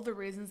all the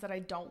reasons that I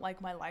don't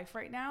like my life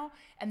right now.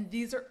 And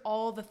these are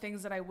all the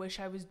things that I wish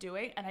I was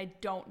doing and I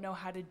don't know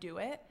how to do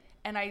it.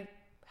 And I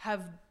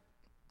have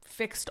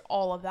fixed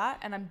all of that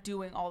and I'm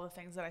doing all the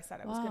things that I said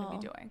I was going to be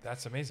doing.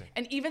 That's amazing.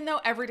 And even though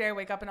every day I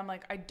wake up and I'm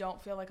like, I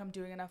don't feel like I'm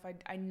doing enough.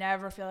 I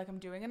never feel like I'm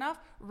doing enough.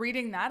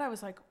 Reading that, I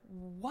was like,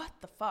 what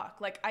the fuck?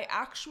 Like I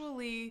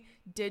actually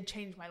did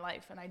change my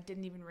life and I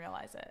didn't even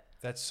realize it.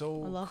 That's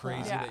so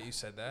crazy that you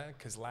said that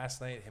because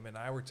last night him and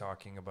I were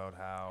talking about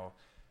how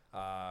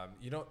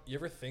you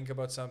ever think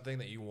about something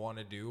that you want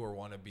to do or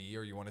want to be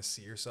or you want to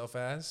see yourself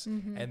as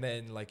and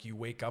then like you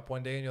wake up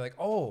one day and you're like,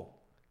 oh,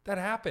 that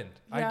happened.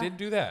 I did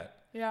do that.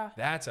 Yeah.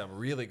 That's a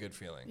really good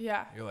feeling.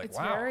 Yeah. You're like, it's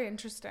wow. very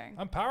interesting.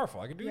 I'm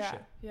powerful. I can do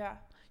shit. Yeah.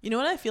 You know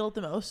what I feel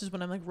the most is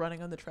when I'm like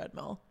running on the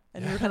treadmill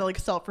and you're kind of like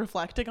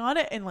self-reflecting on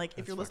it. And like,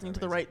 if you're listening to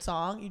the right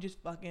song, you just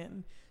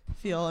fucking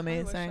feel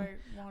amazing. I wish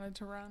I wanted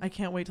to run. I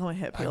can't wait till my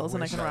hip heals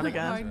and I can run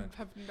again. I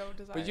have no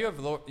desire. But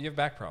you have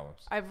back problems.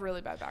 I have really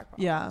bad back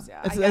problems.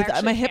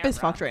 Yeah. My hip is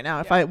fucked right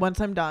now. If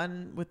once I'm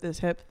done with this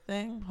hip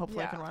thing,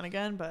 hopefully I can run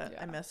again,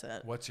 but I miss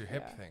it. What's your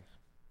hip thing?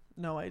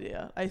 No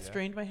idea. I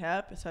strained my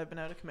hip, so I've been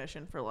out of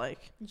commission for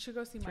like you should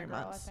go see 3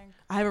 months. I think.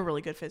 I have a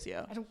really good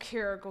physio. I don't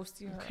care. Go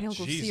see her. Okay, I'll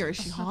go see her. Is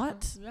she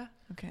hot? Yeah.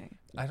 Okay.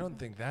 I don't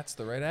think that's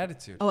the right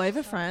attitude. Oh, I have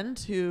a friend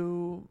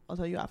who I'll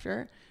tell you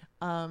after.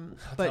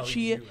 But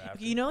she,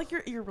 you know, like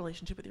your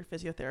relationship with your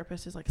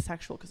physiotherapist is like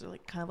sexual because they're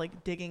like kind of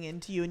like digging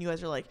into you, and you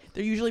guys are like,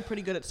 they're usually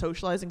pretty good at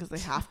socializing because they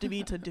have to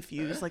be to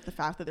diffuse like the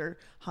fact that they're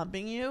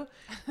humping you.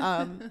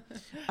 I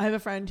have a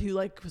friend who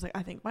like was like,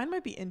 I think mine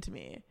might be into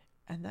me,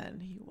 and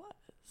then he was.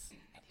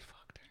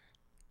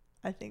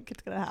 I think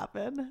it's gonna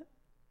happen.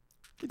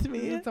 It's me.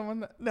 Is it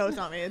someone that? No, it's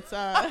not me. It's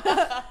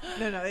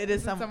no, it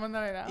is someone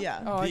that I know.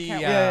 Yeah. Oh, I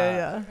can't.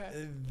 Yeah.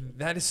 Okay.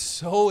 That is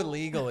so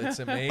illegal. It's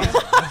amazing.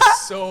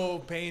 It's so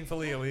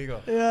painfully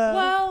illegal. Yeah.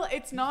 Well,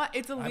 it's not.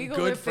 It's illegal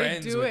I'm good if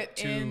friends they do with it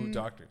 2 in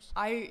doctors.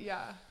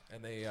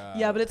 And they.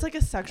 Yeah, but it's like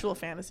a sexual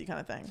fantasy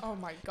kind of thing. Oh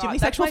my god. Do you have any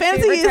That's sexual my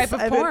fantasies? favorite type of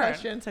I have a porn.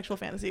 question. Sexual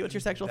fantasy. What's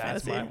your sexual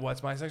fantasy?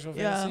 What's my sexual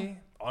fantasy?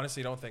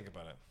 Honestly, don't think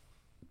about it.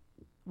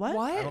 What?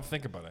 I don't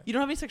think about it. You don't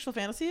have any sexual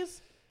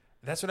fantasies?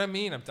 That's what I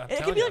mean. I'm telling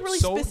can be you, like really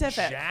I'm so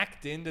specific.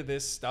 jacked into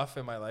this stuff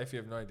in my life. You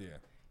have no idea.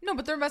 No,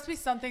 but there must be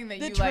something that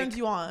you turns like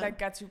you on. that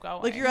gets you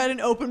going. Like you're at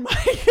an open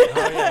mic.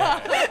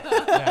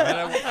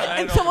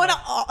 And someone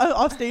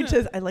off stage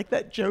says, "I like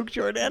that joke,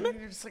 Jordan."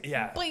 You're just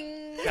like,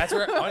 bling. That's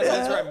where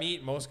I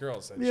meet most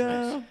girls.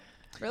 Yeah.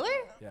 Really?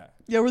 Yeah.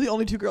 Yeah, we're the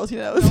only 2 girls he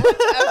knows. No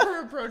one's ever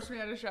approached me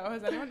at a show.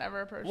 Has anyone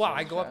ever approached me? Well,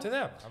 I go up to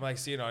them. I'm like,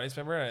 see an audience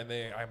member, and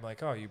I'm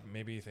like, oh,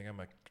 maybe you think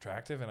I'm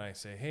attractive, and I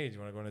say, hey, do you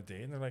want to go on a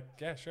date? And they're like,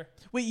 yeah, sure.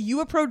 Wait,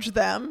 you approach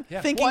them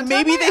thinking One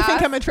maybe time they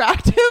think I'm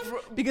attractive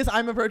because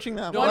I'm approaching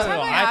them. No,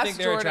 I think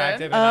they're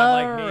attractive, and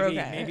I'm like,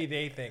 maybe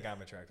they think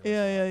I'm attractive.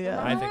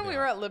 Yeah. Remember when we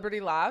were at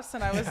Liberty Laughs,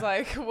 and I was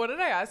like, what did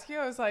I ask you?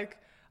 I was like,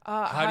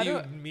 how do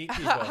you meet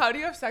people? How do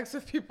you have sex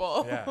with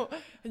people? Yeah.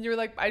 And you were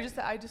like, I just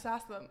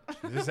asked them.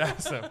 You just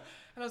asked them.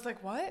 And I was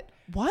like, what?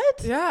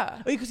 What? Yeah.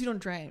 Oh, because you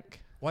don't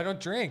drink. Well, I don't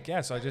drink.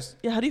 Yeah, so I just.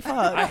 Yeah, how do you fuck?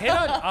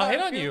 I'll hit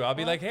on you. I'll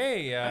be like,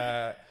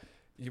 hey,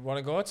 You want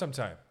to go out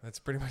sometime. That's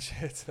pretty much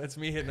it. That's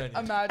me hitting on you.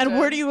 Imagine. And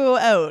where do you go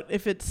out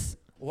if it's?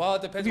 Well,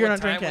 it depends If you're what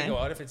not time drinking. we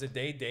go out. If it's a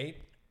date,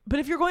 But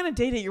if you're going to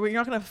date, you're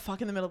not gonna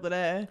fuck in the middle of the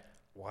day.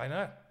 why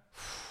not?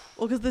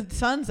 Well, because the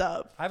sun's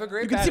up. I have a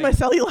great You can see batting.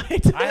 my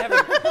cellulite.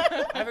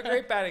 I have a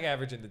great batting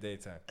average in the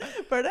daytime.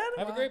 Pardon? I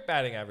have a great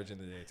batting average in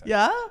the daytime.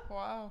 Yeah.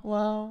 Wow.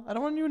 Wow. I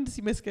don't want anyone to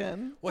see my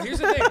skin. Well, here's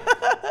the thing.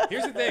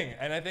 Here's the thing,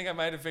 and I think I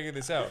might have figured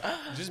this out.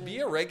 Just be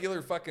a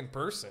regular fucking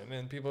person,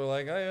 and people are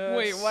like, oh yeah.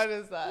 Wait, what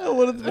is that? Oh,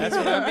 what is That's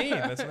what I mean.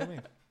 That's what I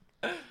mean.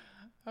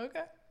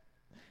 Okay.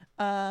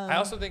 I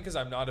also think because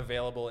I'm not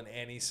available in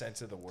any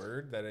sense of the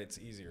word that it's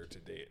easier to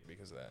date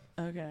because of that.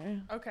 Okay.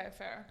 Okay,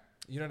 fair.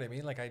 You know what I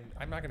mean? Like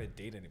I'm not gonna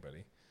date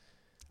anybody.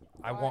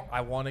 Why?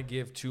 I want to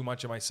give too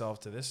much of myself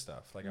to this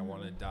stuff. Like I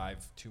want to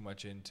dive too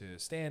much into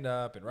stand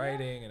up and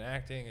writing and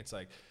acting. It's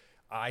like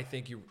I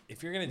think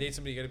if you're gonna date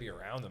somebody, you got to be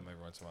around them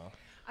every once in a while.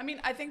 I mean,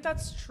 I think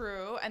that's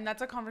true, and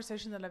that's a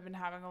conversation that I've been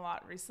having a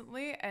lot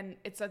recently, and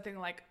it's something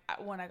like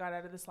when I got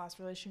out of this last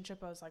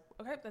relationship, I was like,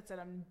 okay, that's it,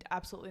 I'm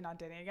absolutely not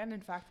dating again. In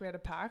fact, we had a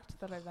pact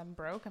that I then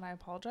broke, and I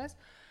apologize.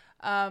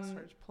 Sorry,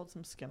 just pulled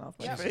some skin off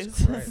my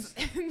Jesus face.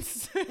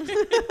 Christ.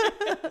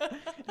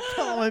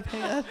 Fell on my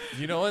pants.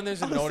 You know when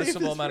there's a I'll save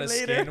noticeable this amount for of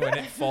later. skin when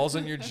it falls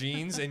on your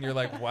jeans and you're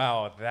like,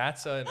 wow,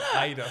 that's an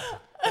item.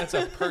 That's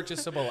a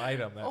purchasable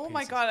item. That Oh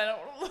my piece is. god, I don't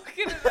want to look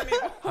at it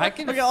anymore. I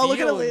can Okay, I'll look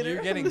at it feel later.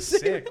 you're getting I'm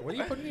saving sick. What are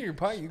you putting in your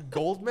pot? You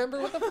gold member?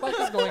 What the fuck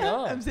is going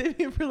on? I'm saving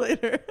it for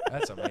later.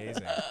 That's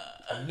amazing.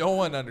 No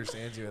one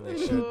understands you in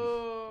this shit.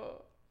 Ooh.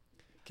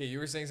 Okay, you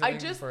were saying I something.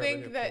 just before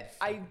think that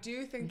I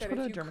do think that Go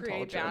to if you a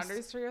create dermatologist.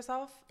 boundaries for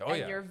yourself Oh, and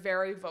yeah. you're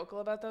very vocal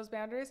about those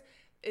boundaries,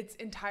 it's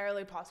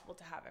entirely possible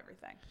to have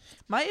everything.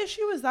 My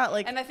issue is that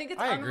like And I think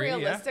it's I agree, yeah.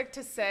 unrealistic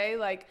to say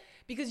like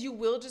because you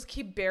will just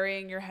keep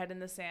burying your head in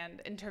the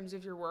sand in terms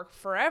of your work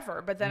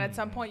forever. But then at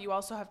some point you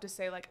also have to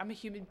say like I'm a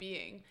human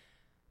being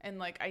and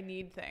like I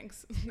need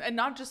things and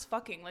not just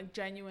fucking, like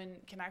genuine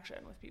connection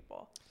with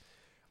people.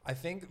 I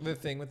think the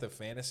thing with the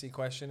fantasy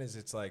question is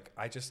it's like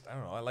I don't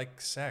know. I like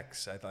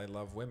sex. I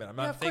love women. I'm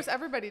not. Yeah, of course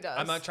everybody does.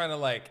 I'm not trying to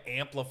like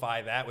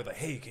amplify that with like,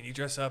 hey, can you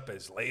dress up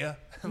as Leia?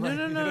 no, Like,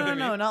 no, you no, know what I no,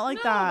 no, mean? not like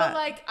no, that. but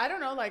like I don't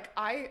know, like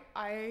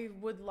I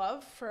would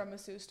love for a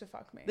masseuse to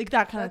fuck me. Like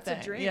that kind of That's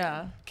thing. a dream.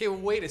 Yeah. Okay, well,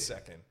 wait a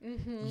second.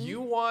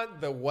 You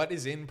want the what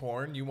is in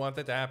porn? You want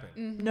that to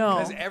happen? No.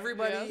 Because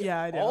everybody,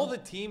 Yeah, I do. all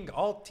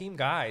team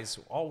guys,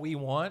 all we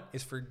want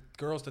is for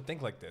girls to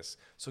think like this.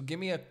 So give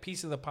me a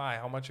piece of the pie.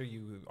 How much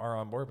are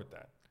on board with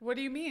that? What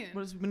do you mean?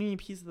 What is when you need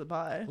a piece of the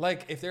pie?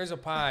 Like, if there's a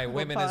pie, What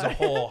women as a pie?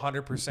 whole,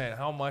 100%.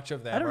 How much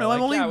of them? I don't are know, like,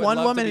 I'm only yeah, I would one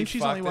love to woman be and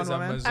she's only fucked one as a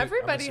woman. masseuse-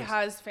 Everybody masseuse.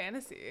 has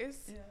fantasies.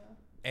 Yeah.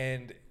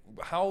 And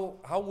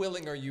how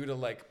willing are you to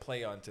like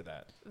play onto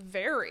that?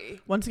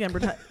 Very. Once again,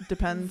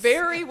 depends.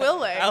 Very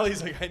willing.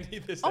 Allie's like, I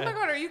need this. Oh my app."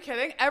 god, are you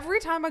kidding? Every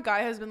time a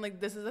guy has been like,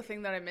 "This is the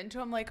thing that I'm into,"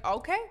 I'm like,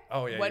 "Okay."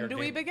 Oh, yeah, When you're do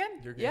we game. begin?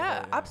 You're game,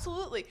 Yeah, yeah.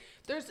 absolutely.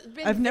 There's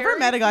been. I've never very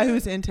met a guy few-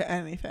 who's into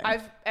anything.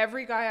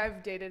 Every guy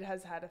I've dated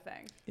has had a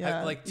thing.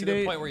 yeah. Like to You the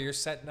date- point where you're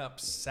setting up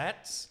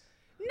sets.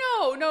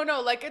 No.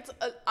 Like it's.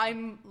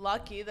 I'm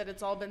lucky that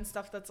it's all been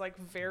stuff that's like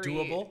very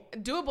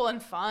doable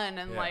and fun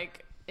and Yeah.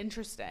 like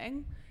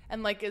interesting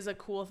and like is a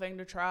cool thing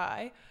to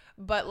try.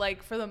 But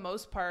like for the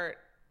most part,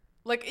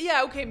 like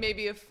yeah, okay,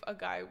 maybe if a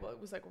guy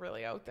was like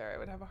really out there, I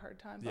would have a hard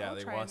time. But Yeah, I'll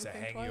he try wants to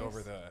anything hang you twice.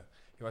 over the.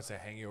 He wants to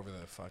hang you over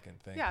the fucking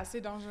thing. Yeah, c'est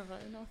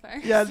dangereux. No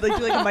thanks. Yeah, like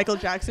do like a Michael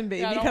Jackson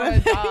baby Yeah, I don't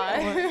kind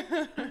wanna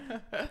of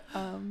thing.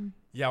 die.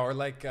 Yeah, or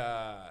like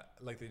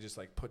they just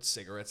like put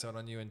cigarettes out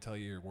on you and tell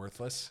you you're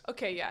worthless.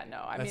 Okay, yeah,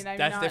 no. I That's, mean, I'm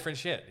that's not, different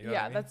shit. You know what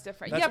yeah, I mean? that's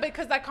different. That's- Yeah,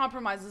 because that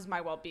compromises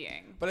my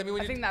well-being. But I mean,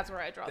 when I you think that's where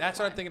I draw. that's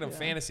the what line. I'm thinking of Yeah.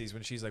 fantasies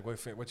when she's like,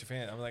 what's your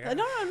fan? I'm like,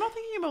 No, I'm not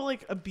thinking about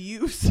like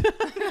abuse.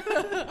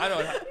 I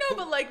don't know. No,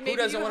 but like maybe Who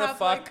doesn't you want to have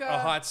fuck like a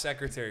hot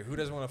secretary? Who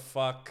doesn't want to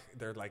fuck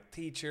their like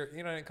teacher? You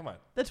know, what I mean? Come on.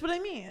 That's what I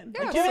mean.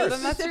 Yeah, like, give well, me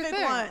then that's your specific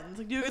thing. ones.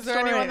 Like, do a Is good there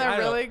anyone story. that I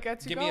don't know. really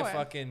gets you Give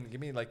going?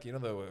 me like you know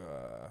the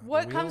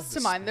What the comes wheels, to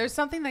the mind? spin- There's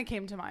something that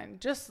came to mind.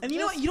 Just And you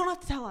know what? You don't have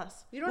to tell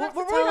us. You don't What- have to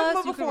what were we tell talking us.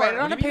 about You can before? write it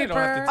on What a do you mean I don't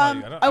have to paper. tell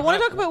you? I I'm want to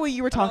not- talk about what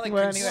you were I'm not, talking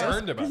like, about anyway.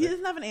 concerned about Because he it.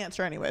 doesn't have an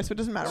answer anyway, so it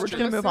doesn't matter. It's We're just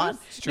true. gonna move on.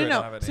 It's true, I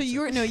don't have an So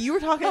answer. you were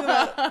talking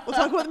about. We'll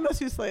talk about the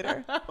masseuse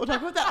later. We'll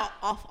talk about that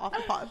off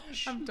the pod.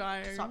 Shh. I'm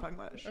dying. Stop talking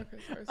about it. Shh. Okay,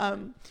 sorry.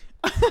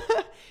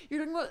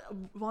 You're talking about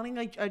wanting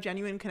like a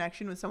genuine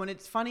connection with someone.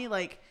 It's funny,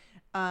 like,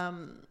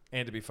 and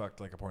to be fucked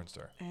like a porn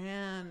star.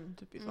 and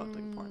to be fucked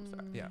like a porn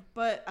star. Yeah.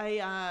 But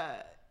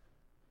I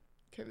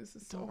Okay, this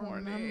is so don't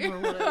horny. remember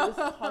what I was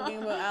talking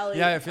about, Allie.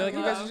 Yeah, I feel like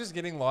you guys Yeah. are just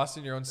getting lost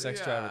in your own sex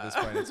drive at this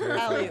point. It's very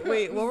Allie, funny.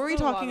 wait, what were we There's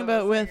a lot talking of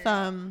about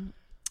us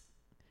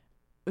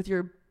with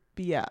your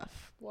BF?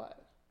 What?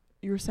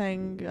 You were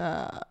saying,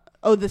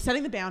 the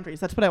setting the boundaries.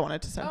 That's what I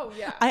wanted to say. Oh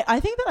yeah. I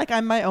think that like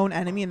I'm my own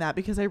enemy in that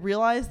because I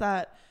realized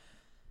that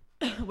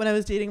when I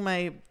was dating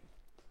my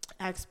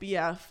ex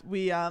BF,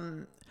 we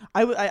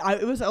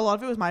it was a lot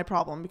of it was my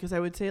problem because I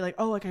would say like,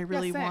 oh, like I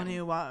really want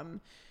to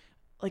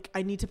like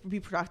I need to be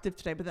productive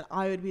today, but then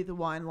I would be the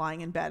one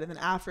lying in bed, and then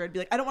after I'd be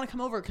like, I don't want to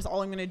come over because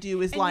all I'm gonna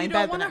do is lie in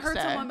bed the next day. You don't want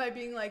to hurt someone by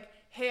being like,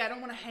 hey, I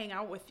don't want to hang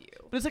out with you.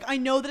 But it's like, I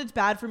know that it's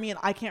bad for me and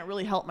I can't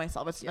really help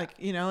myself. It's like,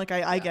 you know, like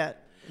I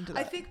get into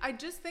that. I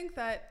just think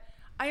that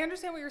I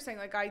understand what you're saying.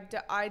 Like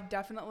I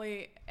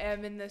definitely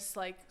am in this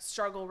like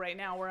struggle right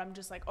now where I'm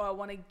just like, oh, I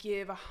want to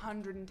give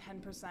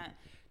 110%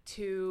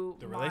 to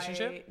the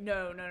relationship.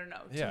 No.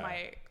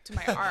 To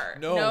my art.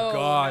 No.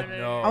 God,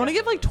 no. I want to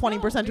give like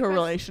 20% to a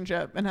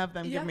relationship and have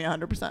them give me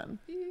 100%.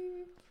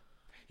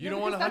 You don't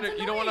want 100.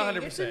 You don't want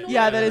 100%.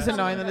 Yeah, that is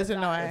annoying. That is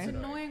annoying. It's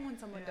annoying when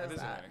someone does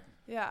that.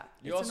 Yeah.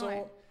 You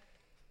also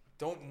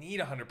don't need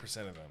 100%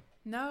 of them.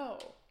 No.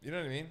 You know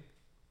what I mean?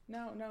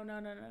 No.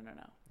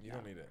 You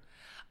don't need it.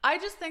 I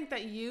just think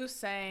that you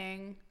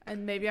saying,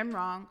 and maybe I'm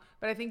wrong,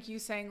 but I think you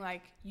saying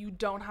like you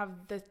don't have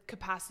the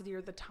capacity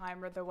or the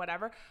time or the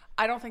whatever,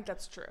 I don't think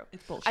that's true.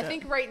 It's bullshit. I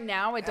think right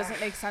now it doesn't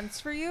make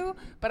sense for you,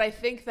 but I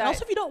think that... And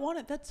also, if you don't want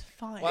it, that's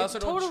fine. Well, it's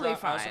totally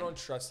fine. I also don't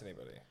trust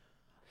anybody.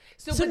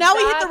 So now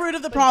we hit the root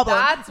of the problem.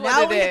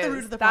 Now we hit the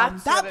root of the problem.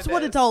 That's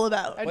what it's all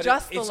about.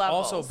 Adjust the levels.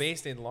 It's also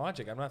based in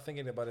logic. I'm not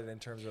thinking about it in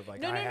terms of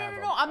like No.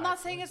 I'm not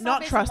saying it's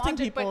not based trusting in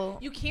logic, people.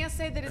 but you can't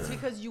say that it's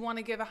because you want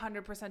to give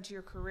 100% to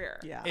your career.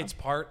 Yeah. It's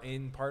part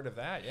of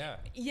that, yeah.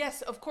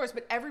 Yes, of course,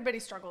 but everybody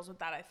struggles with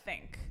that, I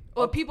think.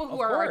 Or people who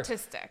are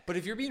artistic. But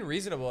if you're being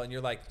reasonable and you're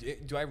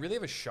like, do I really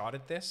have a shot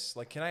at this?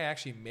 Like, can I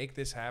actually make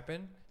this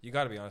happen? You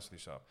got to be honest with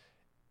yourself.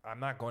 I'm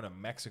not going to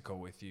Mexico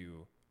with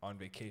you on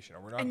vacation,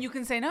 or we're not. And you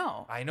can say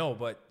no. I know,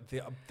 but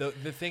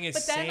the thing is,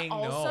 but then saying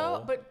also,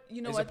 no. But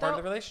you know is what? a part of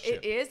the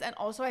relationship. It is, and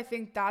also I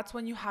think that's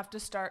when you have to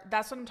start.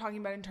 That's what I'm talking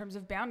about in terms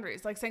of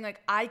boundaries, like saying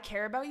like I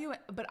care about you,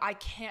 but I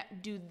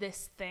can't do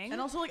this thing. And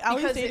also like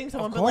Allie's dating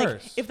someone, but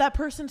like if that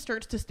person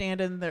starts to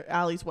stand in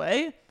Allie's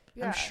way,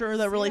 I'm sure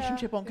the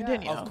relationship won't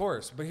continue. Of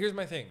course, but here's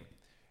my thing.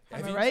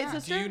 Am I right,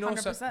 sister?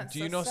 Do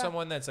you know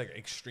someone that's like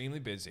extremely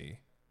busy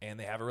and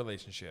they have a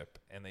relationship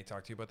and they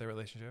talk to you about their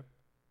relationship?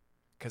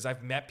 Because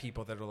I've met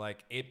people that are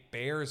like, it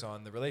bears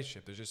on the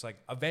relationship. They're just like,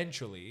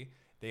 eventually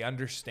they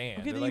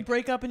understand. Okay, then like, you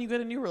break up and you get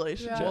a new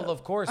relationship. Well,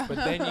 of course, but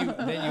then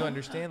you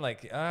understand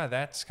like,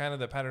 that's kind of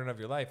the pattern of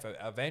your life.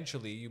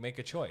 Eventually you make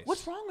a choice.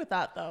 What's wrong with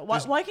that though?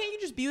 Why can't you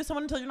just be with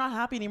someone until you're not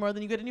happy anymore,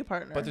 then you get a new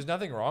partner? But there's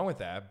nothing wrong with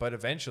that. But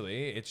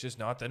eventually it's just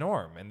not the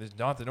norm. And it's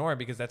not the norm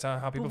because that's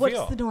how people feel.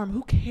 What's the norm?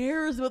 Who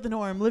cares about the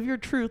norm? Live your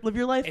truth. Live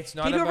your life. It's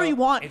not Date whoever you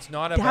want. It's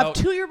not about...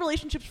 Have 2-year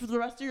relationships for the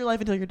rest of your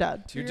life until you're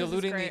dead. You're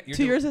diluting the...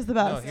 2 years is the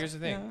best. No, here's the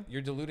thing. Yeah.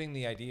 You're diluting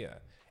the idea.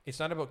 It's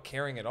not about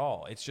caring at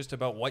all. It's just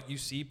about what you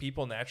see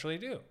people naturally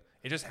do.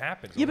 It just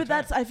happens. Yeah, but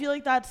I feel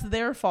like that's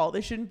their fault.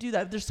 They shouldn't do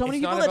that. There's so many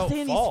people that stay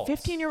in these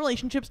 15-year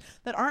relationships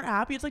that aren't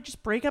happy. It's like,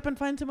 just break up and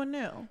find someone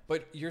new.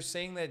 But you're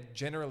saying that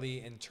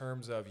generally in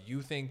terms of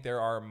you think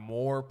there are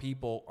more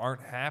people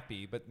aren't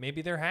happy, but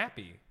maybe they're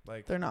happy.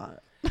 Like they're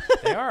not.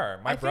 They are.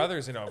 My brother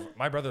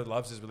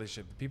loves his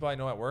relationship. People I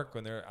know at work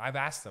I've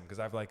asked them because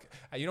I've like,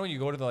 when you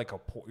go to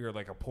you're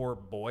like a poor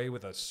boy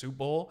with a soup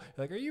bowl.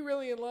 You're like, are you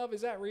really in love?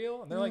 Is that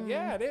real? And they're like,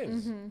 yeah, it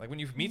is. Mm-hmm. Like when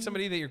you meet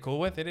somebody that you're cool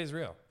with, it is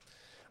real.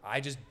 I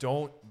just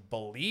don't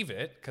believe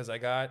it because I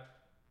got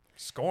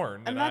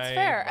scorned. And that's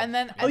fair.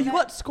 You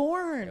got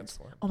scorned.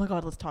 Oh my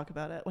God, let's talk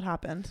about it. What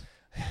happened?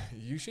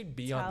 You should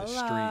be on the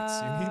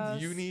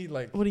streets. You need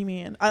like. What do you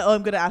mean?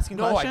 I'm good at asking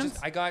questions.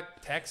 I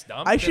got text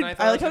dumped.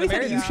 I like how he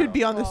said you should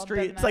be on the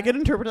streets. Like, I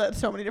interpret that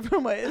so many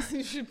different ways.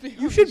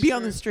 You should be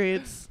on the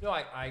streets. No,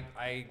 I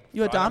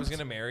thought I was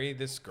gonna marry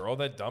this girl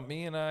that dumped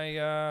me, and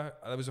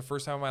that was the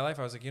first time in my life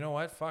I was like, you know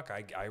what? Fuck,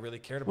 I really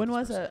cared about. When this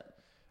was person. it?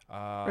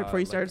 Right before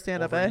you started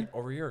stand-up,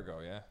 over a year ago,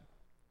 yeah.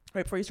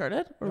 Right before you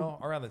started? No,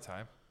 around the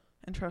time.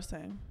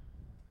 Interesting.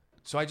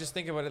 So I just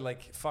think about it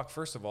like, fuck,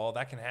 first of all,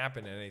 that can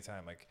happen at any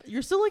time. Like,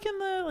 you're still like in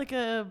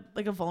the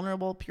like a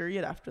vulnerable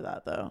period after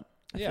that though.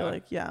 I feel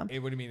like, yeah. What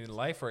do you mean, in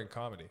life or in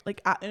comedy?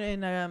 Like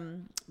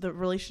in the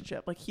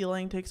relationship, like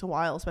healing takes a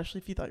while, especially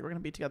if you thought you were going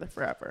to be together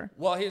forever.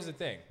 Well, here's the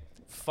thing.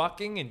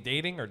 Fucking and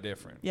dating are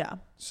different. Yeah.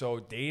 So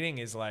dating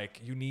is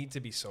like, you need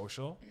to be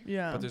social.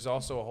 Yeah. But there's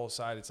also a whole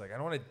side. It's like, I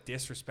don't want to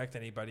disrespect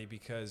anybody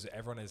because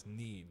everyone has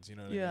needs. You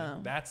know what I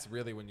mean? That's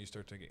really when you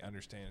start to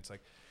understand. It's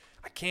like,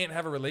 I can't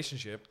have a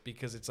relationship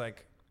because it's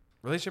like,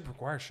 relationship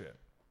requires shit.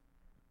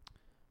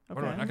 Okay.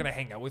 I'm not going to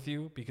hang out with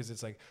you because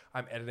it's like,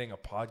 I'm editing a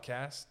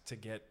podcast to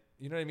get,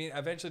 you know what I mean?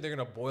 Eventually they're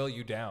going to boil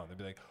you down. They'll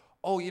be like,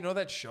 oh, you know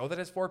that show that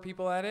has 4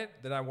 people at it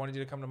that I wanted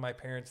you to come to my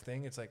parents'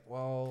 thing? It's like,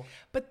 well.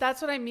 But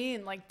that's what I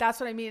mean. Like, that's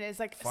what I mean is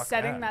like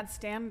setting that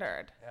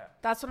standard. Yeah.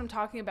 That's what I'm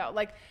talking about.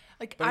 Like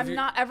I'm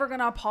not ever going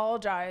to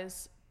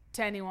apologize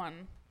to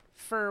anyone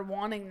for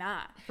wanting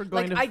that. For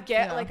going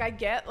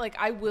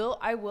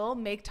I will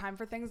make time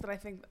for things that I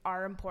think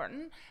are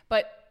important.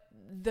 But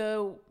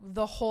the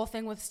whole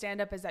thing with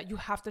stand-up is that you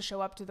have to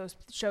show up to those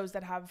shows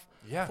that have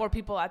 4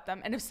 people at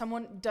them. And if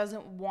someone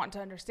doesn't want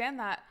to understand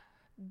that,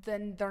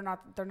 then they're not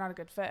a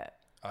good fit.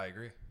 I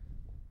agree.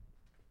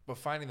 But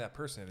finding that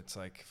person, it's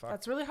like, fuck.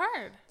 That's really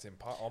hard. It's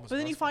almost But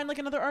then you find like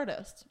another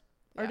artist.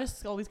 Yeah.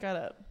 Artists always got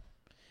it.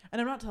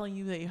 And I'm not telling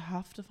you that you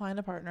have to find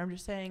a partner. I'm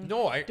just saying,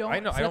 no, I know. I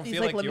don't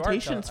feel like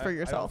limitations for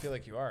yourself. I don't feel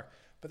like you are.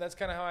 But that's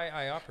kind of how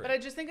I operate. But I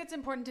just think it's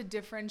important to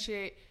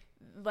differentiate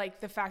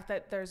like the fact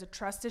that there's a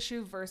trust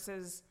issue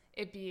versus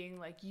it being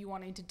like you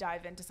wanting to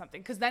dive into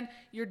something, because then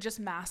you're just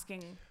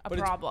masking a But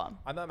problem.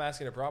 I'm not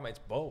masking a problem. It's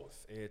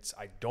both. It's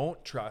I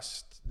don't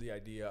trust the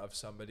idea of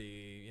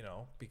somebody, you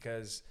know,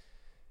 because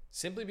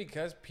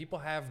people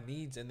have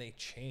needs and they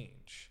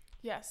change.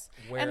 Yes.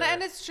 Where-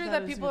 And it's true That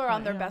that is a people good are on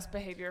point, their yeah. best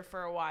behavior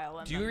for a while.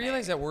 And Do you then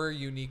realize that we're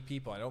unique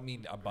people? I don't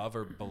mean above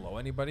or below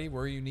anybody.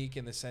 We're unique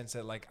in the sense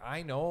that, like,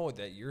 I know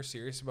that you're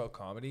serious about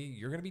comedy.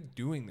 You're going to be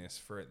doing this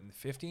for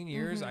 15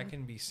 years. I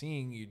can be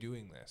seeing you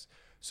doing this.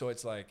 So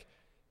it's like,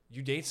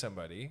 you date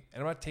somebody,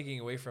 and I'm not taking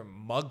away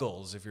from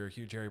muggles if you're a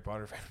huge Harry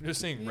Potter fan. I'm just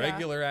saying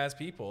regular ass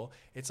people.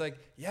 It's like,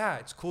 yeah,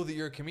 it's cool that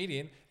you're a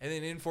comedian, and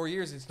then in 4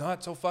 years, it's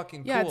not so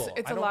fucking yeah, cool.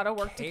 it's I a don't lot of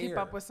work to keep care.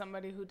 up with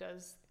somebody who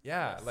does.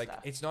 Yeah, this like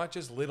stuff. it's not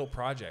just little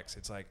projects.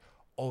 It's like,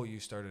 oh, you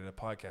started a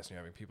podcast and you're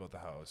having people at the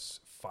house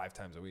 5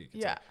 times a week.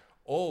 It's Yeah. like,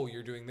 oh,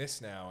 you're doing this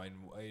now, and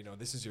you know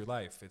this is your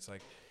life. It's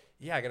like,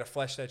 yeah, I gotta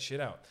flesh that shit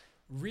out.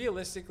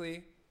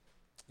 Realistically,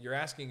 you're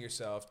asking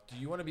yourself, do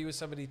you want to be with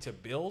somebody to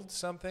build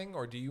something,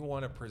 or do you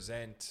want to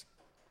present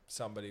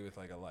somebody with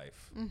like a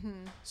life?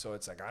 So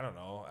it's like, I don't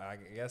know. I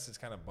guess it's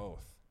kind of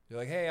both. You're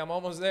like, hey, I'm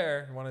almost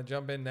there. You want to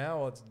jump in now?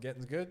 Well, it's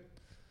getting good.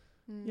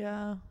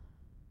 Yeah.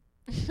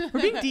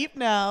 We're being deep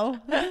now.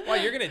 Well,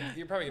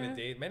 you're probably gonna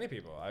date many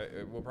people.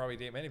 We'll probably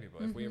date many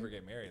people if we ever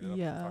get married. Then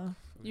Yeah. fuck,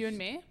 You and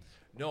me?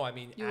 No, I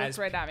mean You as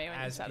looked right at me when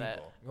you as said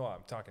people. it. No,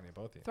 I'm talking to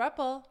both of you.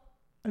 Thruple.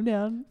 I'm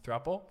down.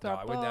 Thruple? No,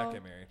 I would not Thruple.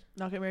 get married.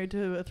 Not get married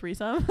to a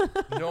threesome.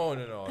 No,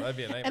 that'd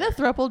be a nightmare. And a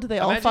thruple, do they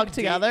all fuck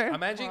together?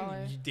 Imagine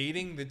Probably.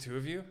 dating the two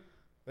of you.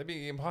 That'd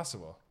be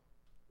impossible.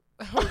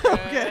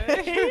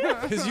 Okay.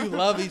 Because you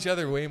love each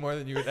other way more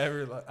than you would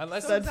ever love.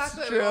 Unless That's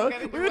Exactly, we true. won't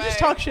get in We your would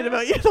just way. talk shit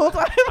about you the whole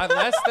time.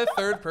 unless the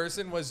third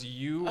person was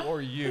you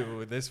or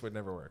you, this would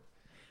never work.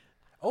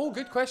 Oh,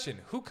 good question.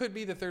 Who could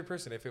be the third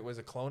person if it was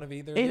a clone of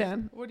either? of you?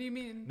 Aiden. What do you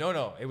mean?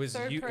 No. It was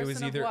Third you. It person was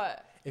of either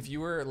what? if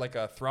you were like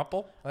a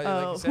thruple. Like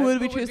Oh, you said. who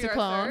would we Who would choose be to our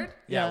clone? third?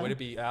 Yeah, would it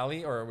be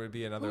Allie or would it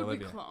be another Who would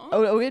we Olivia? clone?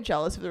 Oh, we get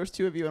jealous if there was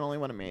two of you and only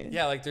one of me.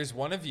 Yeah, like there's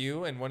one of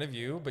you and one of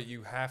you, but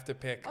you have to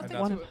pick I'll take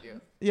another. two of you.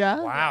 Yeah?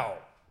 Wow.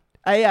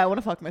 I want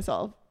to fuck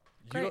myself.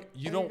 You Great. don't.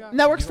 You There don't. you go. And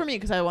that works you for me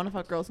because I want to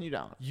fuck girls and you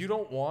don't. You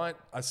don't want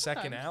a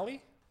second Sometimes.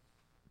 Allie?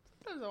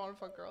 Sometimes I want to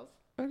fuck girls.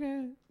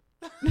 Okay.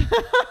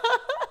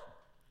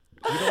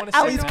 You don't want a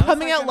Allie's second Allie?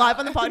 coming out live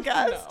on the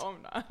podcast. No,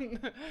 I'm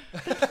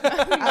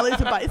not. Allie's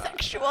a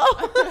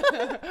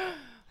bisexual.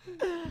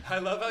 I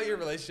love how your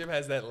relationship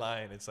has that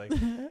line. It's like,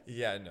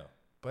 yeah, no,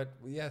 but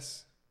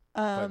yes,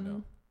 but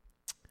no.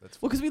 That's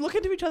Well, because we look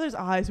into each other's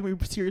eyes and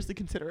we seriously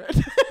consider it.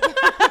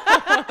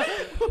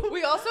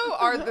 We also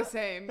are the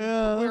same.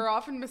 Yeah. We're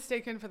often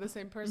mistaken for the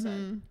same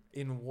person.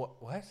 in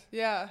what?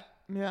 Yeah.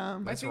 Yeah.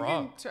 That's I think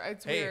wrong.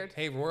 It's Hey, weird.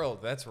 hey, world,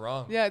 that's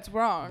wrong. Yeah, it's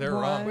wrong. They're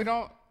Why? wrong. We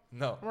don't.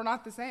 No, We're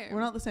not the same.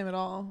 We're not the same at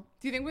all.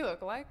 Do you think we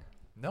look alike?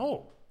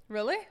 no,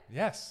 Really?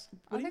 yes.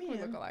 What I do you think we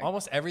mean? look alike.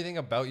 Almost everything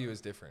about you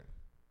is different.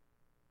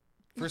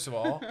 First of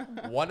all,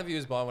 one of you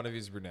is blonde, one of you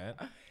is brunette.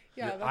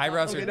 Yeah. Your that's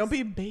eyebrows obvious. Okay, don't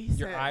be basic.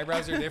 Your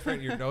eyebrows are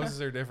different. Your noses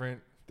are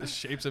different. The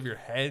shapes of your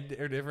head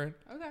are different.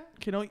 Okay.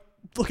 Okay, don't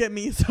look at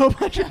me so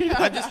much.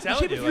 I'm just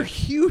telling Shape you. of your Like,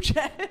 huge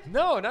head.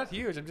 no, not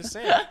huge. I'm just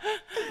saying.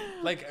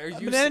 Like, are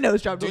you? Banana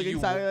nose job do looking you-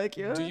 exactly like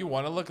you. Do you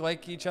want to look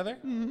like each other?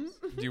 Mm-hmm.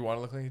 Do you want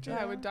to look like each Yeah,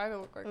 other? I would die to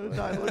look like I would her.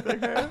 die to look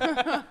like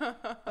her.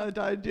 I would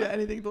die to do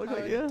anything to look I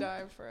like would you.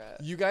 die for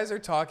it. You guys are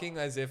talking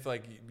as if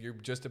like you're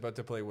just about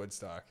to play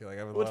Woodstock. You're like,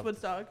 I would Which love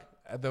Woodstock?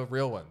 the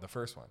real one, the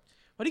first one.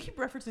 Why do you keep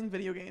referencing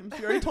video games?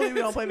 You already told me we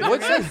don't play video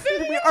What's games.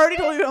 We already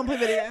told you we don't play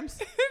video games.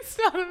 It's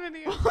not a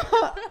video.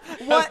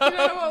 What? You don't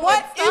know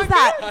What Woodstock is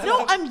that?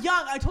 No, I'm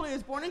young. I told you I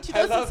was born in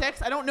I love-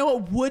 2006. I don't know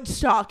what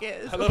Woodstock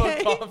is. I love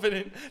Okay? how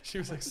confident she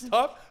was. Like,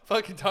 stop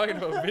fucking talking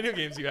about video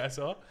games, you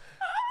asshole.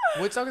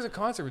 Woodstock is a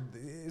concert.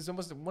 It's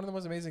almost one of the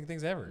most amazing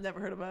things ever. Never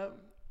heard about.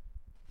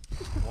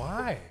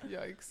 Why?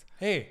 Yikes.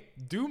 Hey,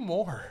 do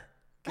more.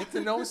 Get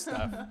to know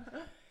stuff.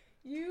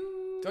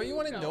 Don't you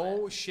want to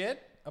know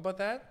shit about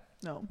that?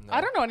 No. No.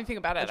 I don't know anything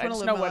about it. I I just just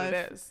wanna know live what my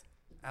it life. is.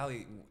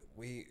 Allie,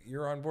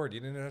 you're on board. You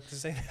didn't have to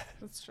say that.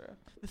 That's true.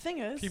 The thing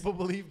is, People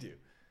believed you.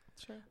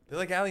 True. They're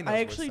like, Allie knows I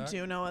actually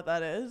Woodstock. do know what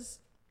that is.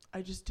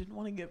 I just didn't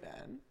want to give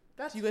in.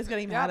 That's You guys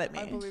getting yeah, mad at me?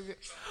 I believe you.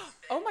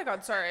 Oh my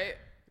God, sorry.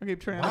 Okay,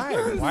 turn it Why?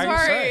 on. Why are you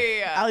sorry?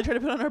 sorry. Allie tried to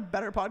put on her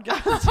better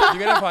podcast. You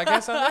got a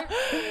podcast on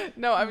there?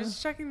 No, I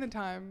was checking the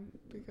time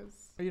because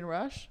Are you in a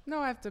rush? no,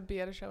 I have to be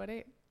at a show at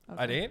 8.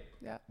 At 8?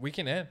 Yeah. We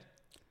can end.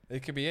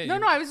 It could be it. No, You-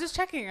 no, I was just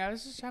checking.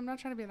 I'm not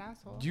trying to be an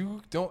asshole.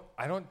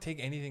 I don't take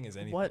anything as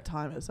anything. What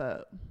time is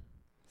it?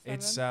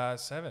 It's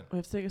 7. We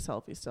have to take a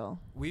selfie still.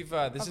 We've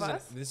this Of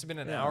us? has been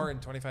an Yeah. hour and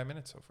 25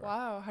 minutes so far.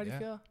 Wow, how do you Yeah.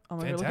 feel? Oh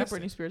my god, look at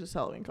Fantastic. Britney Spears'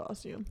 Halloween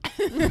costume.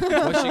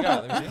 What's she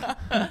got? Let me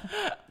see.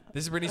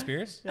 This is Britney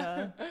Spears?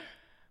 Yeah.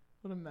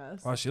 What a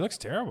mess. Oh, she looks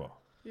terrible.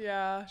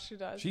 Yeah, she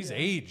does. She's yeah.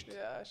 aged.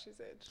 Yeah, she's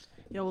aged.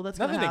 Yeah, well, that's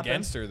Nothing gonna happen.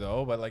 against her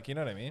though, but like, you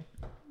know what I mean?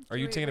 Are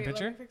you Wait, taking a wait,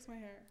 picture? Let me fix my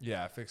hair.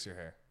 Yeah, fix your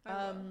hair.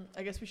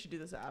 I guess we should do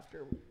this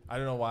after. I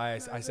don't know why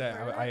Is I it said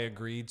private? I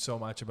agreed so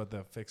much about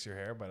the fix your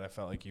hair, but I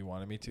felt like you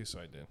wanted me to, so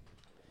I did.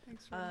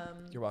 Thanks for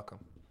You're welcome.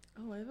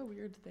 Oh, I have a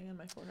weird thing on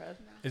my forehead.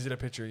 Is it a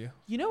picture of you?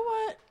 You know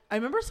what? I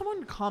remember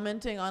someone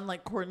commenting on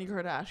like Kourtney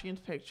Kardashian's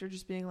picture,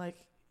 just being like,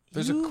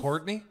 There's a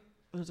Courtney?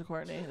 There's a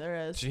Kourtney.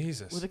 There is.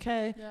 Jesus. With a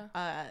K.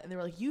 Yeah. And they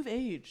were like, you've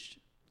aged.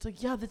 It's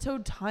like, yeah, that's how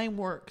time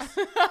works.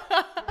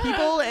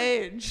 People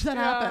age. That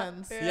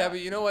happens. Yeah,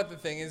 but you know what the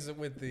thing is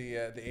with the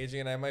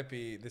aging, and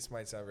this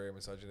might sound very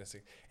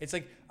misogynistic. It's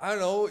like, I don't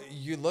know,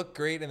 you look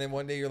great, and then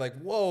one day you're like,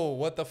 whoa,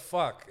 what the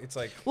fuck? It's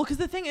like, well, because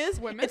the thing is,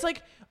 women? it's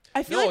like,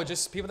 I feel like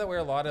just people that wear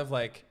a lot of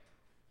like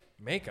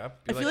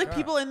makeup. I feel like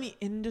people in the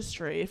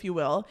industry, if you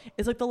will,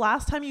 is like the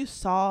last time you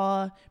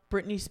saw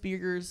Britney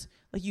Spears,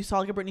 like you saw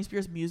like a Britney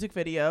Spears music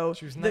video.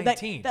 She was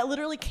 19. That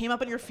literally came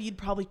up on your feed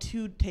probably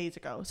 2 days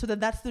ago. So then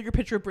that's your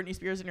picture of Britney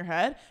Spears in your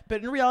head.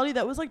 But in reality,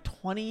 that was like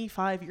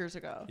 25 years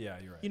ago. Yeah,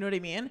 you're right. You know what I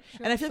mean?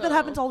 And I feel like that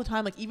happens all the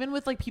time. Like even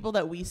with like people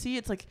that we see,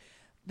 it's like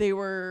they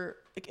were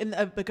like in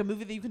a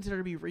movie that you consider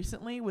to be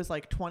recently was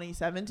like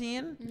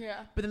 2017. Yeah.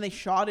 But then they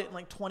shot it in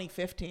like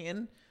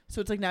 2015. So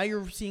it's like now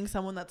you're seeing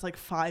someone that's like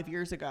 5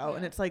 years ago,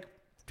 and it's like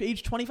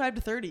age 25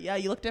 to 30. Yeah,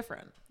 you look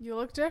different. You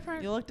look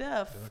different. You look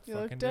diff. You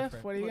look diff.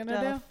 What are you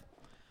gonna do?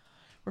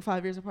 We're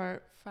 5 years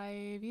apart.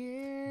 5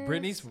 years.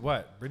 Brittany's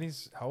what?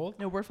 Brittany's how old?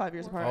 No, we're 5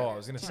 years apart. Oh, I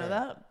was gonna say. You know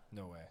that?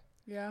 No way.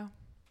 Yeah.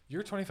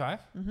 You're 25?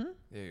 Mm-hmm.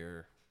 Yeah,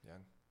 you're young.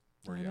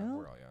 We're I young. know.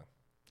 We're all young.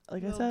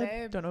 Like Little I said,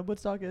 babe. don't know what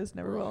Woodstock is.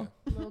 Never will.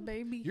 Little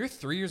baby. You're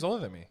 3 years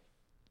older than me.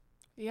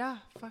 Yeah.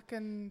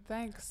 Fucking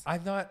thanks.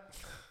 I'm not.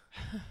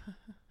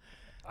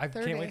 I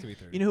 30. can't wait to be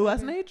 30. You know who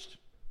hasn't aged?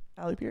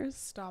 Allie Pearse.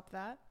 Stop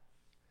that.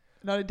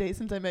 Not a day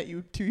since I met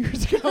you 2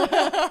 years ago.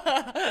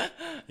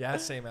 Yeah,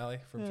 same Allie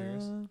from 2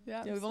 years.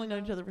 Yeah. Yeah, we've only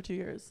known each other for 2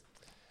 years.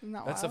 Isn't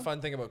that That's wild? the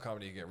fun thing about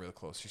comedy. You get real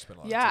close. You spend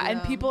a lot of Yeah, time.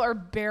 and people are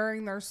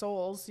bearing their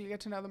souls, so you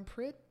get to know them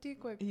pretty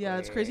quickly. Yeah,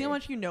 it's crazy how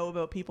much you know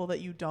about people that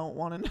you don't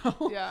want to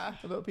know. Yeah.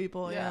 About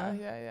people. Yeah.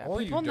 Yeah.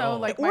 Or you People know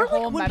don't. like Or, my like,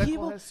 whole when medical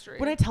people- history.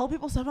 When I tell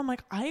people stuff, I'm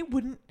like, I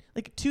wouldn't,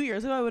 like 2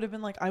 years ago, I would have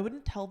been like, I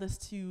wouldn't tell this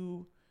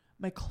to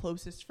my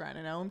closest friend.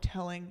 And now I'm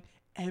telling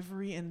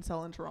every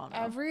incel in Toronto.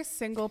 Every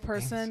single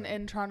person Incel.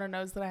 in Toronto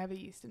knows that I have a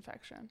yeast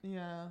infection.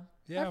 Yeah.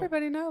 Yeah,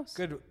 Everybody knows.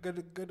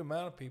 good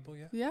amount of people.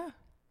 Yeah. Yeah.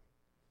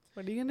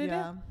 What are you gonna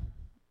Yeah. do?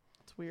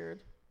 It's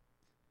weird.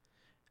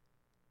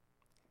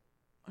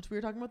 We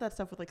were talking about that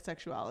stuff with like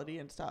sexuality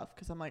and stuff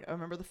because I'm like, I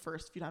remember the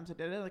first few times I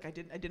did it, like I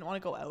didn't want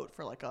to go out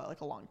for like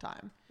a long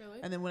time. Really?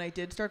 And then when I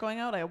did start going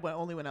out, I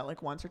only went out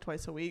like once or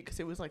twice a week because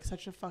it was like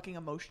such a fucking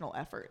emotional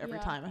effort every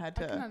time I had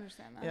I can to.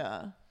 understand that.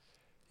 Yeah.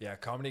 Yeah,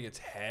 comedy gets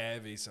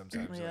heavy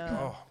sometimes. Like, Yeah.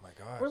 oh my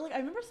god. Or like I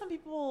remember some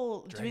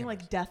people Dragging doing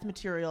like us. death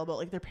material about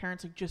like their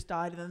parents like just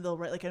died, and then they'll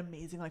write like an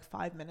amazing like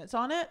 5 minutes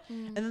on it,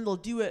 and then they'll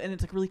do it, and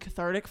it's like really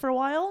cathartic for a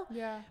while.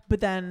 Yeah. But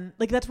then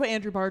like that's what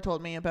Andrew Barr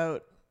told me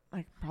about.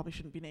 I probably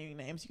shouldn't be naming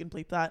names. You can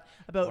bleep that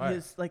about Why?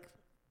 his like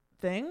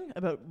thing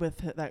about with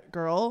that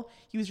girl.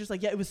 He was just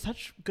like, yeah, it was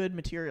such good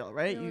material,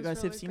 right? It You was guys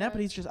have really seen it, but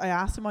good. he's just. I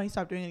asked him why he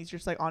stopped doing it. He's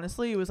just like,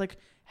 honestly, it was like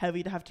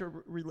heavy to have to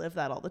relive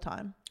that all the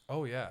time.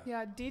 Oh yeah.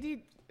 Yeah.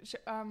 Dee,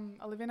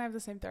 Olivia and I have the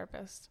same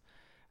therapist,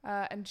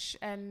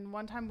 and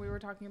one time we were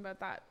talking about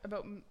that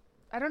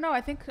I don't know.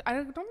 I don't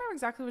remember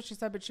exactly what she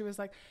said, but she was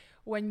like,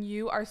 when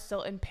you are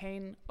still in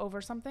pain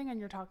over something and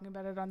you're talking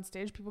about it on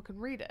stage, people can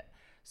read it.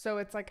 So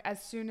it's like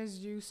as soon as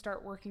you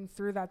start working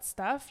through that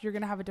stuff, you're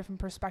going to have a different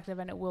perspective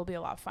and it will be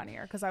a lot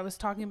funnier. Because I was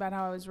talking about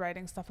how I was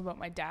writing stuff about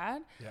my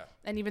dad. Yeah.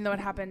 And even though it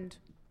happened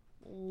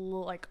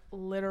like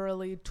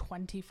literally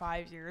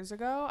 25 years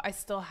ago, I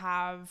still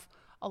have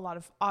a lot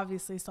of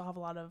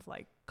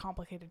like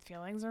complicated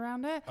feelings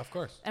around it. Of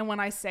course. And when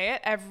I say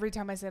it, every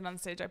time I say it on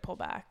stage, I pull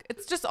back.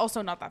 It's just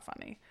also not that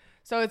funny.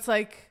 So it's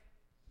like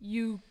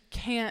you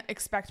can't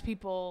expect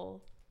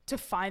people to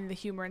find the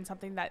humor in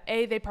something that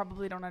A, they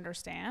probably don't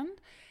understand,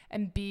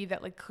 and B,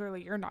 that like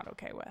clearly you're not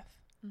okay with.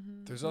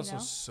 There's also know?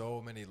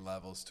 so many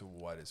levels to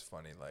what is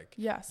funny. Like,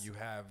 Yes. you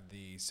have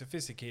the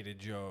sophisticated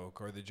joke,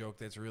 or the joke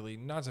that's really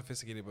not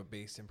sophisticated but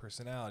based in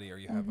personality, or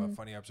you have a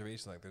funny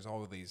observation. Like, there's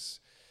all of these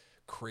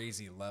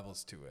crazy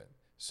levels to it.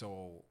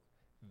 So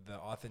the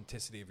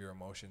authenticity of your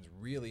emotions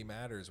really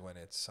matters when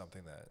it's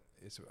something that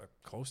is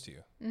close to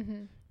you,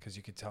 because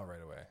you can tell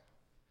right away.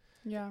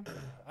 Yeah.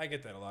 I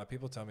get that a lot.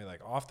 People tell me like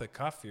off the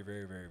cuff, you're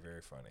very, very,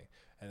 very funny,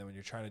 and then when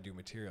you're trying to do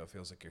material, it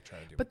feels like you're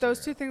trying to do. But material.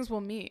 those two things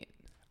will meet.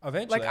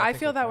 Eventually, Like I think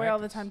feel with that way all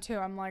the practice. time too.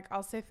 I'm like,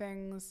 I'll say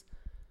things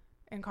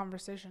in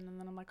conversation and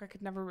then I'm like, I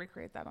could never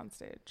recreate that on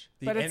stage.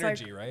 The but it's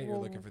energy, like, right? You're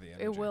well, looking for the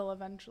energy. It will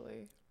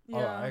eventually. Oh,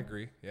 I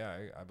agree. Yeah,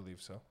 I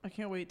believe so. I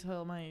can't wait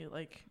till my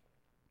like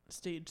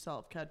stage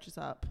self catches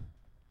up.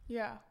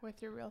 Yeah, with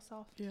your real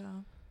self. Yeah.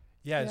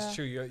 Yeah, Yeah. it's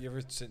true. You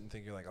ever sit and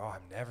think you're like, oh,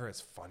 I'm never as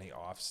funny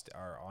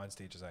or on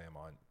stage as I am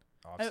on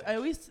off stage. I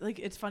always like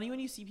it's funny when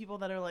you see people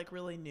that are like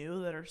really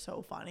new that are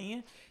so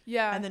funny,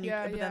 Yeah. and then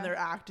yeah, then their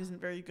act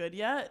isn't very good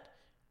yet.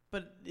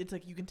 But it's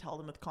like you can tell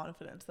them with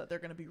confidence that they're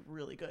gonna be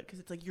really good because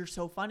it's like you're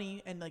so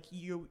funny and like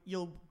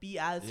you'll be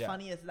as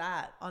funny as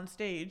that on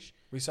stage.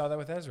 We saw that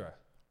with Ezra.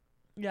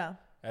 Yeah.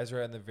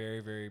 Ezra in the very,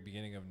 very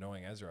beginning of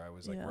knowing Ezra, I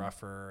was like Yeah.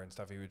 rougher and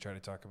stuff he would try to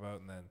talk about,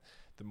 and then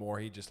the more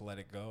he just let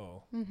it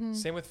go. Mm-hmm.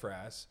 Same with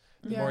Frass.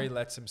 The Yeah. more he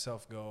lets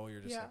himself go,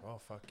 you're just Yeah. like, oh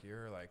fuck,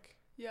 you're like,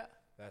 Yeah.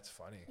 that's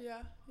funny.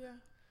 Yeah. Yeah.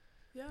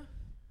 Yeah.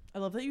 I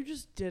love that you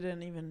just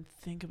didn't even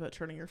think about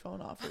turning your phone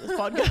off for this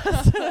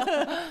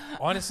podcast.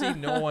 Honestly,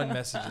 no one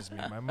messages me.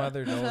 My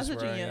mother knows where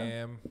messaging I you?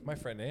 am. My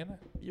friend Anna.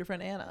 Your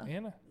friend Anna.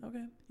 Anna.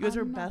 Okay. You guys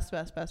are I'm not-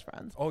 best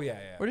friends. Oh yeah,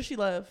 yeah. Where does she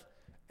live?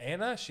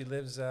 Anna, she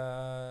lives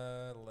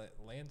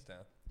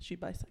Lansdowne. Is she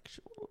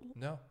bisexual?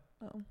 No.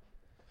 Oh.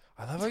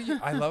 I love how you.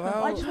 I love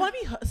how. Well, I just want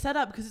to be set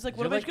up because it's like,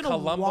 what You're am I like just gonna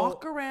Columbo-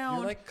 walk around?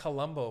 You're like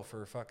Columbo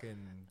for fucking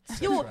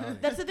Yeah, well, sexuality.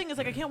 that's the thing is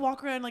like I can't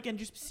walk around like and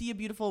just see a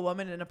beautiful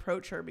woman and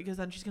approach her because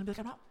then she's gonna be like,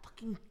 I'm not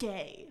fucking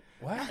gay.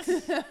 What?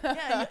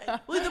 Yeah,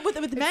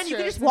 with the men, you true,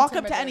 can just it's walk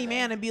up to any intimidating.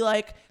 man and be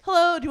like,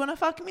 "Hello, do you want to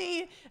fuck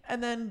me?"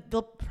 And then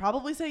they'll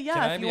probably say yeah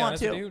Can I if be you want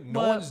honest to. with you? No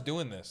What? one's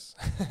doing this.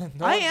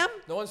 No I one- am.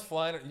 No one's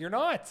flying. You're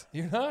not.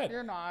 You're not.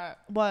 You're not.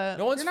 What?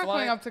 No one's You're not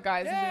flying going up to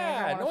guys and being like,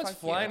 Yeah, "I no wanna one's fuck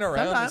flying you."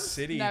 around Sometimes. the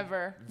city.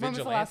 Never. When was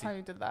the last vigilante. time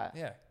you did that?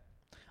 Yeah,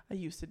 I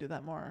used to do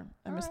that more.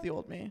 I miss Alright. the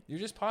old me. you're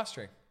just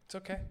posturing. It's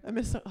okay. I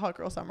miss Hot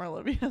Girl Summer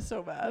Olivia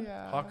so bad.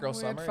 Yeah. Hot Girl we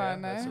Summer, Had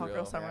fun, yeah, that's eh? Hot Girl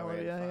real. Summer Yeah, we had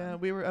Olivia.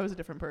 fun. Yeah, I was a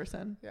different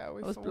person. Yeah,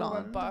 we I was we blonde.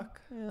 went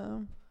buck. Yeah.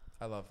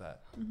 I love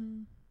that.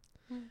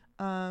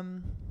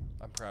 Um.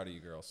 I'm proud of you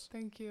girls.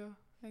 Thank you.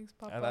 Thanks,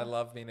 Papa. And I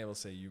love being able to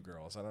say you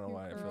girls. I don't know You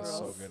why I feel girls.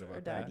 so good Or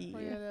about that. daddy. Oh,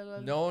 yeah, I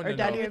love No, Or no,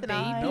 daddy no. with an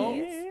eye.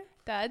 babies.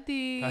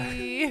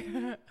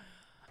 Daddy.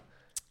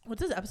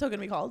 What's this episode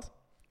gonna be called?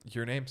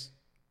 Your names.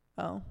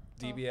 Oh,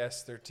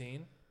 DBS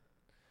 13.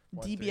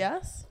 1, 3.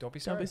 DBS. Don't be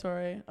Don't sorry. be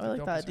sorry. I like Don't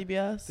be that. sorry.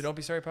 DBS. The Don't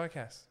Be Sorry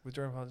podcast with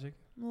Jordan Apology.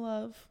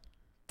 Love.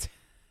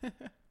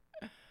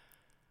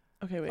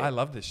 Okay, wait. I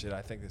love this shit.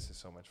 I think this is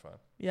so much fun.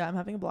 Yeah, I'm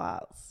having a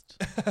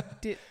blast.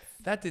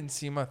 That didn't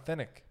seem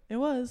authentic. It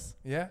was.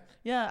 Yeah?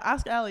 Yeah,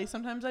 ask Allie.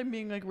 Sometimes I'm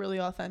being like really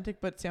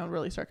authentic, but sound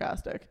really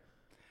sarcastic.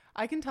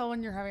 I can tell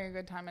when you're having a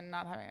good time and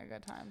not having a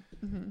good time,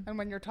 and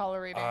when you're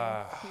tolerating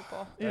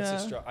people. That's Yeah. a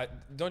struggle.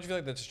 Don't you feel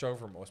like that's a struggle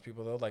for most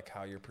people, though? Like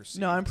how you're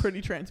perceived? No, I'm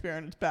pretty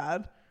transparent. It's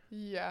bad.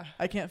 Yeah,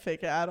 I can't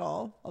fake it at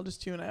all. I'll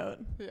just tune out.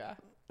 yeah.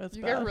 It's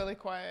You bad. get really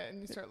quiet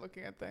and you start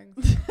looking at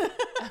things.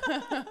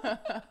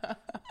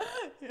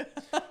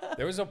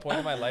 There was a point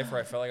in my life where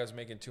I felt like I was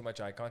making too much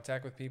eye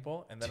contact with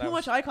people. And then Too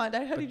much eye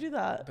contact. How do you do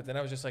that? But then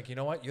I was just like, you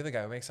know what? You're the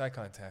guy who makes eye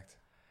contact.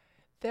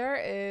 There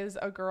is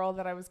a girl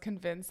that I was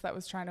convinced that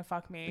was trying to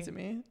fuck me. Is it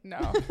me?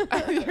 No,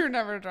 you're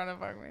never trying to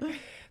fuck me.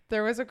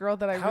 There was a girl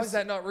that I How was. is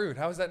that not rude?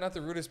 How is that not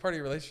the rudest part of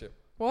your relationship?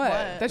 What?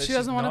 What? That she she's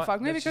doesn't want to not-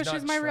 fuck me that because she's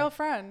she's not my real try-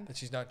 friend. That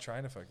she's not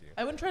trying to fuck you.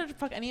 I wouldn't try to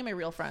fuck any of my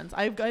real friends.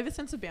 I have a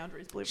sense of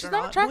boundaries. Believe She's it or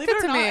not not. attracted Believe it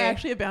or to not, me. I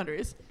actually have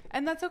boundaries.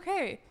 And that's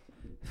okay.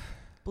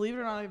 Believe it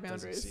or not, I have Doesn't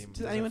boundaries. seem- Is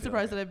doesn't anyone feel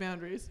surprised like that I have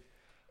boundaries?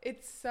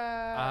 It's No,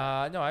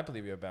 I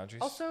believe you have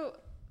boundaries. also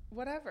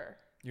whatever.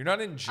 You're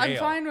not in jail. I'm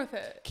fine with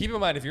it. Keep in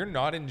mind, if you're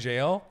not in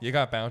jail, you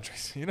got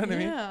boundaries. You know what I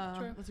mean? Yeah,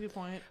 True. that's a good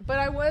point. But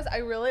I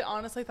really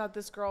honestly thought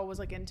this girl was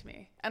like into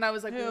me. And I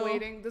was like Who?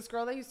 waiting. This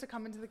girl that used to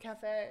come into the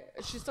cafe,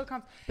 she still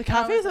comes. The And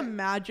I cafe was is a like-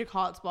 magic I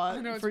know,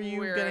 hotspot it's for you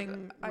weird.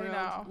 getting. I grilled.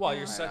 know. Well, Oh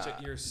you're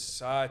my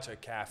such a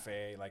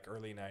cafe, like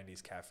early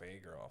 '90s cafe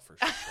girl for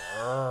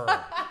sure.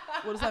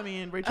 What does that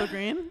mean, Rachel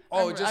Green?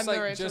 Oh, I'm just the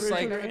like Rachel just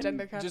Green like of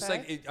Agenda Cafe. just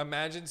like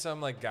imagine some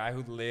like guy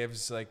who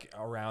lives like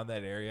around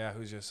that area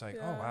who's just like,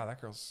 oh Yeah. wow, that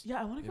girl's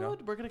Yeah, I want to You go know?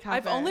 to work at a cafe.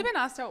 I've only been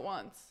asked out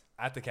once.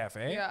 at the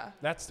cafe. Yeah.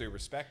 That's the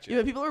respect Yeah, you.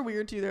 but people are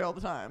weird to you there all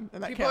the time,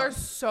 and that People are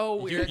counts. so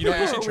You, weird. you know what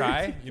you there. should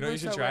try? You know People what you are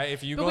should so try? weird.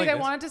 If you But go wait, like I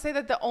this, wanted to say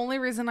that the only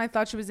reason I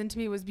thought she was into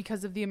me was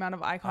because of the amount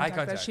of eye contact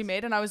that she contact.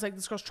 made, and I was like,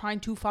 this girl's trying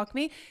to fuck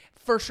me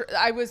for sure.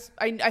 I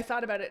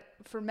thought about it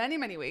for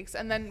many weeks,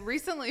 and then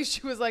recently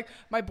she was like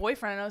my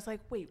boyfriend, and I was like,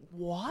 wait,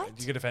 what?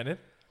 did you get offended?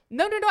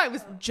 No, I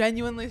was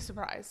genuinely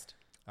surprised.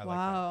 I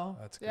Wow. like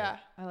that. That's good. Yeah.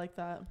 I like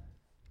that.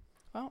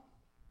 Well,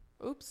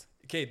 oops.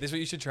 Okay, this is what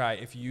you should try.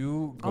 If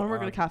you I want to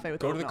work at a cafe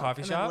with go to oat the milk,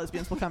 coffee and then shop.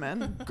 lesbians will come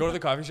in. Go to the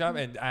coffee shop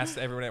and ask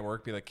everyone at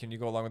work, be like, can you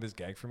go along with this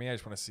gag for me? I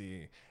just want to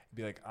see,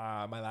 be like,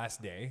 my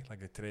last day,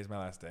 like today's my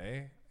last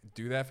day.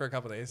 Do that for a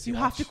couple of days. You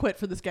have to quit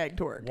for this gag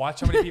to work.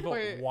 Watch how many people,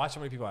 Wait. watch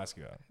how many people ask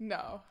you out.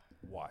 No.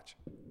 Watch.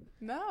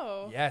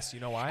 No. Yes, you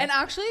know why? And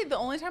actually, the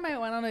only time I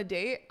went on a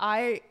date,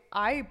 I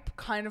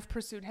kind of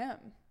pursued him.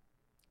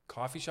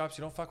 Coffee shops,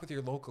 you don't fuck with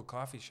your local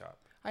coffee shop.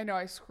 I know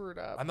I screwed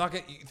up. I'm not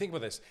gonna think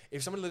about this.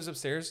 If someone lives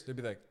upstairs, they'd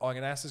be like, "Oh, I'm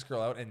gonna ask this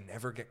girl out and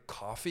never get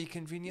coffee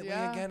conveniently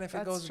Yeah, again if it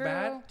that's goes true.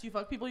 bad." Do you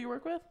fuck people you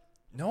work with?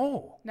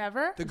 No,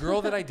 Never. the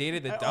girl that I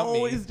dated that I dumped me.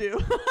 always do.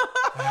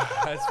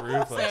 That's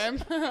ruthless. Same.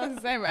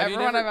 Same. Have you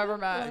Everyone never- I've ever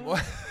met.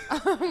 What?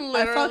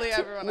 Literally I fucked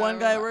everyone. one I've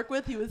guy I ever met. work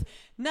with. He was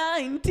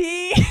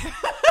 90.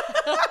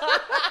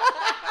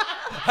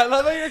 I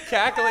love how you're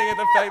cackling at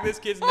the fact this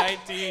kid's 19.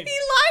 He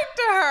lied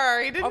to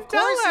her. He didn't Of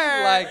course tell her.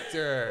 he liked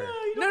her.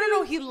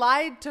 No. He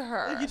lied to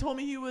her. He told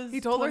me he was.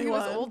 He told her he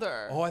was 21.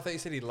 older. Oh, I thought you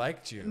said he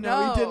liked you.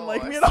 No, he didn't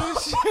like me at all.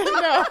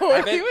 No,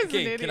 I bet, he was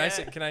okay, an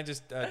idiot. can I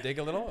just dig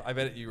a little? I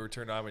bet you were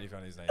turned on when you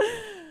found he was 19.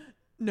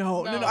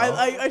 No. No.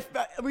 I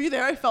were you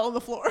there? I fell on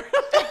the floor.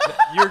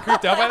 You were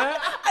creeped out by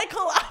that? I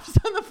collapsed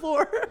on the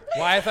floor.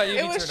 Why? I thought you'd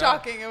It be was turned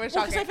shocking. It was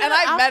Well, 'cause shocking. I And found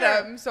out I met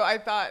after. him, so I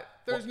thought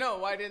there's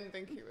no. I didn't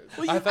think he was.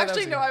 Well, I you, thought that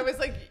Actually, was no. I was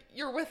like,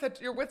 you're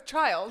with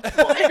child. it's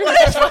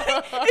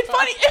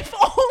funny. If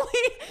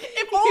only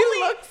He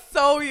looks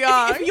so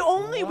young. If you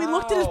only we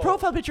looked at his Wow.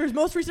 profile picture, his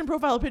most recent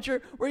profile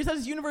picture, where he's at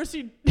his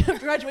university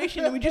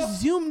graduation, and we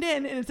just zoomed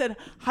in and it said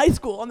high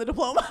school on the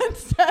diploma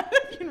instead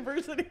of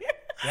university.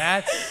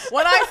 That's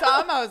When I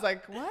saw him, I was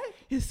like, what?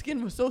 His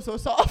skin was so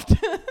soft.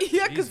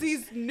 Yeah, because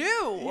Jesus. he's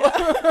new.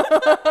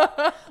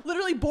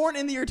 Literally born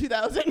in the year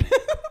 2000.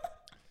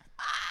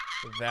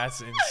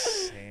 that's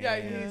insane. Yeah,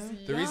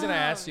 he's The reason I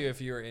young. asked you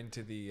if you were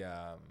into the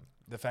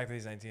fact that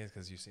he's 19 is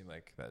because you seem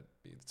like that'd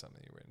be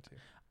something you were into.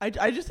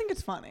 I just think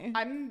it's funny.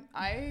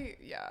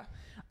 Yeah.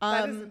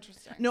 That is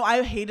interesting. No,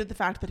 I hated the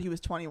fact that he was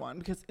 21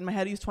 because in my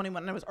head he was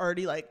 21 and I was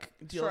already like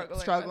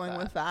struggling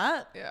with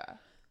that. Yeah.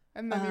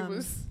 And then he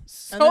was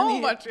And then so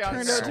he much younger.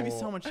 turned out to be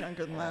so much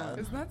younger than Wow. that.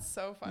 Isn't that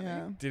so funny?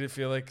 Yeah. Did it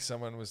feel like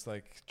someone was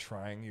like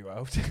trying you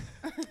out?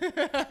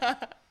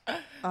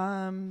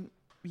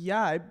 Yeah,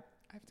 I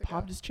I have to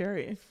popped his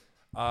cherry.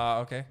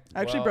 Okay.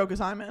 I actually Well, broke his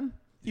hymen.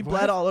 He What?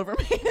 bled all over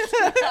me.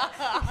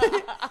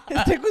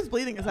 His dick was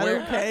bleeding. Is that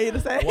Where- okay to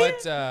say?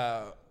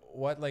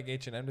 What like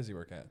H&M does he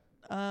work at?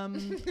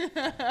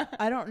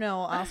 I don't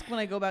know. Ask when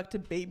I go back to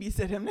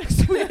babysit him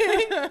next week.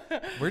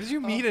 Where did you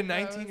meet a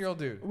that was- 19-year-old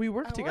dude? We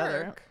work At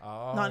together. work.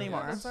 Oh, Not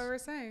anymore. That's what we're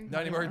saying.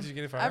 Not anymore. Did you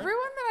get it fired?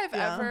 Everyone that I've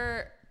Yeah.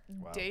 ever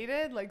Wow.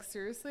 dated, like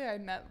seriously, I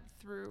met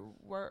through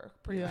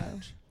work pretty Yeah.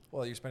 much.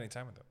 Well, you're spending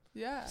time with them.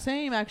 Yeah.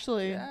 Same,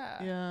 actually.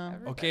 Yeah. Yeah.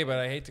 Everybody. Okay, but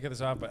I hate to cut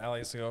this off, but Allie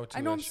has to go to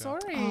I know. a I'm show.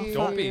 sorry. Oh,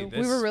 Don't be. We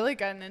This- were really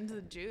getting into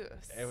the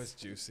juice. It was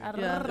juicy.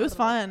 Yeah, it was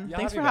fun. Yeah,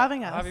 Thanks I'll for be back.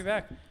 having I'll us. have you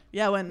back.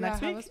 Yeah, when Yeah, next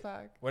have week? us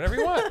back Whatever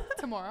you want.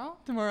 tomorrow.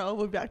 Tomorrow.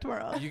 We'll be back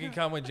tomorrow. You can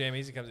come when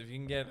Jamie comes. If you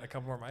can get a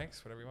couple more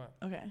mics, whatever you want.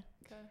 Okay.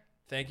 Okay.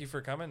 Thank you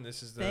for coming.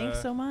 This is the.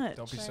 Thanks so much.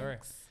 Don't be sorry.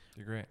 Thanks.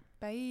 You're great.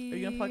 Bye. Are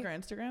you gonna plug our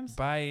Instagrams?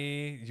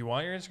 Bye. You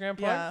want your Instagram plug?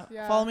 Yeah.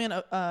 Yeah. Follow me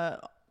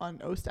on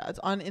Ostads.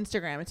 On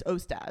Instagram, it's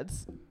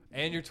Ostads.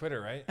 And your Twitter,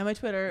 right? And my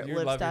Twitter, You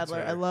Liv love your Stadler.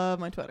 I Twitter. love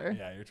my Twitter.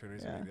 Yeah, your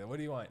Twitter's Yeah. a big deal. What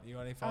do you want? You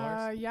want any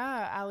followers?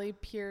 Yeah, Allie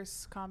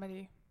Pearse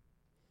comedy.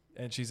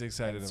 And she's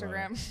excited about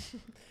Instagram.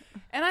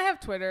 And I have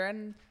Twitter,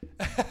 and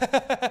it.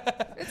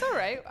 it's all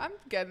right. I'm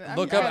getting. Look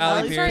I'm up getting- Allie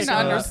I'm trying Pearse to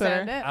on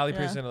understand it. Allie Yeah.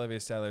 Pearse and Olivia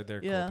Stadler,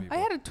 they're Yeah. cool people. I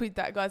had a tweet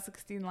that got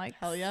 16 likes.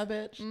 Hell yeah,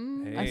 bitch.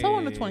 Mm. I saw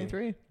one with Hey.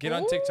 23. Get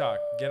on TikTok.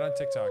 Get on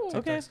TikTok. Ooh.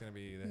 TikTok's Okay. gonna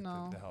be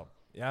No. the help.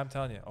 Yeah, I'm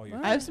telling you. Oh, you.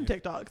 What? I have some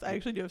TikToks. I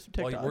actually do have some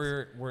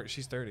TikToks. Well,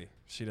 she's 30.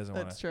 She doesn't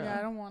want That's to. true. Yeah,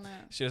 I don't want it.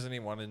 She doesn't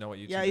even want to know what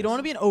YouTube. Yeah, you don't want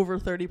to be an over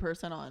 30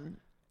 person on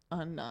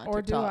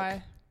Or TikTok. do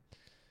I?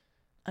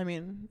 I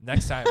mean,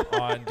 Next time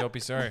on Don't Be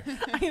Sorry.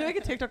 I can make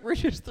a TikTok where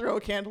you just throw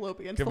a cantaloupe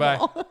against Goodbye. the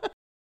wall.